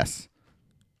 Yes.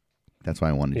 That's why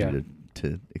I wanted you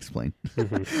to explain.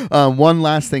 One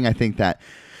last thing, I think that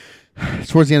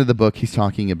towards the end of the book, he's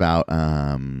talking about,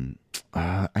 I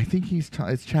think it's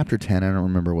chapter 10. I don't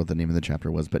remember what the name of the chapter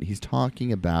was, but he's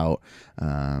talking about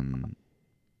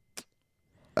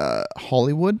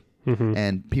Hollywood.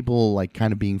 And people like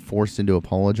kind of being forced into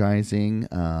apologizing.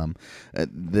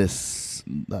 This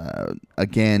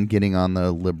again, getting on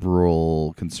the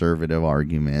liberal conservative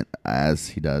argument as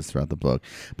he does throughout the book.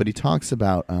 But he talks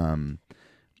about how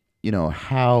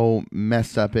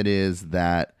messed up it is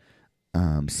that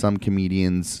some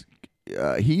comedians.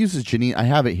 He uses Janine. I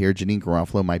have it here. Janine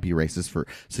Garofalo might be racist for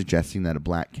suggesting that a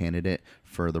black candidate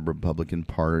for the Republican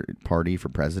Party for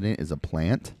president is a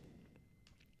plant.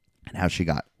 And how she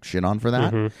got shit on for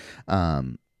that,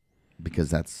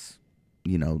 because that's,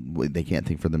 they can't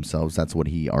think for themselves. That's what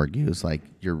he argues. Like,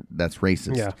 that's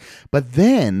racist. Yeah. But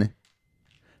then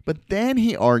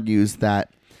he argues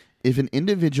that if an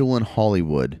individual in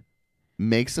Hollywood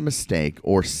makes a mistake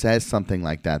or says something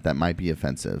like that might be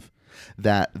offensive,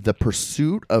 that the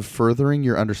pursuit of furthering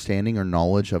your understanding or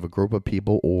knowledge of a group of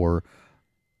people or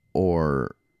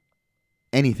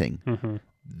anything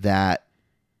that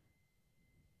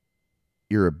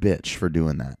you're a bitch for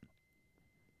doing that.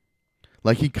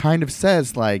 Like, he kind of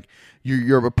says, like,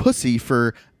 you're a pussy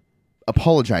for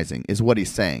apologizing, is what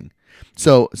he's saying.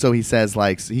 So he says,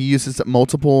 like, he uses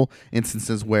multiple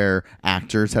instances where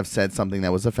actors have said something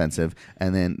that was offensive,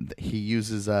 and then he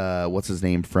uses what's his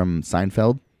name from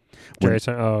Seinfeld?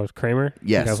 Kramer?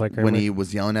 Yes, You guys like Kramer? when he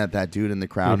was yelling at that dude in the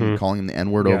crowd and calling him the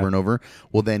N-word over and over.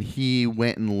 Well, then he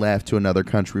went and left to another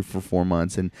country for 4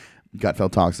 months, and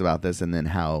Gutfeld talks about this, and then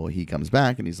how he comes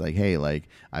back, and he's like, hey, like,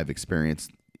 I've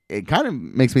experienced... It kind of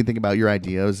makes me think about your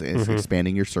ideas as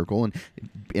expanding your circle and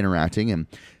interacting, and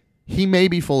he may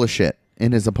be full of shit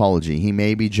in his apology. He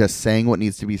may be just saying what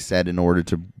needs to be said in order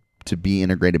to be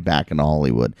integrated back into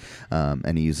Hollywood,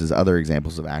 and he uses other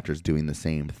examples of actors doing the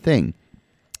same thing.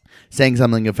 Saying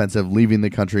something offensive, leaving the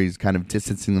country, kind of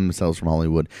distancing themselves from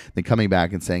Hollywood, then coming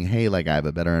back and saying, hey, like, I have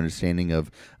a better understanding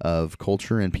of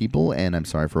culture and people, and I'm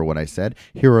sorry for what I said.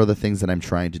 Here are the things that I'm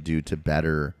trying to do to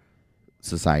better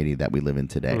society that we live in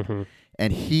today.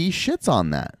 And he shits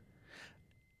on that.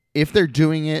 If they're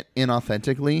doing it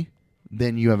inauthentically,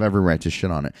 then you have every right to shit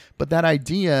on it. But that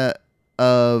idea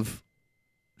of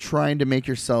trying to make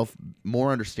yourself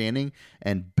more understanding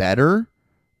and better,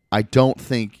 I don't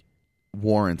think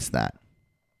warrants that.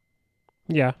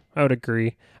 Yeah, I would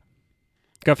agree.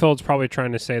 Gutfeld's probably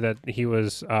trying to say that he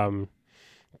was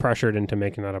pressured into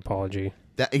making that apology.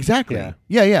 Exactly.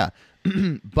 Yeah.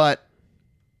 But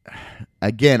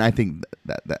again, I think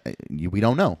that we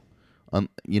don't know.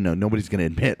 Nobody's going to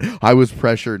admit I was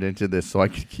pressured into this so I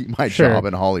could keep my job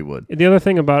in Hollywood. The other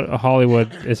thing about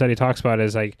Hollywood is that he talks about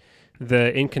is like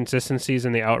the inconsistencies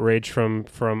and the outrage from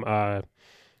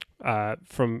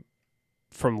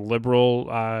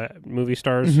liberal movie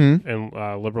stars and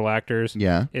liberal actors.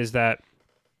 Yeah, is that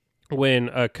when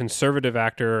a conservative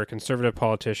actor or a conservative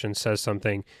politician says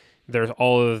something, there's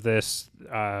all of this,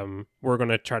 we're going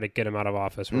to try to get him out of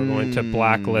office. We're going to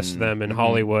blacklist them in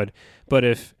Hollywood. But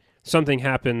if something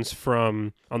happens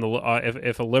from on the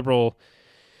if a liberal,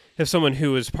 if someone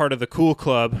who is part of the cool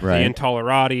club, the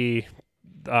intolerati,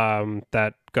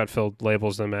 that Gutfeld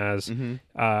labels them as,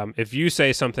 if you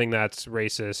say something that's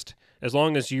racist, as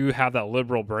long as you have that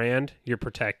liberal brand, you're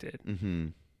protected.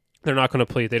 They're not going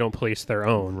to police. They don't police their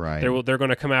own. Right. They're going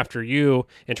to come after you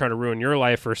and try to ruin your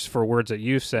life for words that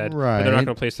you've said. Right. But they're not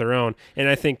going to police their own. And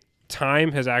I think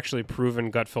time has actually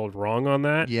proven Gutfeld wrong on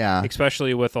that. Yeah.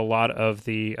 Especially with a lot of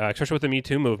the, especially with the Me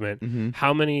Too movement.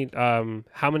 How many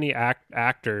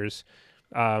actors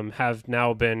have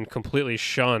now been completely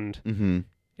shunned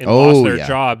and lost their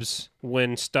jobs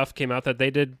when stuff came out that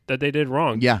they did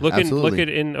wrong. Yeah, look absolutely.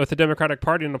 at with the Democratic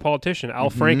Party and the politician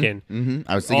Al Franken.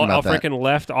 I was thinking about Al Franken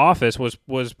left office,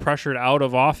 was pressured out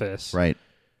of office, right,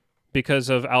 because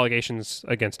of allegations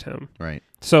against him. Right.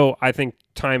 So I think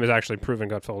time has actually proven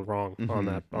Gutfeld wrong on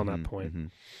that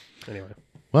point. Anyway.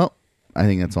 Well, I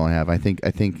think that's all I have. I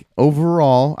think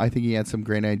overall, I think he had some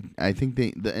great. I think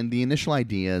the initial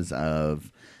ideas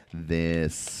of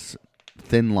this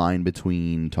thin line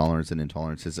between tolerance and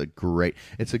intolerance is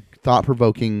it's a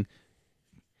thought-provoking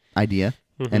idea,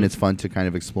 and it's fun to kind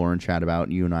of explore and chat about.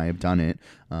 You and I have done it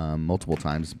multiple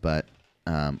times, but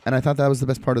and I thought that was the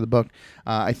best part of the book.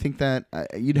 I think that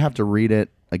you'd have to read it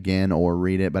again or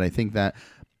read it, but I think that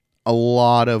a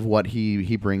lot of what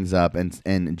he brings up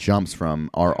and jumps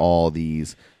from are all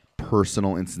these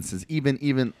personal instances,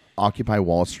 even Occupy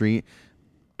Wall Street.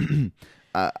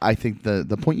 I think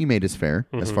the point you made is fair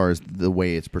as far as the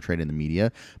way it's portrayed in the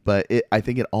media, but I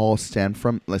think it all stemmed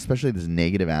from, especially this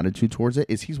negative attitude towards it,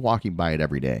 is he's walking by it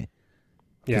every day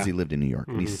because he lived in New York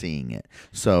and he's seeing it.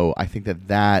 So I think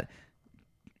that.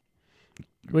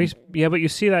 But you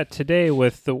see that today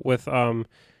with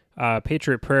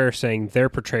Patriot Prayer saying they're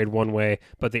portrayed one way,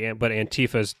 but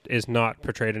Antifa is not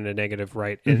portrayed in a negative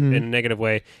in a negative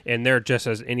way, and they're just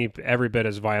every bit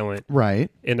as violent,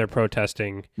 right, in their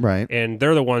protesting, right, and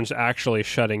they're the ones actually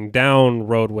shutting down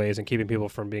roadways and keeping people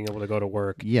from being able to go to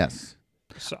work. Yes,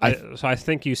 so I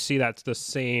think you see that's the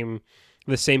same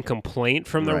complaint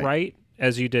from the right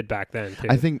as you did back then, too.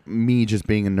 I think me just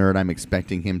being a nerd, I'm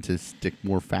expecting him to stick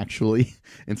more factually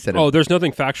instead of... Oh, there's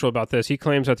nothing factual about this. He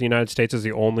claims that the United States is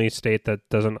the only state that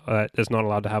is not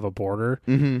allowed to have a border.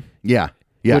 Yeah.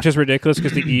 Which is ridiculous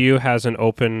because the EU has an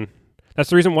open...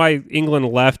 That's the reason why England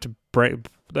left...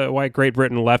 why Great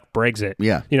Britain left Brexit.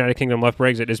 Yeah. The United Kingdom left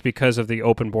Brexit is because of the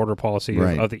open border policy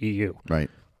of the EU.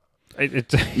 Right.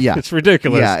 It's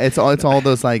ridiculous. Yeah, it's all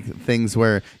those like things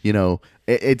where,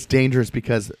 it's dangerous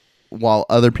because... While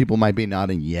other people might be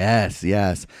nodding,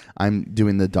 yes, I'm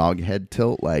doing the dog head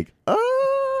tilt, like,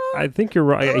 I think you're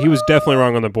right. He was definitely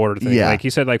wrong on the border thing. Yeah. Like he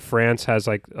said, like France has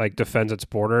like defends its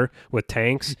border with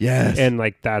tanks. Yes. And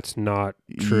like that's not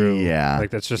true. Yeah.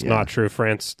 Like that's just not true.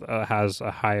 France has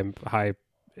a high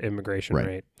immigration Right.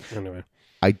 rate. Anyway.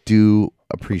 I do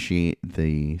appreciate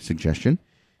the suggestion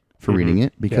for reading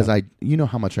it because you know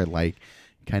how much I like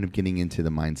kind of getting into the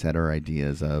mindset or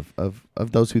ideas of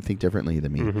those who think differently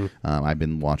than me. I've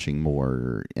been watching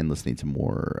more and listening to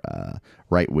more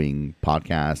right-wing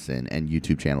podcasts and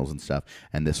YouTube channels and stuff.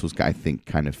 And this was, I think,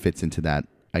 kind of fits into that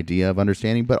idea of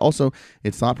understanding, but also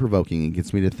it's thought-provoking. It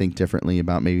gets me to think differently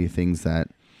about maybe things that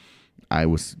I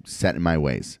was set in my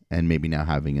ways and maybe now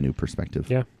having a new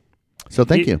perspective. Yeah. So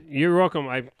thank you. You're welcome.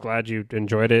 I'm glad you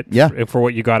enjoyed it. Yeah. For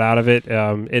what you got out of it.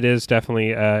 It is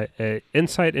definitely an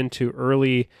insight into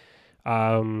early,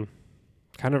 kind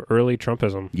of early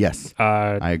Trumpism. Yes,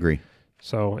 I agree.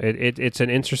 So it's an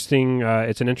interesting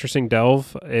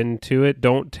delve into it.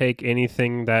 Don't take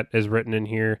anything that is written in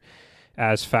here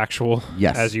as factual.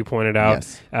 Yes. As you pointed out.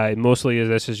 Yes. Mostly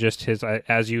this is just his,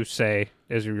 as you say,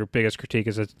 is your biggest critique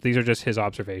is that these are just his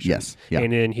observations. Yes. Yeah.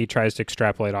 And then he tries to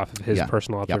extrapolate off of his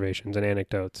personal observations and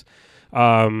anecdotes.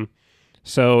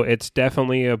 So it's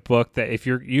definitely a book that if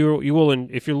you're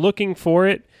looking for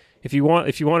it, if you want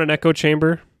an echo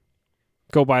chamber,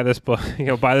 go buy this book.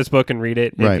 Buy this book and read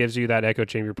it. It gives you that echo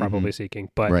chamber you're probably seeking.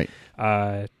 But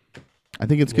I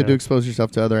think it's good to expose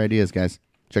yourself to other ideas, guys.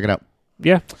 Check it out.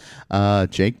 Yeah.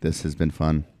 Jake, this has been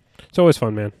fun. It's always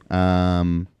fun, man.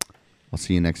 I'll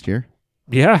see you next year.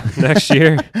 Yeah, next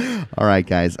year. All right,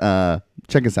 guys.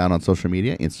 Check us out on social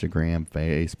media, Instagram,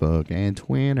 Facebook, and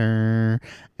Twitter.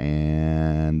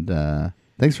 And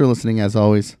thanks for listening, as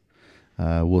always.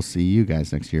 We'll see you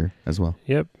guys next year as well.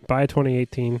 Yep. Bye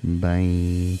 2018.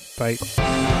 Bye.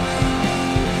 Bye.